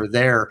here nor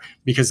there,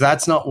 because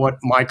that's not what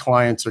my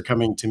clients are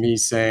coming to me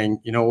saying.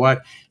 You know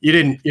what? You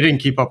didn't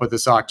keep up with the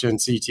SocGen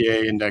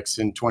CTA index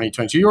in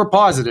 2020. You were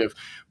positive,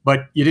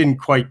 but you didn't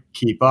quite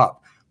keep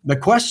up. The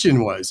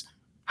question was,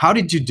 how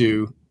did you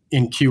do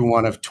in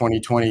Q1 of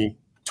 2020?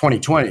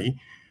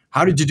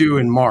 How did you do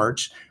in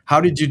March? How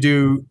did you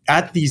do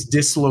at these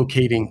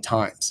dislocating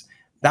times?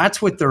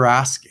 That's what they're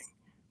asking,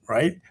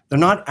 right? They're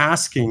not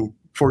asking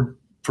for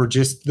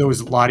just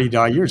those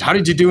la-di-da years. How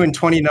did you do in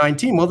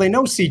 2019? Well, they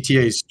know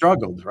CTAs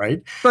struggled,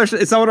 right? But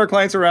it's not what our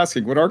clients are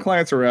asking. What our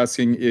clients are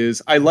asking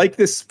is, I like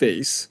this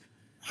space.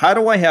 How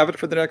do I have it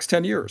for the next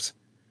 10 years?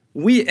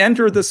 We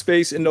entered the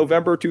space in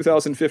November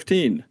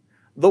 2015.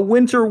 The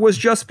winter was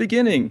just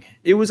beginning.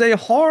 It was a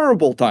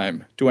horrible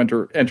time to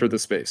enter the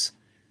space.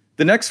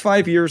 The next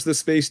 5 years, the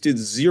space did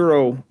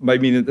zero. I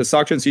mean, the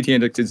SocGen CTA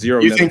index did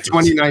zero. You think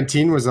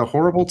 2019 was a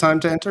horrible time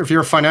to enter? If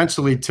you're a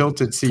financially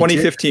tilted CTA?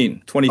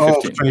 2015. Oh,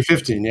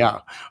 2015, yeah.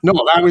 No,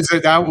 that was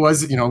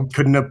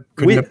couldn't have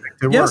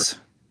picked it yes. worse.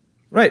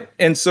 Right.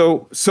 And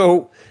so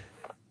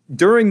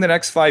during the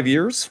next 5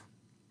 years,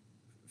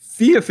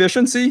 fee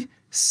efficiency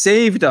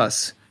saved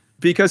us,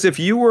 because if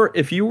you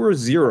were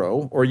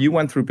zero or you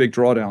went through big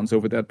drawdowns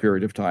over that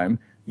period of time,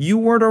 you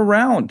weren't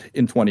around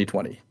in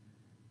 2020,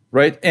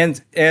 right?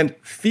 And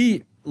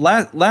fee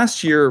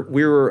last year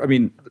we were, I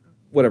mean,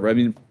 whatever. I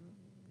mean,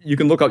 you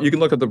can look up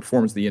the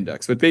performance of the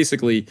index, but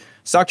basically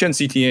SocGen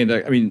CTA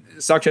index. I mean,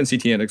 SocGen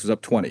CTA index was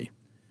up 20.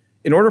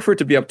 In order for it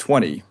to be up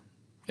 20,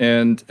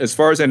 and as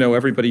far as I know,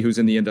 everybody who's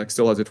in the index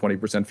still has a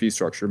 20% fee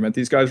structure, meant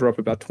these guys were up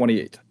about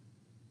 28.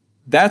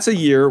 That's a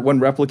year when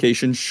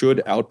replication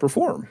should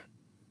outperform.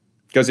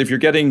 Because if you're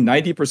getting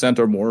 90%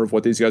 or more of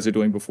what these guys are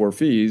doing before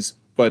fees,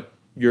 but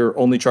you're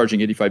only charging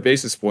 85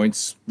 basis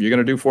points, you're going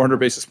to do 400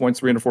 basis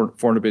points,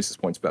 400 basis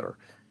points better.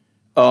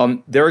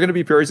 There are going to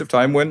be periods of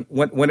time when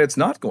it's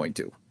not going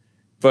to.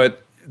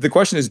 But the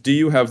question is, do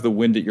you have the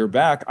wind at your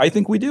back? I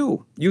think we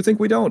do. You think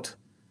we don't.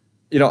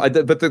 But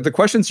the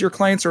questions your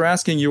clients are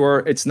asking you are,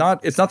 it's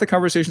not the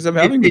conversations I'm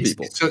having with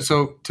people.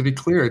 So to be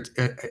clear,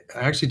 I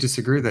actually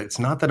disagree with that. It's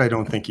not that I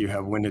don't think you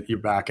have wind at your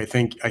back. I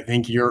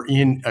think you're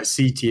in a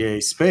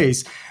CTA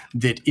space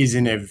that is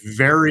in a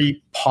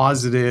very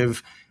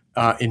positive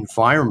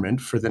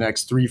environment for the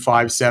next 3,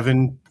 5,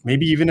 7,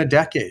 maybe even a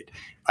decade.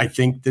 I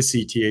think the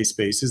CTA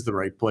space is the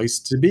right place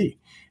to be.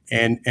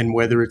 And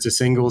whether it's a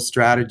single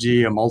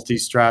strategy, a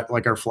multi-strat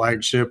like our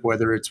flagship,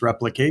 whether it's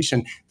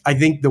replication, I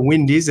think the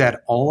wind is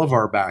at all of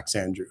our backs,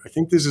 Andrew. I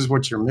think this is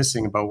what you're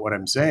missing about what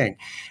I'm saying.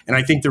 And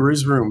I think there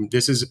is room.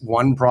 This is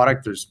one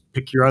product. There's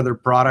pick your other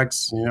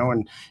products,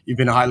 and you've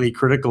been highly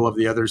critical of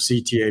the other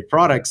CTA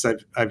products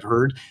I've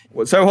heard.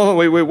 So hold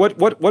on, wait.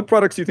 What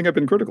products do you think I've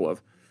been critical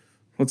of?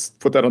 Let's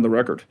put that on the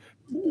record.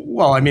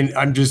 Well, I mean,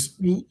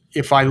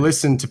 if I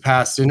listen to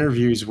past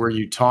interviews where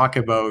you talk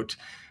about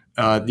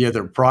the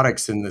other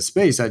products in the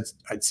space,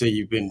 I'd say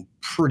you've been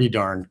pretty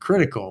darn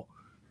critical.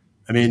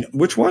 I mean,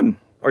 which one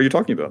are you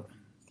talking about?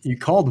 You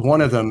called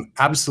one of them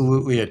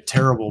absolutely a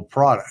terrible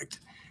product.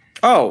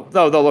 Oh,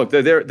 no, look,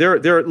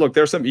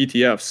 there's some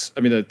ETFs. I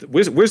mean, the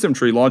Wisdom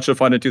Tree launched a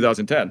fund in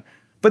 2010,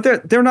 but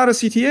they're not a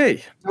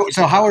CTA.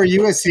 So how are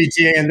you a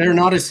CTA and they're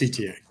not a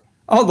CTA?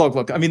 Oh,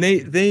 look. I mean,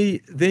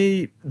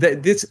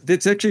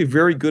 it's actually a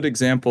very good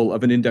example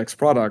of an index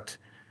product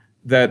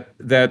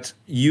that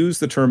use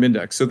the term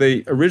index. So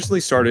they originally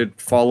started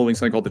following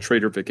something called the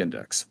Trader Vic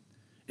Index.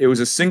 It was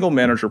a single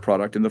manager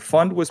product, and the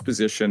fund was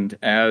positioned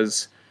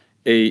as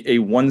a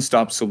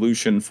one-stop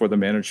solution for the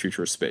managed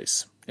future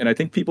space. And I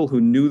think people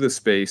who knew the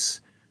space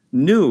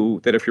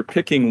knew that if you're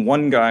picking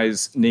one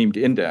guy's named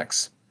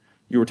index,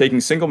 you were taking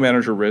single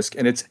manager risk.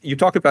 And you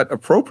talk about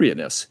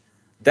appropriateness.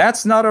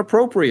 That's not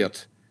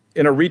appropriate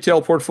in a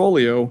retail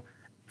portfolio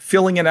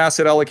filling an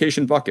asset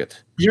allocation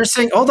bucket. You're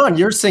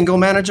single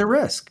manager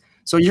risk.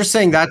 So you're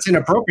saying that's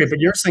inappropriate, but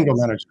you're single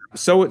manager.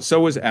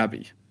 So is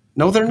Abby.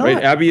 No, they're not.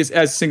 Right? Abby is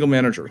as single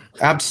manager.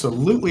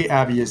 Absolutely,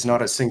 Abby is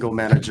not a single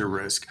manager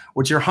risk.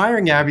 What you're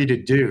hiring Abby to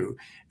do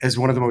as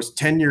one of the most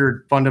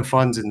tenured fund of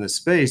funds in the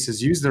space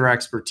is use their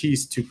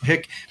expertise to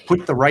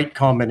put the right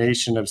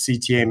combination of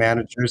CTA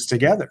managers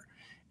together.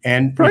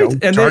 And right,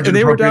 and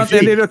they were down.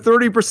 And they had a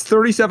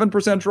 37%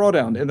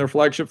 drawdown in their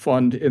flagship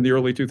fund in the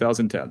early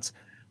 2010s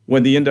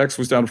when the index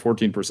was down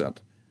 14%.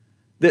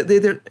 There's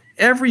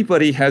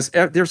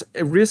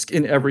a risk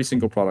in every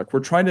single product.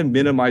 We're trying to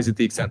minimize it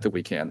the extent that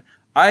we can.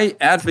 I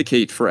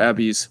advocate for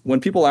Abby's.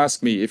 When people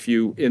ask me if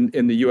you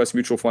in the U.S.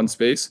 mutual fund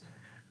space,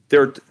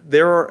 there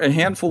are a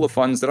handful of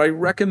funds that I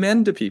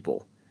recommend to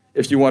people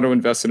if you want to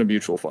invest in a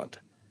mutual fund.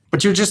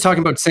 But you're just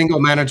talking about single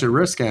manager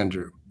risk,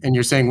 Andrew, and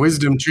you're saying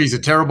Wisdom Tree is a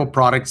terrible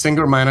product,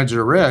 single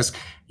manager risk.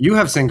 You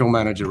have single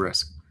manager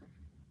risk.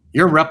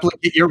 You're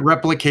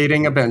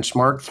replicating a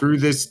benchmark through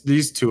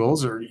these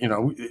tools, or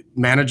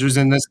managers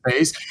in this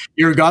space.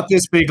 You've got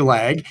this big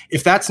lag.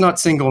 If that's not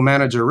single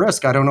manager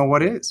risk, I don't know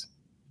what is.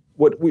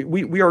 What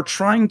we are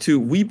trying to,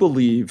 we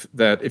believe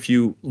that if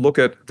you look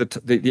at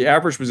the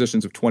average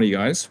positions of 20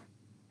 guys,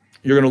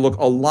 you're going to look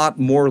a lot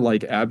more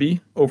like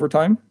Abby over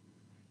time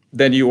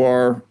than you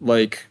are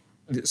like.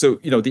 So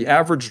the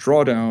average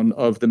drawdown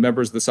of the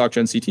members of the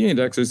SocGen CTA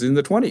index is in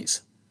the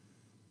 20s,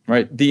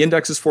 right? The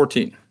index is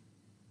 14.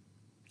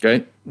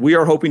 Okay, we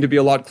are hoping to be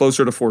a lot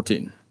closer to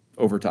 14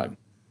 over time,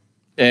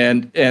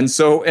 and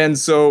so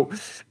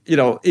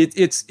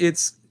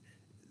it's.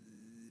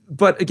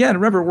 But again,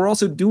 remember, we're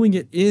also doing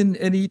it in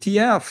an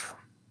ETF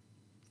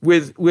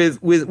with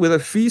a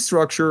fee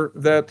structure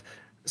that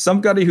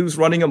somebody who's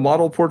running a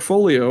model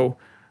portfolio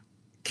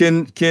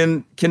can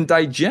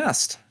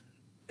digest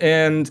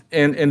and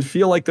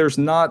feel like there's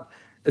not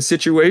a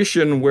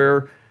situation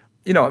where,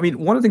 one of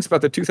the things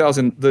about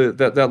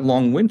that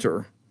long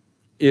winter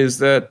is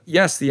that,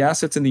 yes, the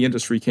assets in the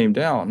industry came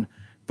down,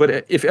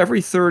 but if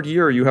every third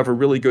year you have a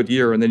really good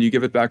year and then you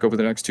give it back over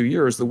the next 2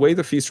 years, the way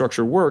the fee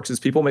structure works is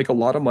people make a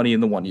lot of money in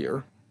the 1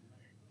 year,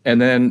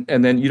 and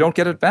then you don't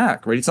get it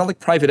back, right? It's not like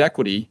private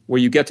equity where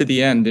you get to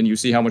the end and you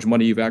see how much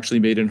money you've actually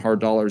made in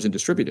hard dollars and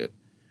distribute it.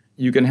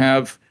 You can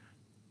have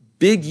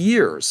big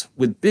years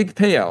with big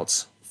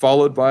payouts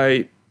followed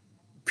by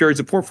periods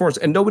of poor performance,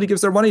 and nobody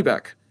gives their money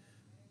back.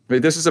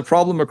 This is a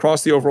problem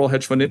across the overall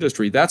hedge fund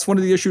industry. That's one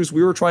of the issues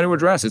we were trying to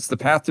address. It's the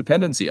path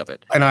dependency of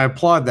it. And I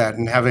applaud that.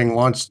 And having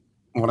launched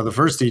one of the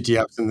first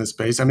ETFs in this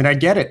space, I mean, I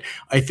get it.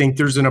 I think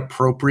there's an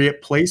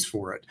appropriate place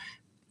for it.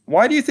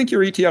 Why do you think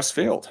your ETFs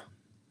failed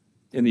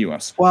in the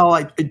US?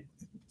 Well,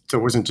 so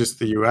it wasn't just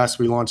the US.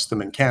 We launched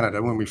them in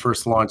Canada when we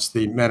first launched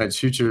the managed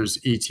futures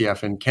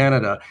ETF in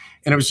Canada.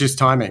 And it was just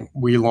timing.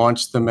 We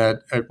launched them at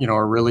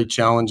a really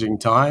challenging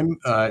time.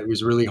 It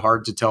was really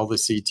hard to tell the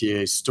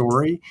CTA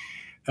story.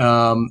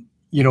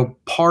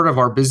 Part of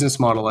our business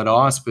model at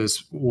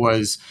Auspice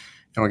was,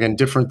 again,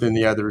 different than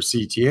the other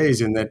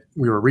CTAs in that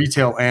we were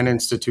retail and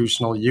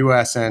institutional,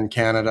 US and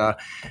Canada,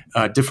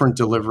 different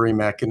delivery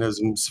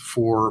mechanisms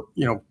for,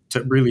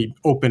 to really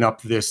open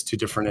up this to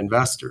different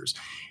investors.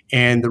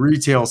 And the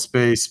retail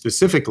space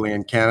specifically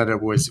in Canada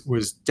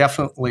was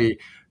definitely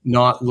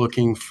not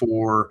looking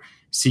for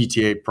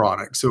CTA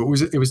products. So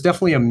it was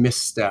definitely a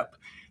misstep.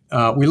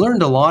 We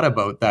learned a lot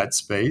about that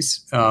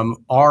space.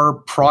 Our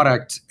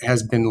product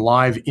has been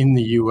live in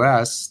the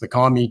US, the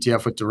COM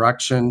ETF with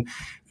Direction,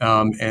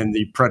 and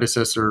the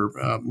predecessor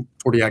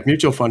 40 Act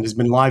Mutual Fund has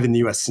been live in the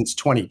US since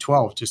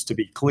 2012. Just to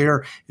be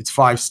clear, it's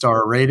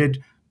 5-star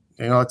rated.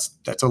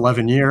 That's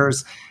 11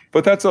 years.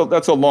 But that's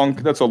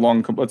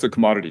a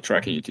commodity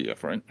tracking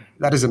ETF, right?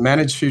 That is a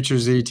managed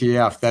futures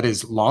ETF. That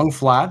is long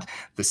flat,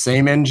 the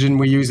same engine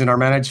we use in our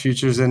managed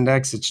futures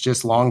index. It's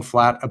just long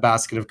flat, a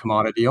basket of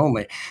commodity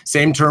only.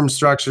 Same term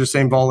structure,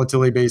 same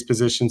volatility-based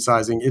position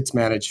sizing. It's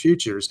managed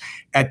futures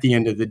at the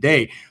end of the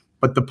day.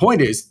 But the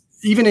point is,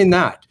 even in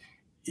that,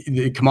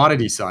 the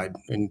commodity side,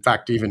 in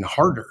fact, even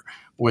harder,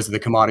 was the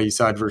commodity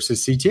side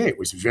versus CTA. It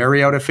was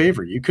very out of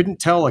favor. You couldn't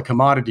tell a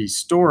commodity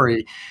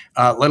story,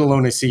 let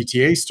alone a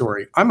CTA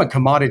story. I'm a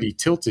commodity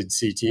tilted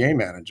CTA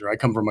manager. I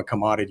come from a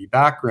commodity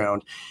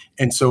background.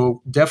 And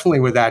so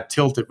definitely with that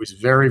tilt, it was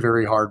very,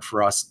 very hard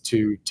for us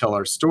to tell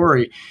our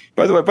story.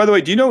 By the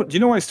way, do you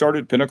know I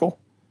started Pinnacle?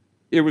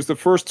 It was the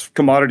first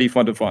commodity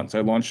fund of funds. I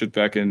launched it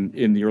back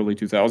in the early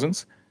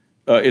 2000s.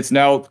 It's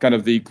now kind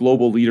of the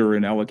global leader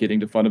in allocating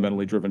to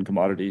fundamentally driven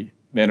commodity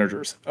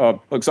managers.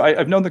 So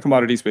I've known the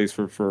commodity space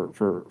for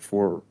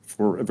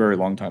a very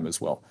long time as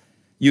well.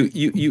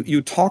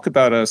 You talk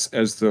about us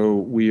as though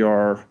we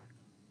are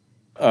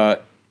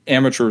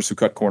amateurs who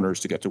cut corners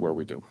to get to where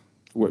we do,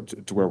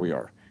 to where we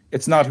are.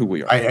 It's not who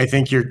we are. I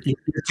think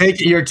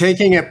you're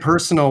taking it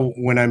personal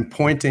when I'm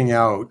pointing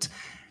out,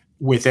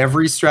 with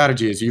every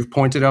strategy, as you've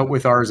pointed out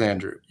with ours,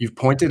 Andrew, you've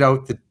pointed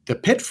out the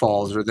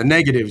pitfalls or the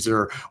negatives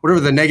or whatever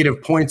the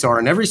negative points are.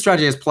 And every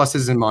strategy has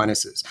pluses and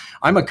minuses.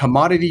 I'm a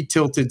commodity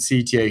tilted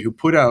CTA who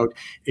put out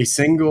a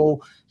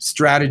single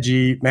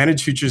strategy,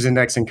 managed futures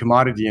index and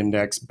commodity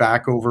index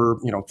back over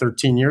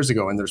 13 years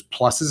ago. And there's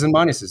pluses and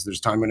minuses.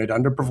 There's time when it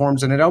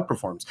underperforms and it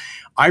outperforms.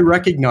 I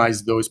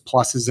recognize those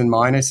pluses and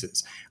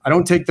minuses. I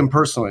don't take them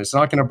personally. It's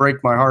not going to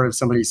break my heart if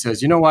somebody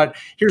says, you know what,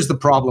 here's the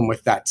problem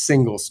with that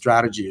single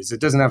strategy is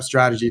it doesn't have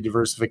strategy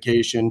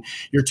diversification.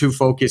 You're too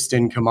focused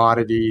in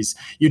commodities.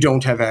 You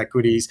don't have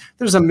equities.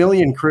 There's a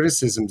million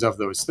criticisms of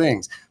those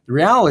things. The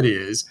reality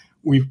is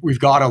we've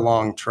got a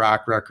long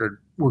track record.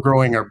 We're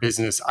growing our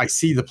business. I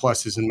see the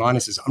pluses and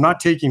minuses. I'm not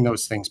taking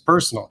those things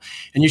personal.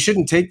 And you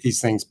shouldn't take these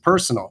things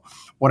personal.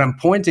 What I'm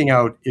pointing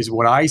out is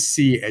what I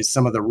see as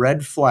some of the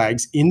red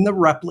flags in the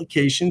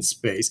replication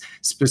space,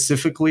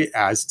 specifically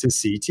as to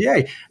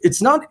CTA.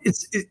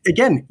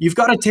 Again, you've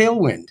got a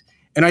tailwind.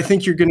 And I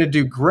think you're going to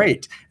do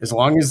great. As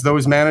long as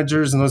those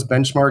managers and those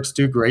benchmarks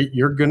do great,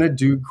 you're going to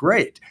do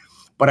great.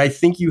 But I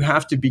think you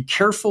have to be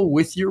careful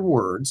with your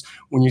words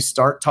when you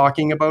start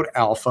talking about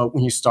alpha,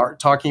 when you start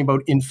talking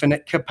about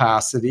infinite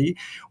capacity,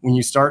 when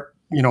you start,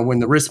 when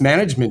the risk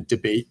management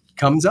debate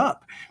comes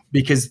up,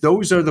 because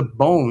those are the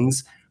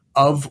bones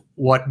of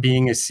what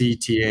being a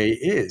CTA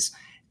is.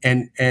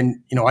 And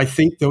I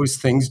think those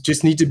things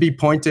just need to be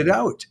pointed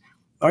out.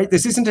 All right,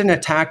 this isn't an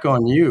attack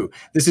on you.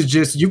 This is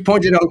just, you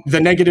pointed out the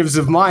negatives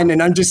of mine,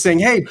 and I'm just saying,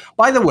 hey,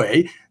 by the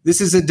way,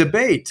 this is a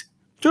debate.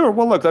 Sure.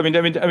 Well, look, I mean,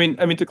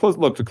 to close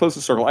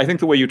the circle, I think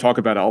the way you talk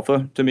about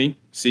alpha to me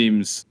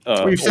seems.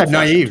 You've said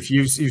naive.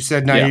 You've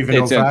said naive and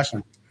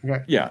old-fashioned.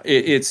 Okay. Yeah,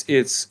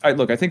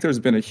 I think there's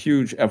been a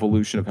huge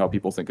evolution of how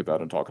people think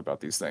about and talk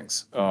about these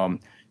things.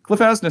 Cliff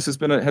Asness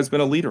has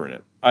been a leader in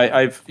it.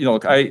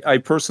 I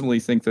personally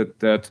think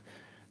that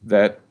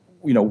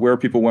where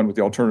people went with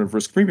the alternative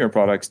risk premium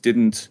products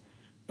didn't.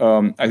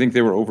 I think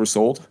they were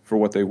oversold for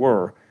what they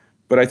were.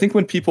 But I think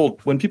when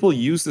people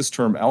use this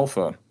term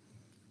alpha,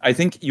 I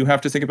think you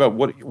have to think about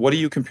what are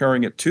you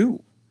comparing it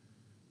to?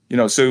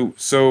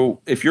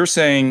 So if you're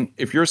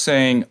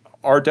saying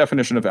our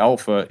definition of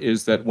alpha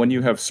is that when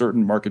you have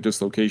certain market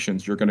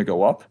dislocations, you're going to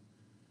go up.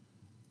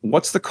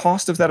 What's the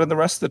cost of that in the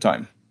rest of the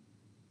time?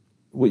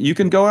 Well, you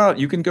can go out,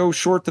 you can go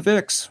short the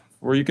VIX,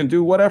 or you can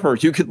do whatever.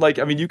 You could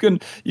you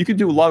can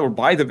do a lot, or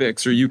buy the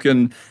VIX, or you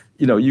can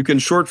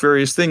short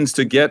various things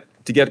to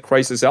get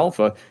crisis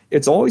alpha.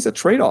 It's always a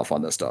trade-off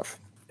on this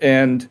stuff.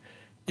 And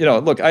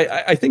look,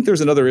 I think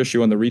there's another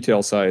issue on the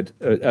retail side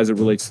as it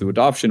relates to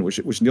adoption,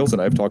 which Niels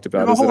and I have talked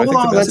about. Hold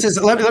on.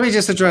 Let me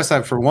just address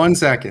that for 1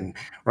 second,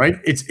 right?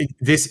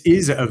 This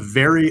is a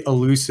very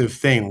elusive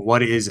thing.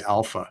 What is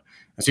alpha?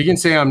 So you can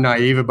say I'm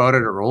naive about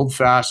it or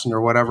old-fashioned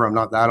or whatever. I'm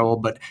not that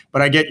old, but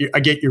I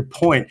get your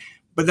point.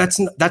 But that's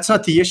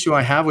not the issue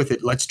I have with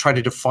it. Let's try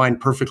to define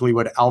perfectly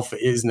what alpha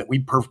is and that we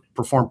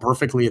perform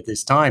perfectly at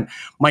this time.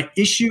 My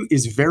issue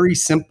is very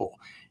simple.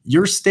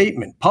 Your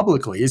statement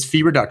publicly is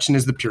fee reduction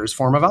is the purest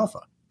form of alpha,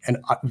 and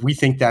we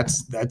think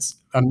that's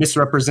a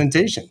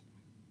misrepresentation.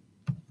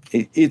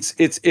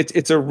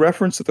 It's a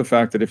reference to the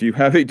fact that if you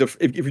have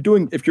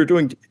if you're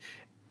doing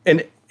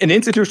an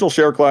institutional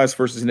share class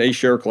versus an A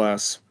share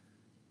class,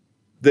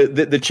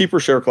 the cheaper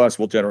share class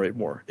will generate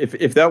more.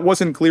 If that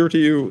wasn't clear to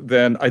you,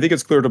 then I think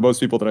it's clear to most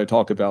people that I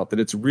talk about that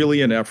it's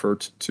really an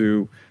effort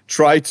to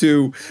try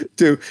to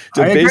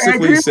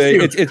basically say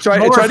it's try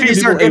to give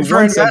people are good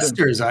for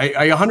investors. I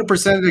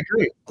 100%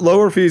 agree.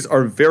 Lower fees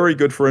are very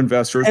good for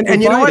investors,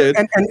 and you know what?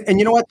 And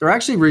you know what? They're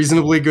actually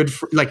reasonably good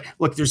for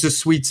look. There's a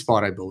sweet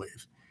spot, I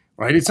believe.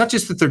 Right? It's not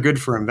just that they're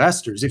good for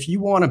investors. If you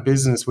want a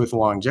business with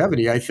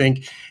longevity, I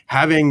think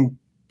having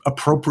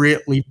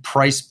appropriately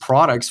priced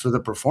products for the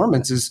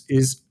performance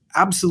is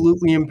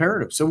absolutely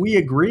imperative. So we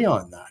agree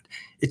on that.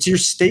 It's your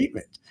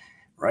statement,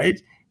 right?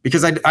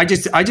 Because I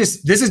just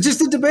this is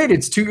just a debate.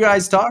 It's two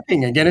guys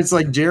talking. Again, it's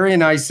like Jerry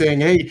and I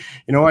saying, hey,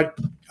 you know what?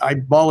 I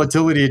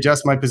volatility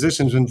adjust my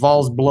positions when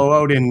vols blow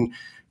out in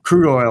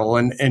crude oil.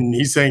 And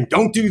he's saying,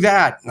 don't do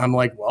that. And I'm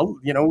like, well,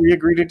 we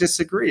agree to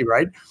disagree,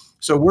 right?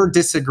 So we're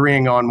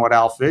disagreeing on what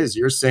alpha is.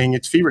 You're saying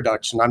it's fee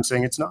reduction. I'm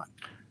saying it's not.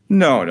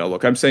 No.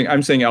 Look, I'm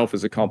saying alpha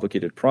is a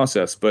complicated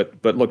process,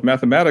 but look,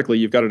 mathematically,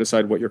 you've got to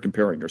decide what you're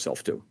comparing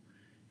yourself to,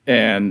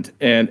 and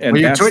well,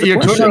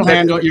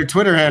 your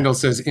Twitter handle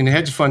says in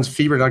hedge funds,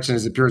 fee reduction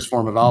is the purest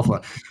form of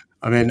alpha.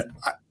 I mean,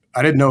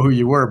 I didn't know who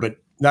you were, but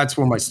that's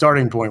where my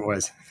starting point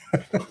was.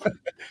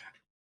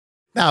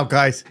 Now,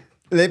 guys,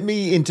 let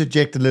me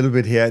interject a little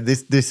bit here.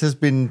 This has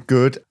been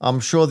good. I'm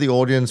sure the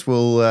audience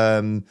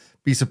will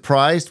be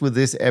surprised with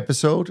this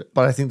episode,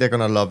 but I think they're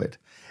going to love it.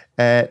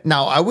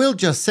 Now, I will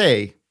just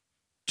say,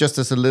 just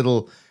there's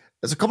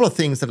a couple of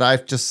things that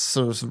I've just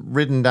sort of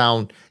written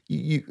down,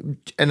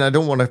 and I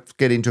don't want to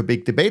get into a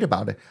big debate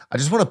about it. I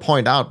just want to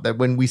point out that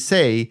when we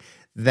say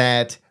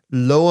that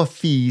lower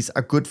fees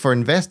are good for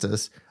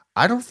investors,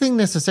 I don't think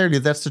necessarily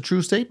that's the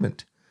true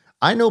statement.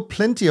 I know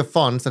plenty of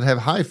funds that have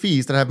high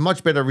fees that have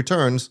much better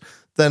returns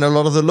than a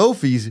lot of the low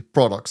fees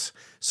products.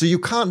 So you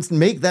can't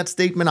make that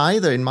statement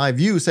either, in my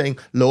view, saying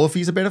lower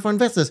fees are better for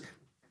investors.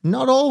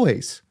 Not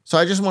always. So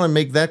I just want to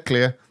make that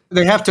clear.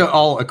 They have to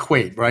all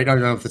equate, right? I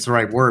don't know if it's the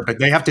right word, but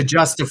they have to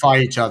justify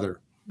each other.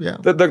 Yeah.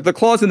 The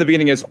clause in the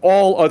beginning is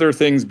all other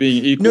things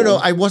being equal. No,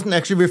 I wasn't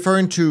actually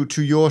referring to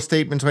your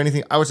statements or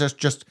anything. I was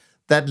just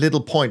that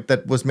little point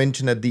that was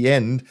mentioned at the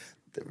end.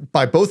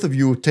 By both of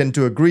you tend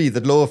to agree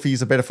that lower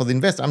fees are better for the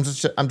investor.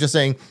 I'm just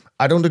saying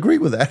I don't agree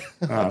with that.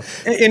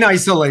 In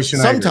isolation,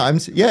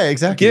 sometimes, yeah,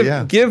 exactly.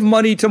 Give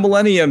money to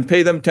Millennium,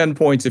 pay them 10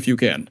 points if you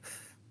can.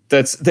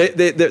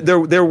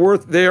 They're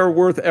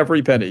worth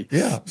every penny.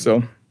 Yeah.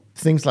 So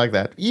things like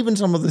that. Even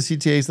some of the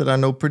CTAs that I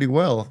know pretty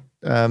well.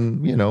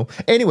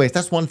 Anyways,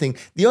 that's one thing.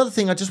 The other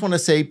thing I just want to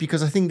say,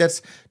 because I think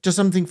that's just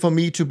something for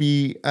me to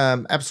be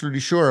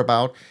absolutely sure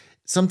about,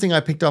 something I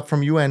picked up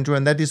from you, Andrew,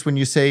 and that is when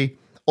you say,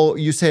 or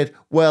you said,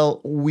 well,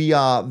 we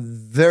are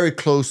very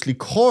closely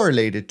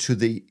correlated to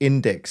the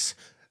index.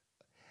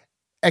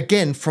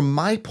 Again, from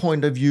my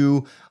point of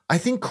view, I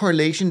think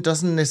correlation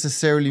doesn't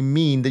necessarily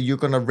mean that you're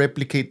going to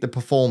replicate the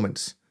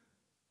performance,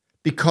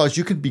 because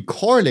you can be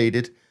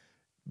correlated,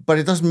 but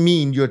it doesn't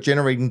mean you're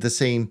generating the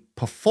same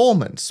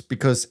performance,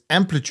 because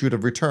amplitude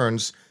of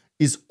returns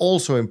is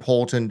also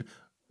important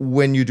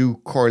when you do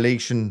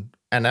correlation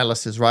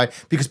analysis, right?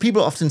 Because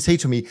people often say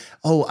to me,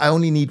 oh, I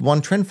only need one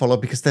trend follower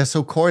because they're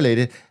so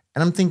correlated.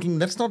 And I'm thinking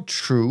that's not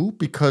true,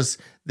 because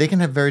they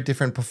can have very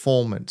different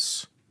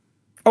performance.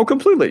 Oh,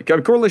 completely.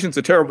 Correlation's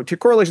a terrible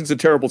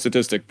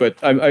statistic, but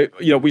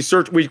we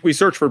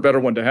search for a better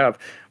one to have.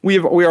 We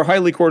are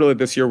highly correlated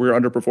this year. We are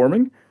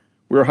underperforming.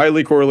 We were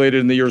highly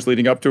correlated in the years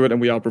leading up to it, and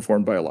we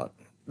outperformed by a lot.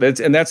 That's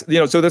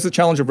the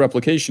challenge of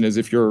replication is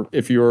if you're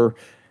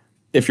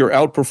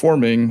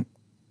outperforming,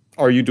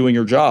 are you doing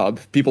your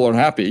job? People are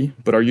happy,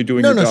 but are you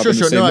doing your job in the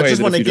same way? I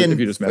just want again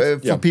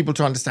for people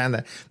to understand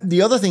that.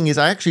 The other thing is,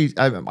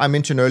 I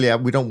mentioned earlier,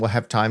 we don't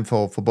have time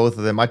for both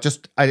of them. I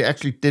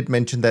actually did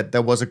mention that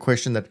there was a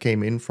question that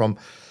came in from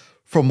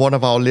one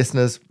of our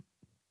listeners,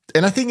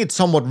 and I think it's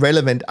somewhat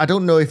relevant. I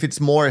don't know if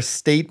it's more a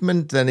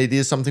statement than it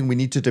is something we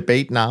need to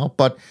debate now,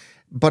 but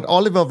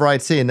Oliver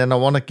writes in, and I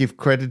want to give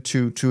credit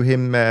to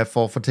him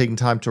for taking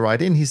time to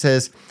write in. He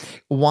says,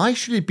 why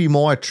should it be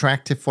more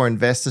attractive for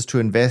investors to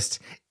invest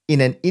in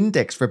an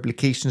index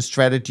replication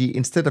strategy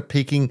instead of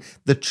picking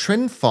the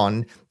trend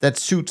fund that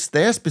suits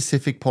their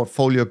specific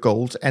portfolio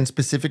goals and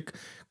specific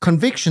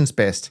convictions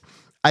best?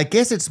 I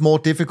guess it's more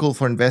difficult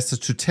for investors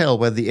to tell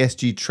whether the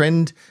SG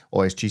trend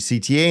or SG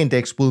CTA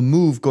index will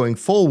move going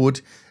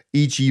forward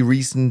e.g.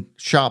 recent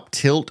sharp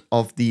tilt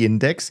of the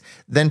index,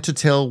 than to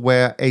tell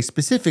where a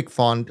specific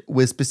fund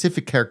with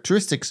specific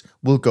characteristics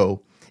will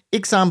go.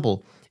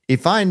 Example,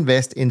 if I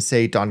invest in,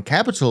 say, Don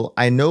Capital,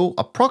 I know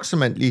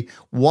approximately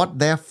what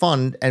their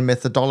fund and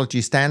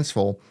methodology stands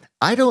for.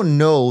 I don't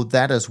know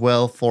that as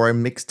well for a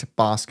mixed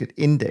basket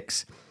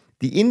index.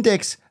 The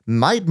index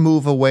might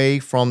move away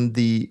from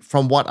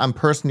what I'm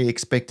personally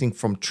expecting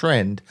from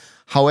trend.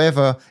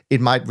 However, it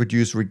might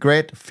reduce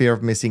regret, fear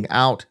of missing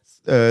out,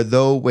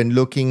 though when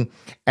looking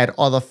at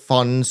other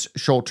funds'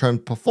 short-term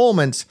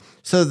performance,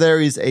 so there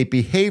is a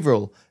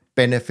behavioral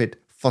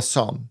benefit for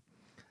some.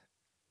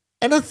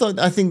 And I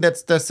think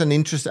that's an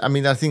interesting. I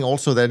mean, I think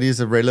also that is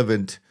a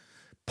relevant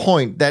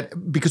point,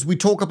 that because we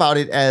talk about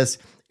it as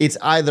it's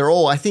either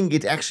or. I think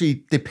it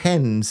actually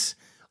depends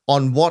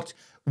on what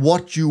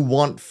you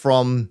want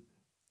from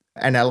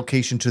an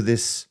allocation to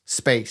this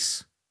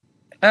space.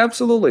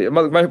 Absolutely.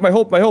 My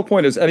whole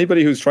point is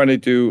anybody who's trying to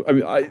do, I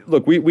mean,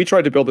 look, we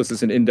tried to build this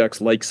as an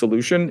index-like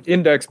solution,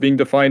 index being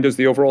defined as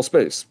the overall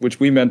space, which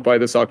we meant by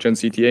the SocGen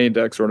CTA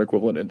index or an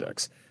equivalent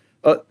index.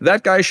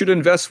 That guy should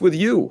invest with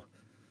you,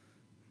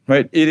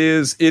 right? It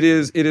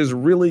is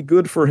really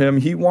good for him.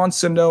 He wants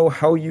to know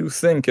how you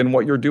think and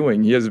what you're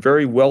doing. He has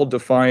very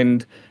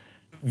well-defined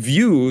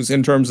views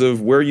in terms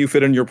of where you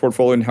fit in your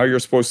portfolio and how you're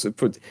supposed to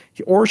put,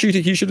 or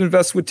he should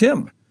invest with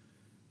Tim.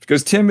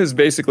 Because Tim is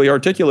basically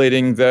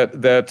articulating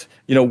that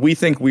we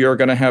think we are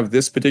going to have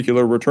this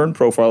particular return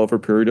profile over a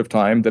period of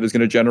time that is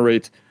going to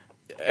generate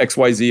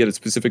XYZ at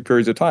specific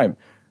periods of time.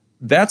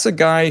 That's a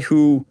guy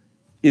who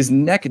is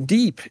neck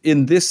deep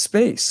in this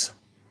space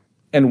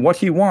and what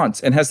he wants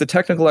and has the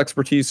technical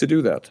expertise to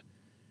do that.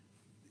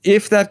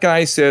 If that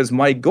guy says,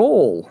 my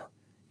goal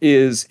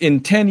is in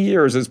 10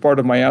 years as part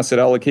of my asset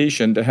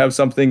allocation to have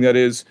something that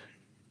is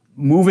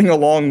moving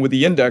along with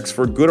the index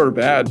for good or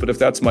bad, but if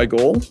that's my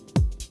goal,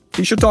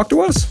 he should talk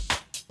to us.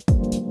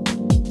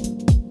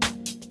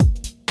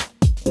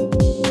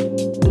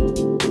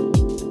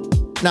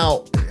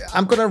 Now,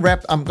 I'm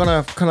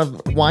gonna kind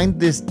of wind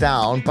this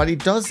down, but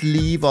it does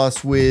leave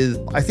us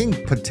with, I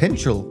think,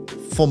 potential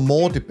for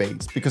more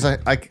debates, because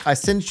I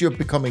sense you're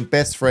becoming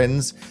best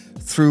friends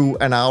through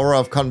an hour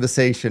of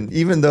conversation,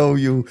 even though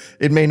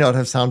it may not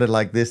have sounded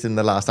like this in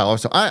the last hour.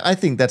 So I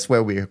think that's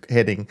where we're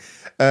heading.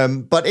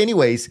 But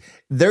anyways,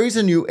 there is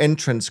a new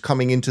entrant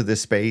coming into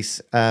this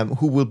space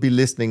who will be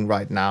listening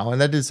right now, and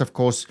that is, of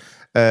course,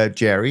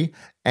 Jerry.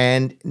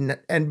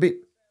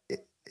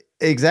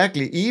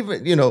 Exactly.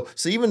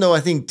 Even though I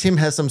think Tim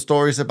has some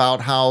stories about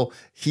how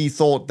he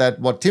thought that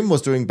what Tim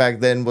was doing back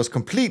then was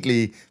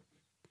completely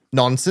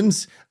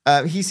nonsense,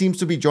 he seems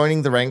to be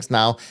joining the ranks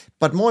now.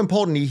 But more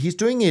importantly, he's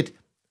doing it,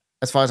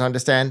 as far as I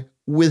understand,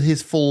 with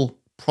his full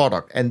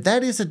product. And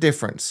that is a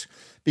difference,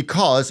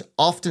 because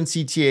often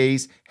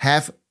CTAs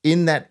have,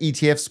 in that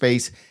ETF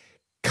space,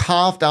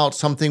 carved out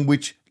something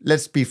which,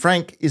 let's be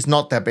frank, is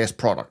not their best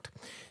product.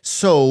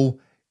 So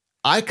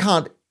I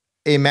can't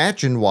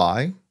imagine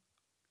why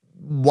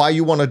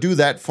you want to do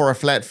that for a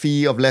flat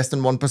fee of less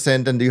than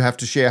 1%, and you have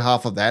to share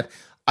half of that.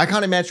 I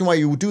can't imagine why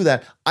you would do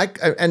that.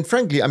 And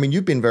frankly, I mean,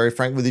 you've been very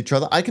frank with each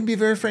other. I can be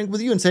very frank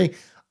with you and say,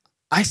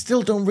 I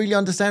still don't really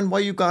understand why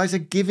you guys are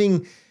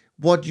giving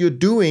what you're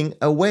doing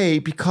away,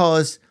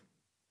 because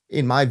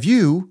in my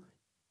view,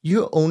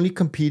 you're only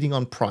competing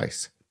on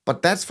price.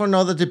 But that's for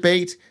another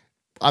debate.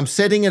 I'm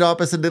setting it up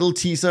as a little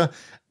teaser.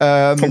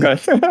 Okay.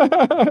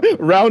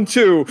 Round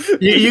two.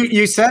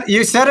 You set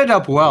it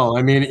up well.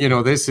 I mean,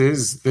 this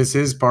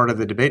is part of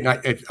the debate.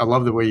 And I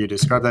love the way you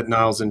describe that,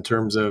 Niles, in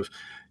terms of,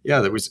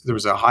 there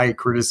was a high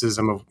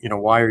criticism of,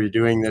 why are you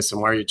doing this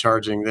and why are you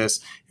charging this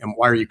and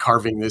why are you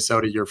carving this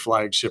out of your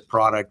flagship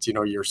product,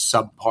 your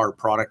subpar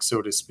product,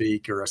 so to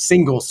speak, or a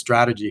single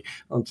strategy.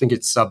 I don't think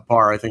it's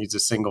subpar. I think it's a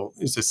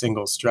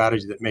single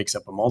strategy that makes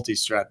up a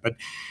multi-strat.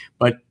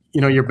 But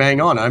you're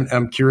bang on.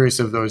 I'm curious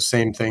of those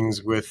same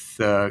things with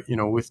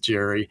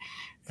Jerry.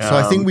 So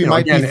I think we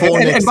might be for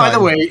next and by time.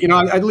 the way,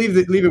 I'd leave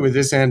it with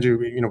this, Andrew.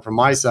 From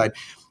my side,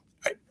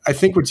 I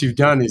think what you've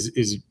done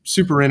is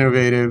super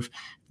innovative.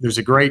 There's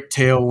a great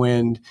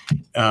tailwind.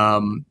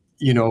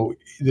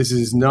 This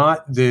is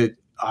not that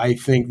I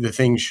think the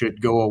thing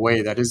should go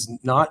away. That is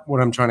not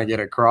what I'm trying to get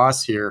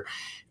across here.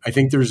 I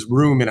think there's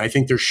room, and I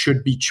think there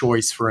should be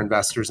choice for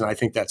investors, and I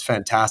think that's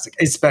fantastic,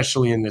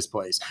 especially in this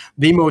place.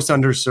 The most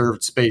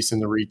underserved space in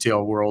the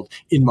retail world,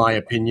 in my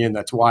opinion.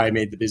 That's why I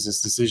made the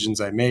business decisions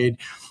I made.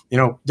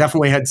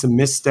 Definitely had some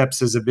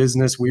missteps as a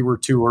business. We were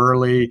too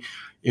early.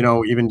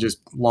 Even just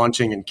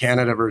launching in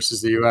Canada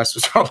versus the US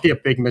was probably a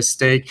big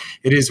mistake.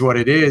 It is what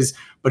it is.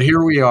 But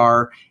here we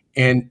are.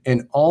 And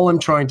all I'm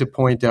trying to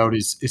point out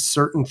is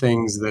certain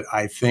things that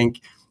I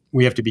think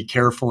we have to be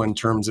careful in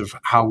terms of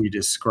how we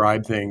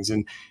describe things.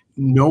 And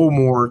no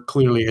more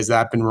clearly has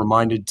that been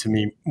reminded to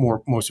me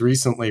most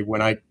recently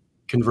when I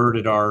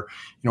converted our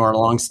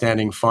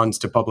longstanding funds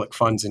to public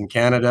funds in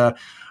Canada,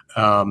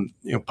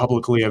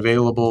 publicly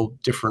available,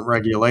 different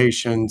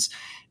regulations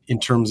in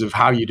terms of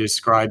how you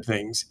describe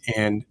things.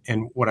 And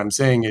what I'm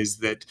saying is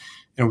that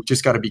we've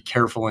just got to be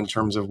careful in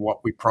terms of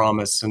what we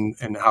promise and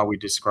how we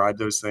describe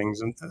those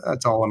things. And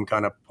that's all I'm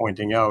kind of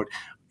pointing out.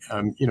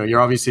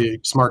 You're obviously a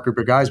smart group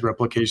of guys.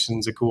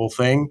 Replication's a cool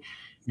thing.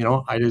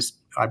 I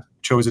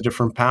chose a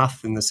different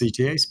path in the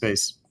CTA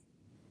space.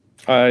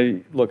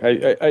 I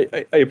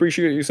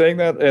appreciate you saying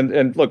that,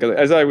 and look,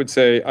 as I would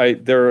say,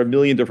 there are a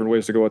million different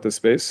ways to go at this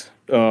space,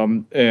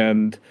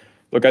 and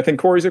look, I think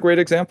Corey's a great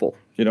example.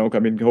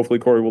 Hopefully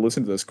Corey will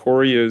listen to this.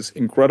 Corey is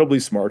incredibly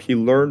smart. He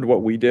learned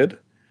what we did,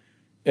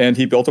 and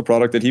he built a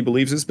product that he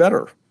believes is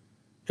better.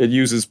 It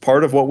uses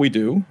part of what we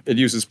do. It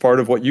uses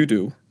part of what you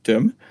do,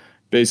 Tim,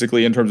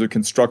 basically in terms of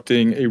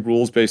constructing a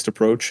rules-based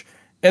approach,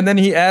 and then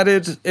he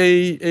added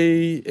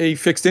a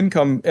fixed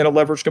income and a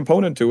leverage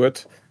component to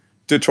it,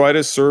 to try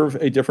to serve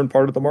a different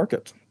part of the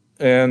market.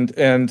 And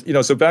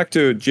so back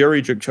to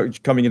Jerry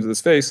coming into the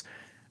space,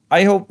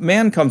 I hope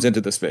Man comes into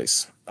the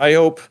space. I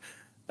hope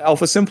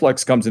Alpha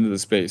Simplex comes into the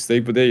space. They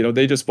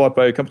just bought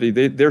by a company.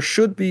 There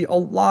should be a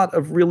lot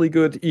of really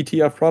good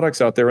ETF products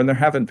out there, and there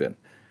haven't been.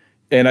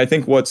 And I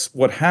think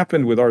what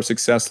happened with our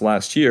success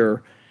last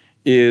year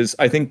is,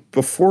 I think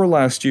before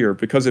last year,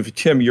 because of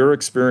Tim, your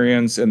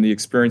experience and the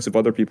experience of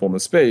other people in the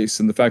space,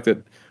 and the fact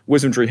that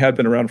WisdomTree had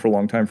been around for a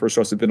long time, First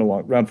Trust had been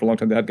around for a long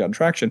time, they had gotten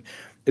traction,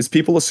 is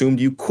people assumed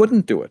you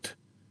couldn't do it.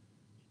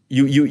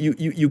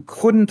 You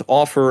couldn't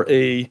offer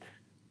a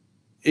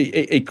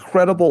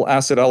credible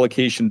asset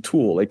allocation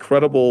tool, a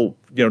credible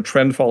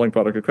trend following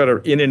product, a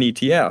credit in an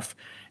ETF,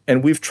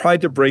 and we've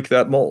tried to break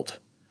that mold.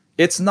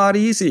 It's not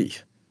easy.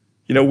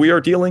 We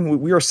are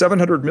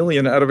 $700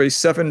 million out of a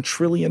 $7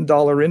 trillion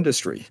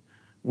industry.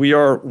 We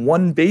are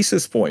 1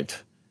 basis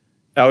point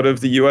out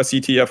of the US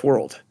ETF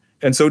world.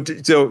 And so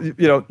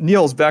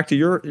Niels, back to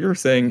your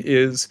thing,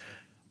 is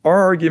our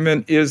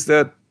argument is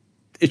that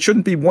it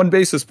shouldn't be 1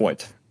 basis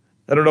point.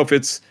 I don't know if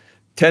it's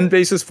 10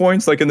 basis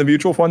points like in the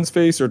mutual fund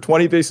space, or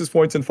 20 basis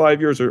points in 5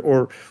 years,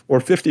 or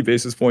 50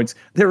 basis points.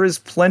 There is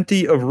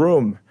plenty of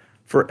room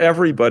for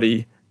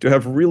everybody to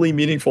have really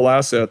meaningful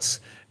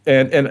assets.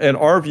 And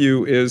our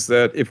view is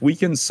that if we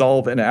can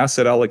solve an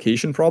asset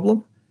allocation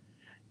problem,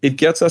 it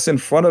gets us in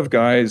front of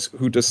guys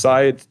who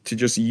decide to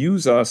just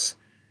use us,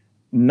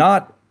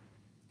 not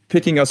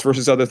picking us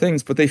versus other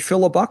things, but they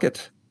fill a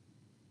bucket.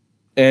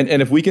 And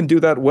if we can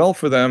do that well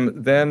for them,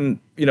 then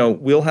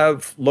we'll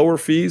have lower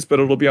fees, but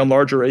it'll be on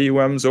larger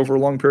AUMs over a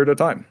long period of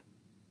time.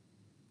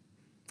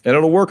 And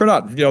it'll work or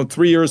not.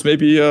 3 years,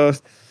 maybe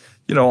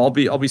I'll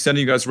be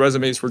sending you guys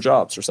resumes for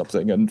jobs or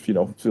something, and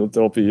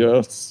there'll be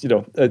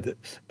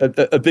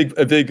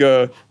a big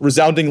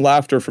resounding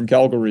laughter from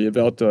Calgary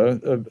about.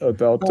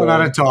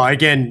 Not at all.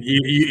 Again,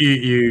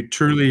 you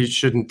truly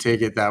shouldn't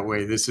take it that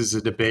way. This is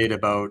a debate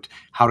about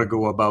how to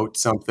go about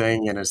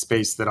something in a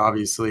space that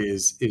obviously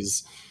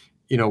is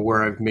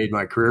where I've made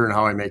my career and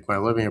how I make my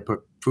living. I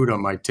put food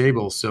on my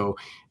table, so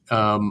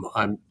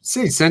I'm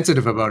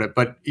sensitive about it,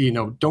 but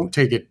don't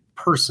take it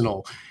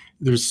personal.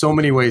 There's so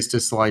many ways to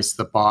slice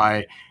the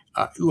pie.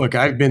 Look,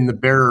 I've been the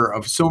bearer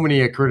of so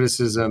many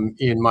criticism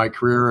in my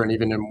career, and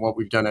even in what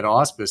we've done at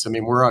Auspice. I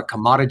mean, we're a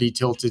commodity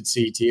tilted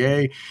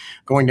CTA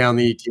going down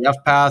the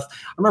ETF path.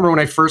 I remember when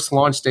I first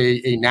launched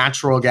a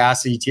natural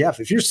gas ETF.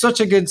 If you're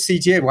such a good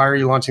CTA, why are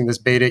you launching this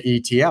beta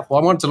ETF?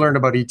 Well, I wanted to learn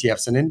about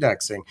ETFs and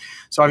indexing.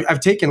 So I've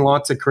taken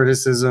lots of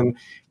criticism,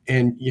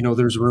 and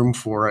there's room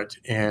for it,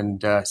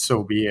 and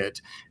so be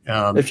it.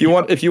 If you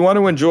want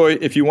to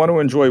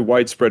enjoy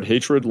widespread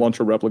hatred,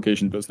 launch a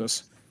replication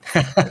business.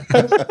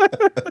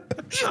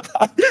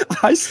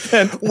 I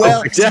spent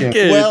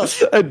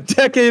a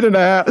decade and a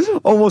half,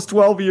 almost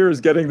 12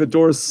 years, getting the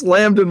doors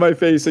slammed in my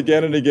face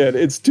again and again.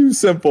 It's too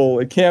simple.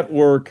 It can't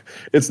work.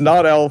 It's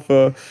not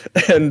alpha,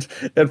 and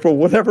for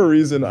whatever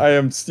reason,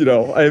 I'm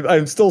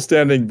still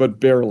standing, but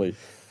barely.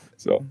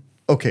 So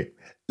okay.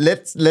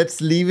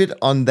 Let's leave it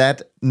on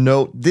that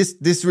note.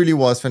 This really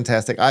was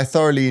fantastic. I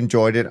thoroughly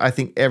enjoyed it. I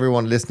think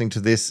everyone listening to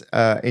this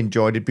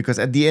enjoyed it, because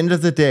at the end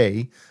of the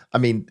day, I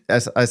mean,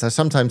 as I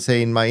sometimes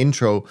say in my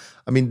intro,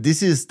 I mean,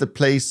 this is the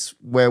place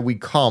where we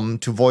come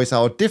to voice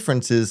our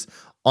differences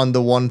on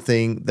the one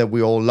thing that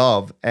we all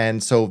love.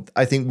 And so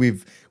I think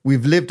we've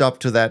lived up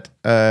to that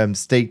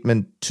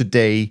statement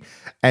today,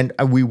 and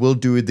we will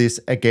do this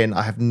again.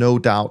 I have no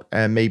doubt.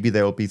 And maybe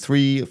there will be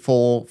 3,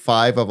 4,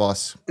 5 of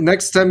us.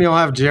 Next time you'll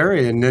have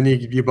Jerry, and then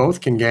you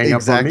both can gang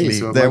up on me.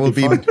 So there will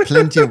be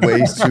plenty of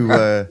ways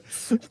to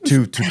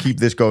keep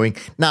this going.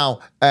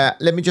 Now,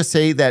 let me just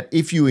say that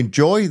if you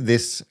enjoy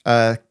this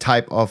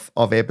type of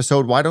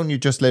episode, why don't you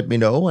just let me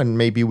know, and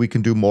maybe we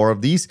can do more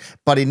of these.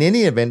 But in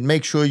any event,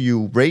 make sure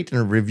you rate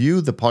and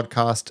review the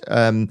podcast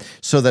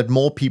so that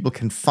more people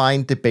can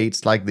find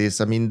debates like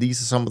this. I mean,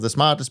 these are some of the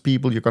smartest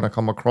people you're going to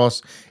come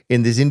across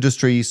in this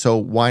industry, so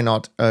why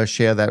not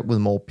share that with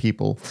more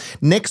people?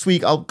 Next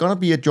week, I'm going to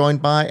be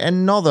joined by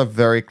another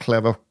very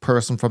clever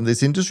person from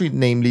this industry,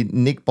 namely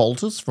Nick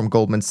Baltus from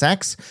Goldman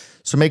Sachs.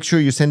 So make sure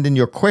you send in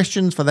your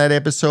questions for that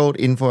episode,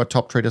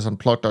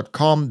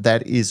 info@toptradersunplugged.com.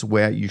 That is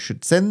where you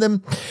should send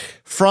them.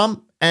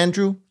 From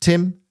Andrew,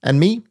 Tim, and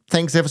me,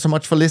 thanks ever so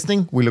much for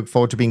listening. We look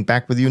forward to being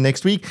back with you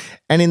next week.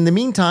 And in the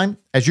meantime,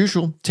 as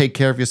usual, take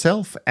care of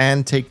yourself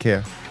and take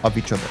care of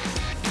each other.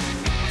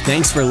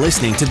 Thanks for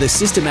listening to the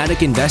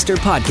Systematic Investor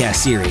podcast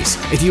series.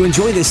 If you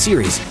enjoy this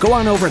series, go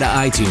on over to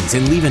iTunes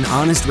and leave an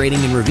honest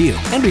rating and review.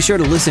 And be sure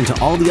to listen to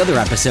all the other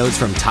episodes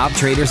from Top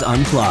Traders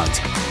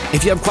Unplugged.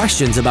 If you have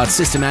questions about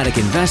systematic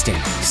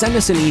investing, send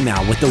us an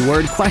email with the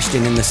word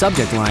question in the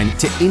subject line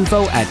to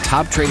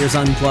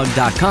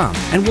info@toptradersunplugged.com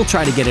and we'll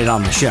try to get it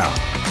on the show.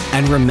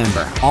 And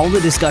remember, all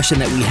the discussion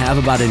that we have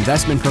about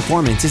investment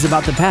performance is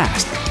about the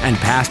past, and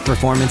past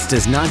performance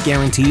does not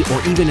guarantee or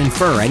even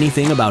infer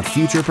anything about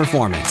future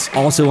performance.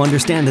 Also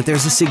understand that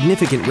there's a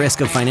significant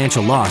risk of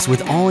financial loss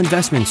with all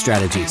investment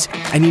strategies,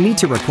 and you need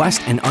to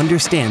request and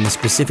understand the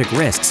specific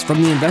risks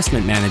from the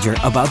investment manager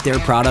about their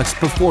products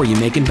before you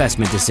make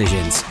investment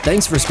decisions.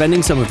 Thanks for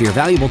spending some of your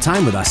valuable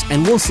time with us,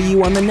 and we'll see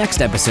you on the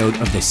next episode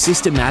of The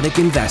Systematic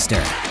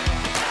Investor.